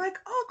stuff. I'm like,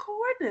 oh,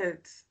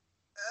 coordinates.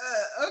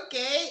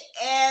 Okay.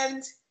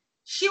 And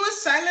she was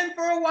silent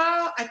for a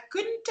while. I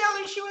couldn't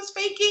tell if she was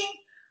faking.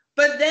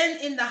 But then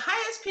in the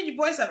highest pitched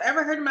voice I've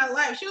ever heard in my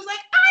life, she was like,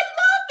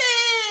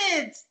 "I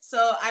love it."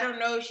 So I don't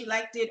know if she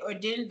liked it or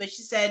didn't, but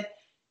she said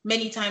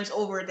many times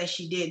over that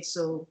she did.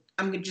 So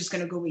I'm just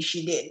going to go with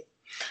she did.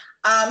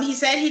 He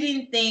said he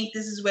didn't think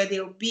this is where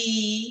they'll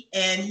be,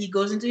 and he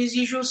goes into his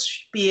usual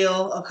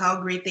spiel of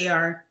how great they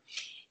are.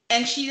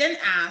 And she then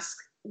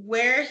asks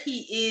where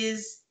he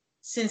is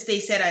since they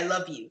said "I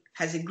love you."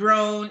 Has it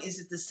grown? Is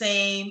it the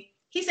same?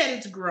 He said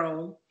it's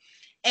grown.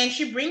 And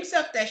she brings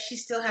up that she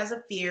still has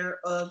a fear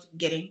of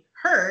getting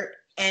hurt,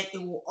 and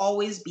it will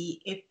always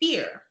be a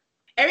fear.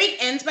 Eric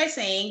ends by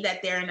saying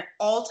that they're an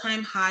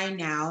all-time high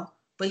now,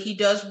 but he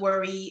does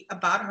worry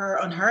about her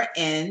on her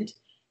end,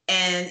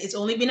 and it's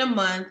only been a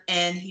month,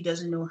 and he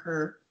doesn't know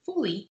her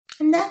fully.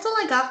 And that's all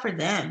I got for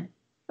them.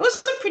 It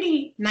was a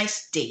pretty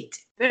nice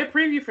date. Their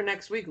preview for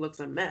next week looks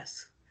a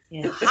mess.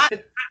 Yeah, hot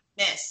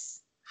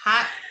mess.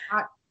 Hot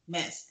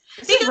mess.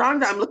 Is it wrong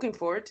that I'm looking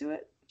forward to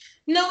it?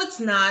 No, it's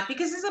not,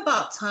 because it's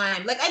about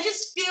time. Like, I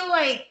just feel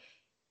like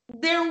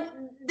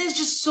there's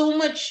just so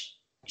much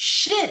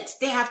shit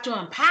they have to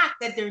unpack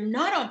that they're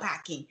not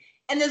unpacking.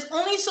 And there's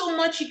only so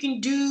much you can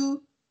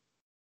do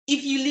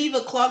if you leave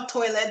a clogged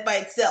toilet by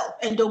itself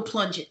and don't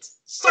plunge it.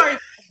 Sorry,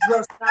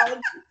 gross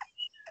analogy.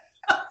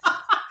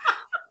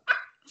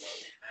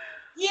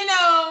 You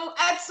know,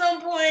 at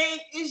some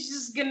point, it's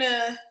just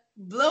gonna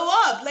blow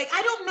up. Like,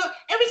 I don't know.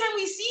 Every time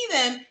we see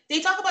them,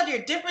 they talk about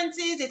their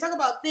differences, they talk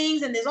about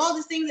things, and there's all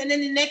these things, and then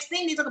the next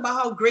thing, they talk about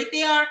how great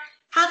they are.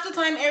 Half the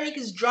time, Eric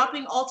is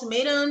dropping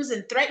ultimatums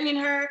and threatening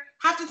her.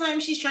 Half the time,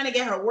 she's trying to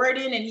get her word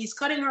in, and he's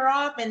cutting her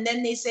off, and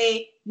then they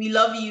say, "We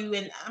love you,"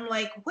 and I'm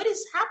like, what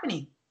is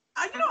happening?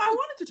 I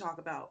wanted to talk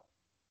about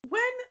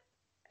when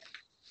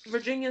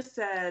Virginia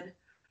said,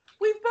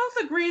 "We've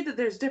both agreed that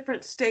there's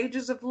different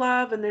stages of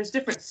love and there's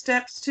different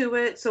steps to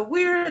it. So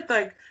we're at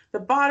like the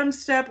bottom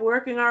step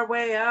working our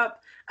way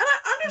up." And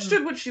I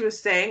understood what she was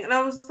saying. And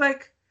I was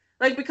like,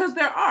 because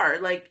there are,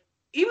 like,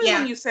 even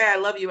when you say "I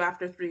love you"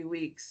 after 3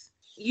 weeks,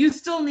 you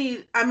still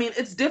need, I mean,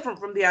 it's different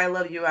from the "I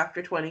love you"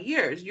 after 20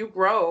 years. You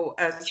grow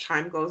as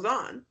time goes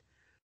on.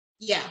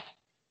 Yeah.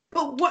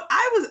 But what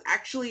I was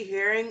actually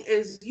hearing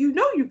is, you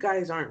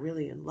guys aren't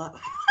really in love.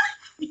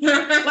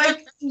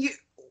 Like,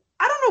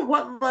 I don't know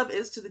what love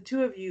is to the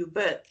two of you,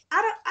 but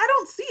I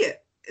don't see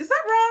it. Is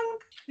that wrong?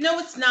 No,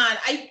 it's not.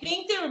 I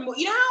think they're more,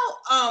 you know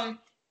how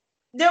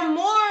they're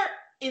more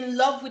in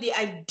love with the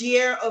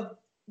idea of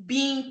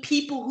being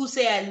people who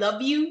say I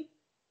love you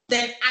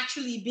than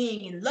actually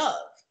being in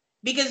love.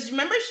 Because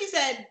remember she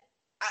said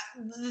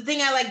the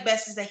thing I like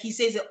best is that he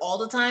says it all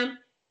the time,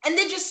 and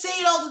they just say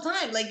it all the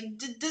time. Like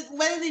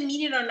whether they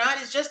mean it or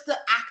not, it's just the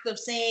act of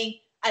saying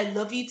I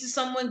love you to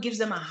someone gives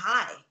them a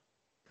high.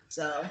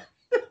 So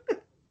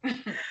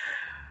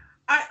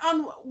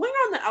When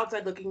you're on the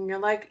outside looking, you're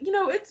like,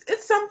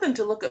 it's something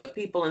to look at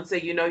people and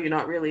say, you're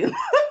not really in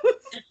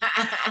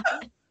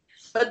love.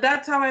 But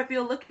that's how I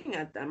feel looking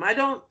at them. I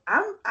don't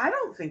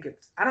think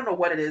I don't know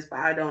what it is, but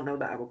I don't know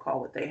that I would call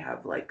what they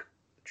have like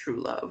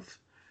true love.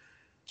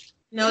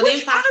 No,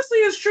 which honestly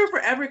is true for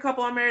every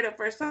couple I'm married at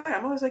first sight.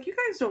 I'm always like, you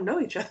guys don't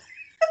know each other.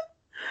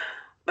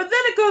 But then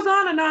it goes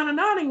on and on and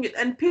on,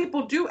 and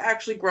people do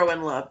actually grow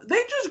in love.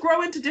 They just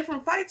grow into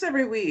different fights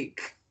every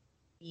week.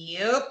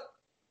 Yep.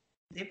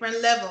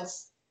 Different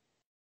levels.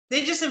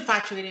 They're just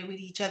infatuated with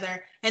each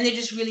other, and they're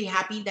just really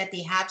happy that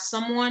they have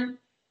someone.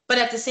 But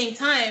at the same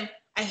time,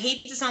 I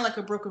hate to sound like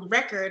a broken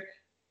record.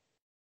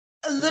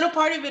 A little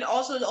part of it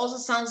also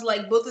sounds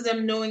like both of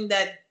them knowing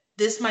that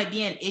this might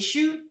be an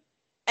issue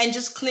and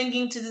just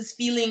clinging to this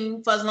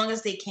feeling for as long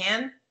as they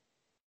can.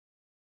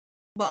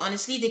 But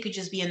honestly, they could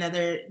just be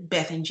another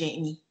Beth and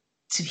Jamie,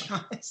 to be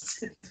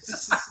honest.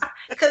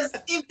 Because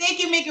if they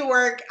can make it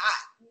work,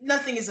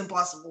 nothing is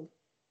impossible.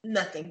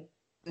 Nothing.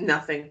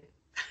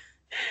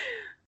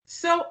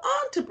 So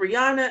on to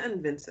Brianna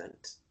and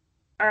Vincent,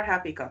 our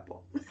happy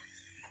couple.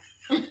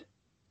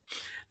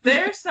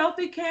 They're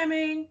selfie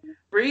camming.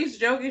 Bree's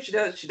joking.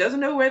 She doesn't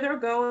know where they're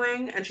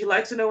going, and she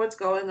likes to know what's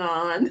going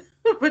on,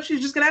 but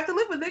she's just gonna have to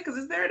live with it because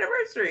it's their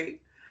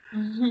anniversary.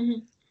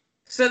 Mm-hmm.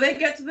 So they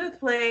get to the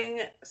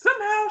plane.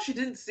 Somehow she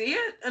didn't see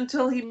it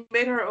until he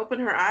made her open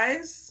her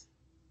eyes.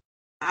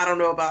 I don't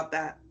know about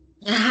that.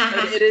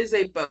 But it is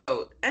a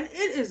boat, and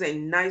it is a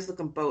nice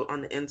looking boat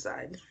on the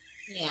inside.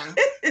 Yeah,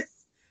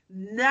 it's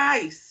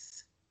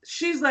nice.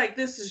 She's like,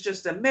 this is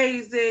just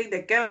amazing.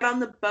 They get on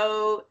the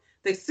boat.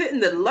 They sit in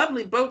the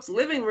lovely boat's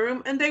living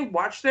room and they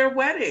watch their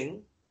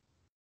wedding.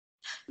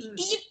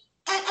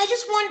 I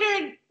just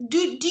wondered, do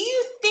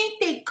you think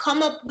they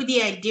come up with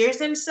the ideas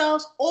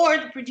themselves, or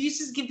the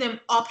producers give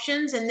them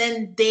options and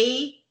then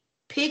they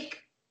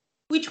pick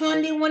which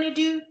one they want to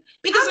do?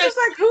 Because I'm just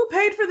like, who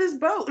paid for this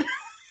boat?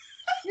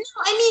 No,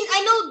 I mean,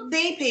 I know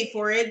they pay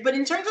for it, but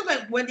in terms of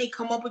like what they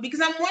come up with, because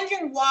I'm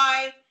wondering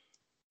why,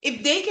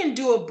 if they can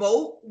do a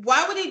boat,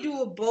 why would they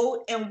do a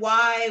boat, and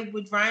why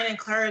would Ryan and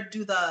Clara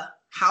do the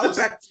house?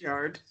 The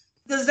backyard.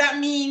 Does that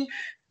mean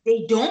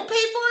they don't pay for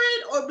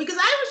it? Or because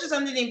I was just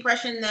under the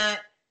impression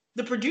that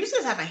the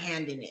producers have a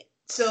hand in it.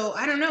 So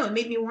I don't know. It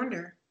made me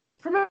wonder.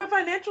 From a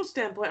financial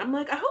standpoint, I'm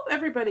like, I hope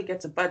everybody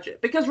gets a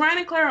budget, because Ryan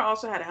and Clara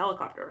also had a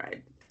helicopter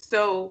ride.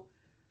 So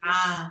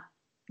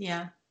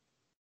yeah.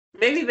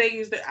 Maybe they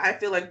used it. I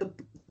feel like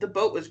the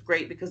boat was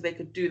great because they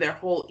could do their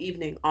whole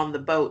evening on the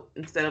boat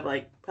instead of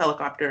like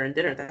helicopter and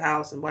dinner at the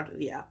house and what.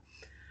 Yeah.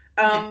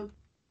 Okay.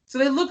 So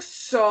they look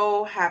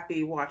so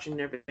happy watching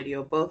their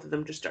video. Both of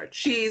them just start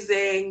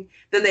cheesing.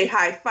 Then they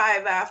high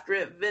five after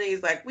it.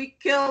 Vinny's like, we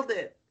killed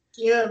it.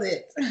 Killed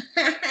it.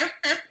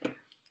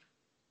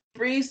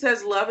 Bree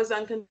says love is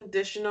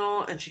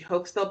unconditional and she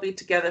hopes they'll be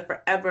together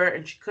forever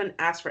and she couldn't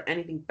ask for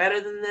anything better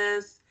than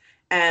this.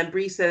 And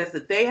Bree says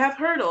that they have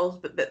hurdles,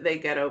 but that they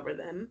get over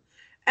them.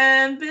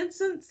 And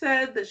Vincent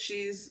said that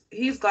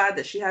he's glad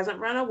that she hasn't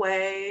run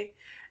away.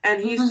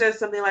 And he says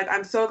something like,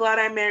 I'm so glad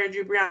I married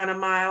you, Brianna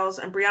Miles.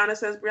 And Brianna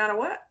says, Brianna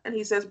what? And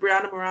he says,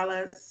 Brianna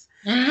Morales.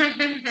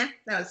 That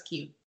was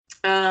cute.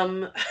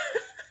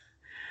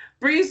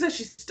 Bree says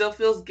she still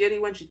feels giddy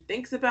when she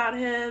thinks about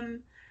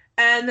him.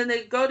 And then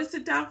they go to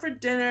sit down for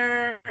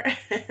dinner.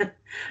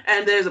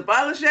 And there's a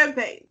bottle of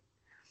champagne.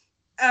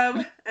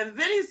 And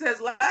Vinny says,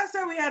 last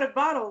time we had a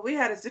bottle, we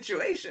had a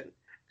situation.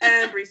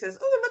 And Bree says,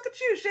 oh, look at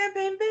you,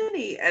 Champagne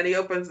Vinny. And he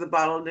opens the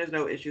bottle and there's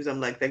no issues.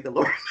 I'm like, thank the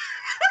Lord.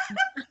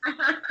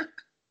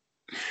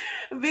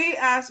 V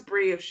asks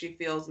Bree if she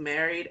feels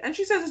married. And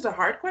she says it's a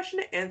hard question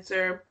to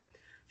answer.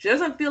 She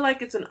doesn't feel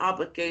like it's an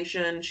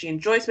obligation. She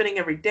enjoys spending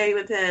every day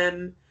with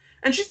him.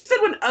 And she said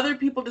when other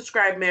people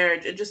describe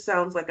marriage, it just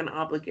sounds like an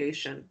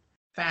obligation.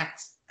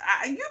 Facts.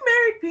 You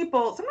married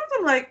people. Sometimes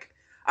I'm like,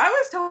 I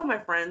always tell my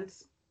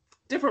friends,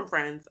 different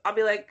friends, I'll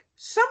be like,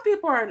 some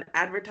people are an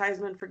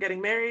advertisement for getting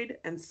married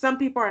and some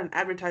people are an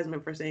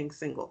advertisement for staying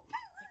single.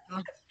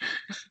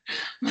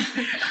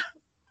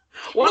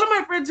 One of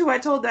my friends who I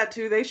told that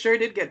to, they sure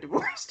did get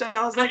divorced.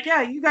 I was like,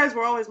 yeah, you guys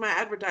were always my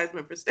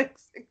advertisement for staying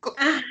single.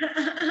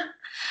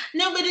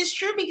 No, but it's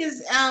true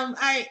because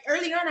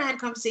early on I had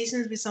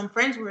conversations with some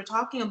friends. We were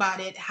talking about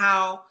it,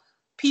 how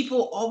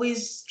people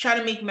always try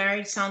to make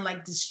marriage sound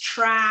like this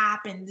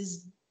trap and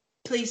this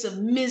place of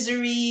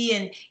misery,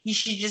 and you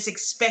should just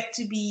expect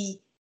to be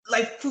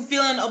like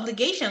fulfill an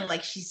obligation,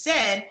 like she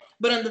said.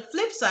 But on the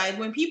flip side,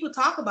 when people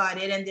talk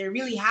about it and they're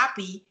really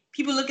happy,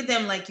 people look at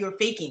them like you're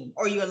faking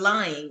or you're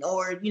lying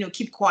or,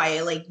 keep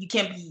quiet, like you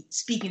can't be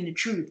speaking the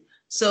truth.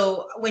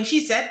 So when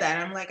she said that,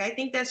 I'm like, I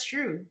think that's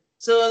true.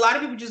 So a lot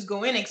of people just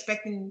go in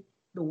expecting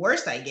the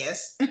worst, I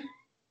guess.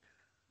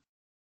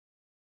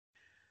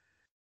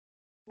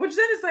 Which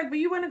then it's like, but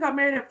you went and got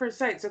married at first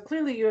sight, so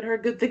clearly you had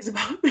heard good things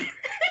about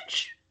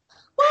marriage.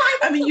 Well, I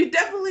I think mean, you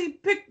definitely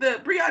picked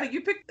Brianna,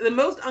 you picked the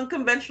most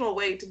unconventional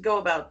way to go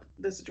about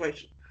the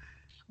situation.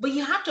 but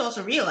you have to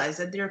also realize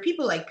that there are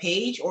people like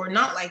Paige or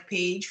not like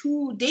Paige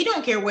who they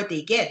don't care what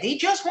they get. They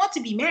just want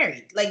to be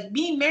married. Like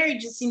being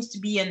married just seems to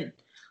be an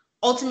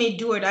ultimate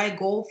do or die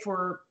goal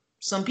for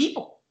some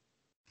people.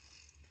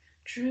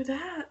 True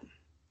that.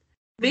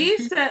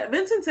 Mhm.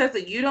 Vincent says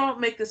that you don't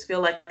make this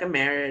feel like a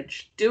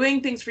marriage.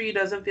 Doing things for you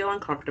doesn't feel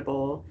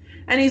uncomfortable.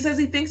 And he says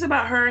he thinks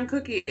about her and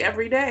Cookie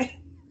every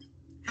day.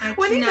 I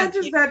When he cannot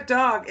mentions get that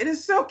dog, it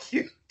is so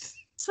cute.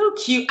 so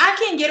cute. I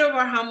can't get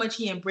over how much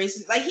he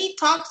embraces. Like he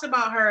talks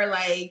about her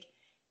like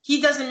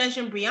he doesn't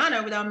mention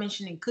Brianna without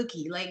mentioning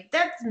Cookie. Like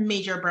that's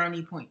major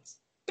brownie points.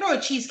 Throw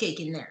a cheesecake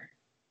in there.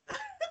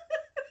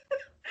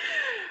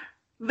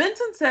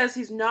 Vincent says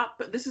he's not,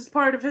 but this is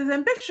part of his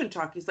ambition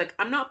talk. He's like,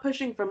 I'm not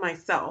pushing for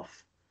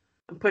myself.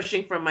 I'm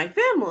pushing for my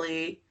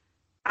family.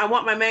 I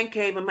want my man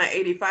cave and my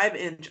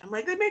 85-inch. I'm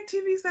like, they make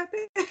TVs that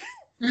big.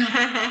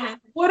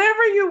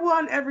 Whatever you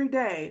want every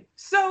day.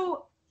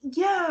 So,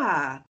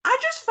 yeah, I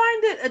just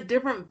find it a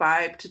different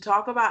vibe to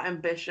talk about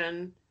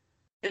ambition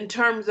in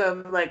terms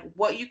of like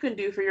what you can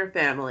do for your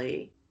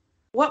family,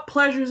 what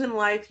pleasures in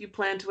life you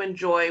plan to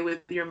enjoy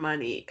with your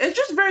money. It's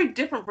just very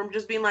different from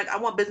just being like, I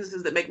want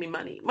businesses that make me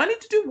money. Money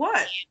to do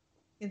what?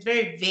 It's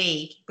very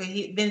vague, but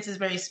Vince is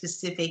very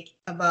specific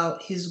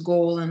about his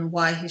goal and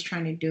why he's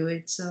trying to do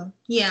it. So,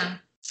 yeah,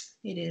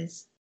 it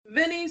is.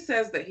 Vinny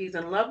says that he's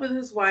in love with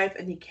his wife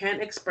and he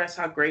can't express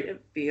how great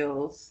it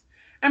feels.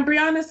 And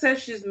Brianna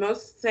says she's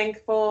most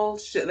thankful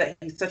that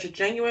he's such a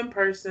genuine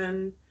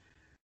person.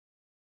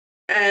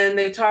 And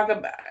they talk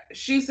about,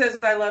 she says,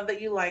 I love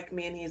that you like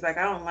me. And he's like,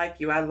 I don't like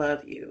you, I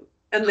love you.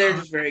 And they're Aw,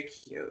 just very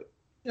cute.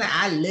 like,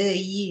 I love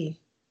you.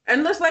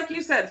 And just like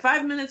you said,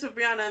 5 minutes of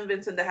Brianna and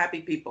Vincent, the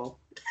happy people.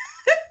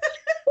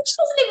 Which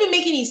doesn't even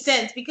make any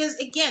sense because,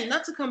 again,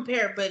 not to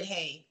compare, but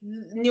hey,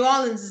 New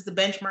Orleans is the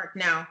benchmark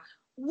now.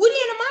 Woody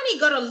and Amani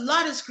got a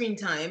lot of screen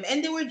time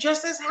and they were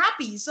just as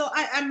happy. So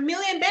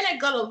Millie and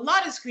Bennett got a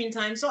lot of screen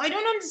time. So I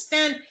don't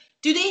understand.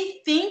 Do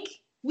they think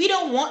we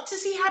don't want to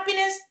see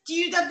happiness?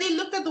 Have they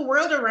looked at the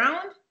world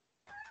around?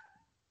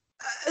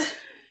 Uh,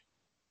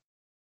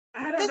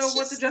 I don't know that's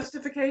what the just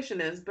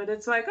justification is, but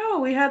it's like, oh,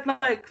 we had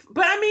like,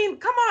 but I mean,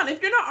 come on,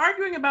 if you're not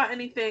arguing about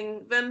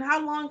anything, then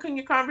how long can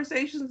your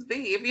conversations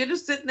be? If you're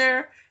just sitting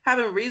there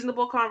having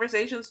reasonable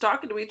conversations,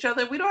 talking to each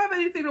other, we don't have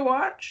anything to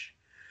watch.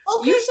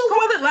 okay. You So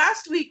called it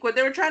last week when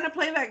they were trying to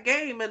play that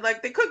game and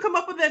like they couldn't come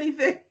up with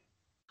anything.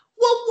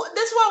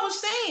 that's what I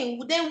was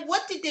saying. Then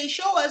what did they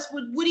show us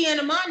with Woody and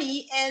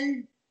Amani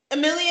and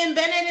Amelia and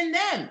Bennett and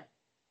them?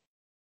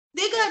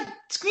 They got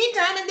screen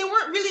time and they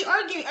weren't really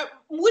arguing.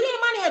 Woody and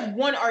Amani had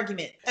one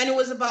argument, and it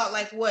was about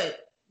like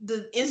what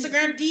the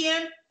Instagram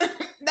DM.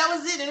 That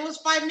was it, and it was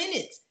 5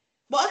 minutes.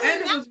 But other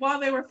And than it was while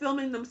they were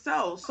filming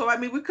themselves. So I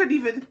mean we couldn't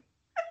even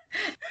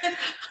that,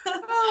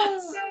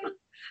 so,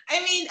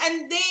 I mean,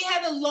 and they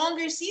had a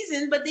longer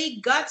season, but they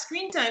got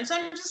screen time. So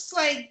I'm just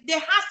like, there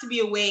has to be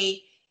a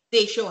way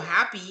they show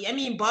happy. I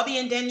mean, Bobby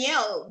and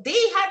Danielle, they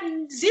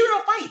had zero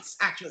fights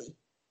actually,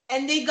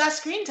 and they got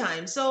screen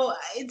time. So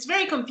it's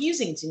very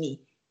confusing to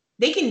me.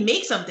 They can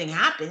make something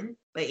happen,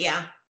 but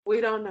yeah.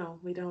 we don't know.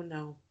 We don't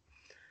know.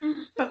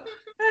 But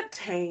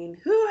Tane,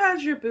 who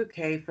has your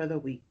bouquet for the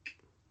week?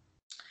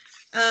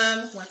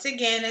 Once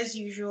again, as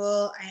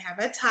usual, I have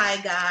a tie,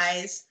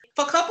 guys.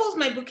 For couples,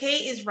 my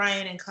bouquet is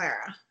Ryan and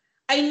Clara.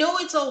 I know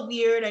it's all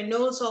weird, I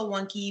know it's all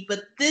wonky,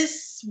 but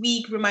this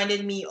week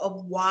reminded me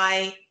of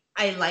why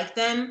I like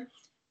them.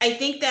 I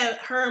think that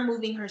her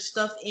moving her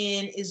stuff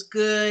in is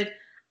good.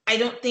 I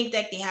don't think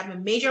that they have a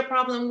major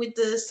problem with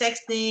the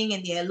sex thing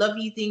and the I love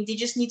you thing. They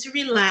just need to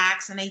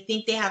relax, and I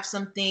think they have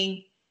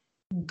something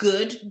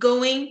good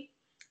going.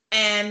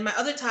 And my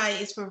other tie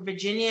is for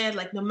Virginia.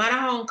 Like, no matter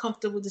how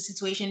uncomfortable the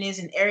situation is,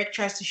 and Eric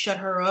tries to shut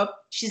her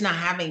up, she's not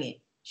having it.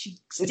 She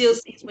still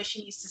says what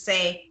she needs to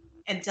say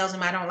and tells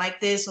him, I don't like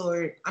this,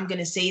 or I'm going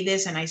to say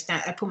this, and I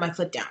put my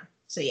foot down.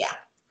 So, yeah.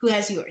 Who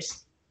has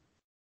yours?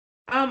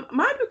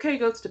 My bouquet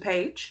goes to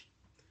Paige.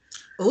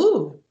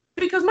 Ooh.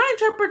 Because my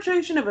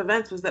interpretation of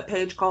events was that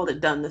Paige called it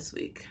done this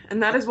week.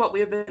 And that is what we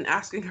have been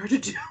asking her to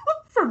do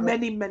for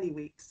many, many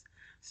weeks.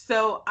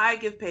 So I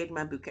give Paige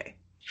my bouquet.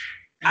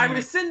 I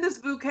rescind this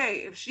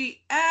bouquet. If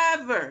she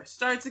ever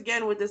starts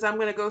again with this, I'm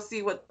going to go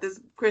see what this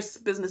Chris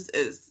business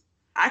is.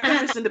 I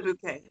can rescind a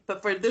bouquet.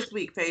 But for this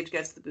week, Paige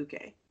gets the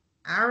bouquet.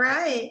 All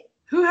right.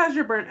 Who has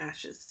your burnt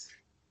ashes?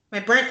 My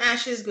burnt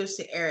ashes goes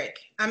to Eric.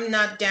 I'm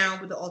not down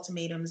with the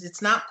ultimatums.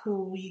 It's not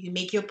cool. You can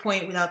make your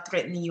point without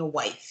threatening your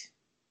wife.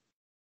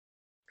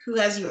 Who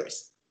has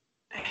yours?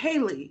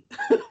 Haley.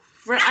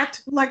 For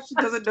acting like she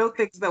doesn't know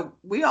things that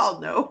we all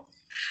know.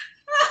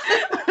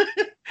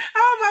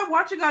 How am I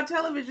watching on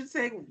television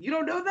saying, you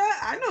don't know that?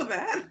 I know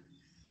that.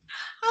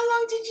 How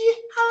long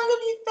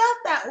have you felt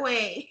that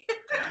way?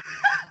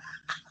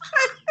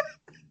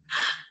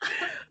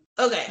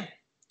 Okay.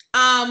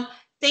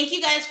 Thank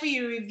you guys for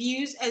your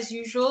reviews as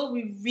usual.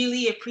 We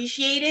really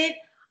appreciate it.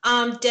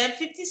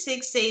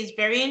 Deb56 says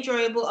very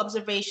enjoyable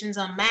observations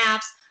on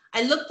MAFS.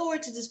 I look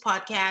forward to this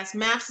podcast.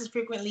 MAFS is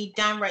frequently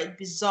downright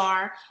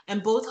bizarre,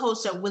 and both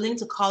hosts are willing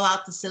to call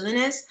out the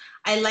silliness.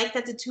 I like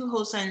that the two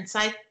hosts are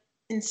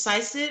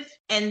incisive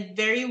and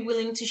very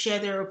willing to share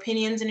their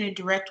opinions in a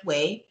direct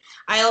way.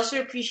 I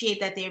also appreciate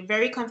that they are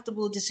very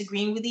comfortable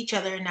disagreeing with each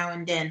other now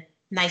and then.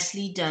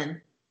 Nicely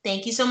done.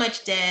 Thank you so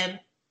much, Deb.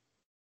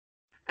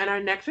 And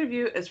our next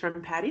review is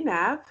from Patty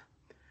Nav.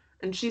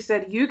 And she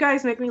said, "You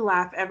guys make me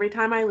laugh every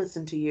time I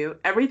listen to you.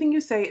 Everything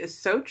you say is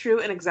so true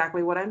and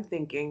exactly what I'm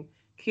thinking.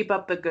 Keep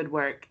up the good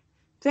work."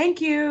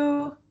 Thank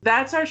you.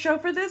 That's our show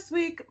for this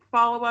week.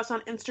 Follow us on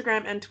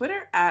Instagram and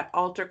Twitter at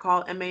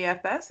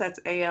AltarCallMAFS. That's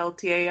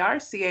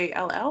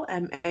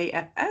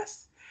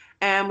AltarCallMAFS.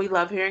 And we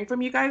love hearing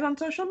from you guys on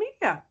social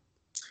media.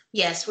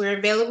 Yes, we're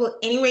available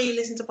anywhere you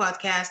listen to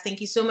podcasts. Thank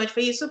you so much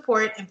for your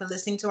support and for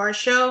listening to our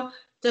show.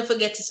 Don't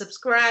forget to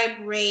subscribe,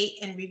 rate,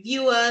 and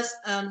review us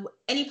on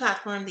any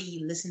platform that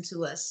you listen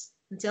to us.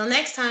 Until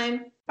next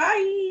time.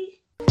 Bye.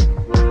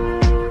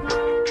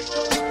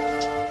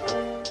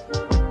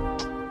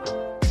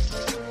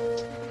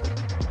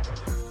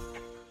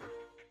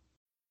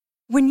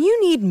 When you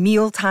need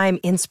mealtime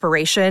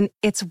inspiration,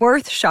 it's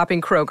worth shopping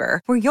Kroger,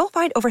 where you'll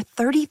find over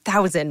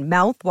 30,000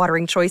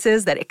 mouth-watering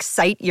choices that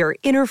excite your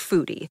inner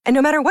foodie. And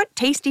no matter what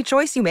tasty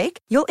choice you make,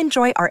 you'll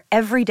enjoy our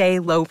everyday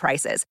low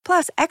prices,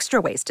 plus extra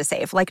ways to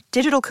save, like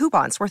digital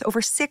coupons worth over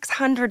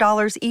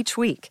 $600 each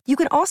week. You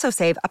can also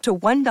save up to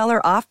 $1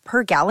 off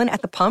per gallon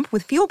at the pump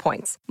with fuel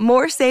points.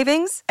 More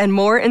savings and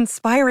more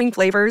inspiring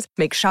flavors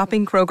make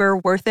shopping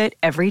Kroger worth it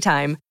every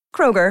time.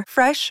 Kroger,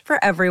 fresh for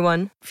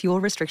everyone.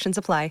 Fuel restrictions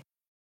apply.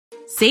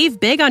 Save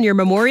big on your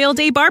Memorial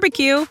Day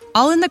barbecue,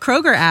 all in the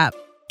Kroger app.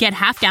 Get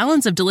half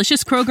gallons of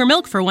delicious Kroger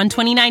milk for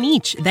 $1.29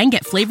 each. Then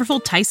get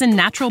flavorful Tyson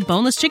natural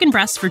boneless chicken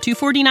breasts for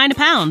 $2.49 a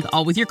pound,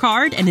 all with your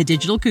card and a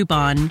digital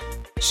coupon.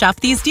 Shop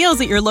these deals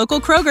at your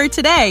local Kroger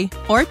today,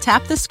 or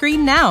tap the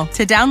screen now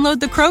to download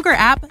the Kroger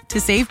app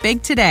to save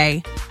big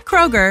today.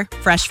 Kroger,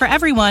 fresh for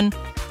everyone.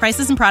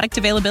 Prices and product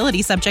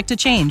availability subject to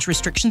change.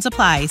 Restrictions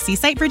apply. See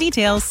site for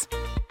details.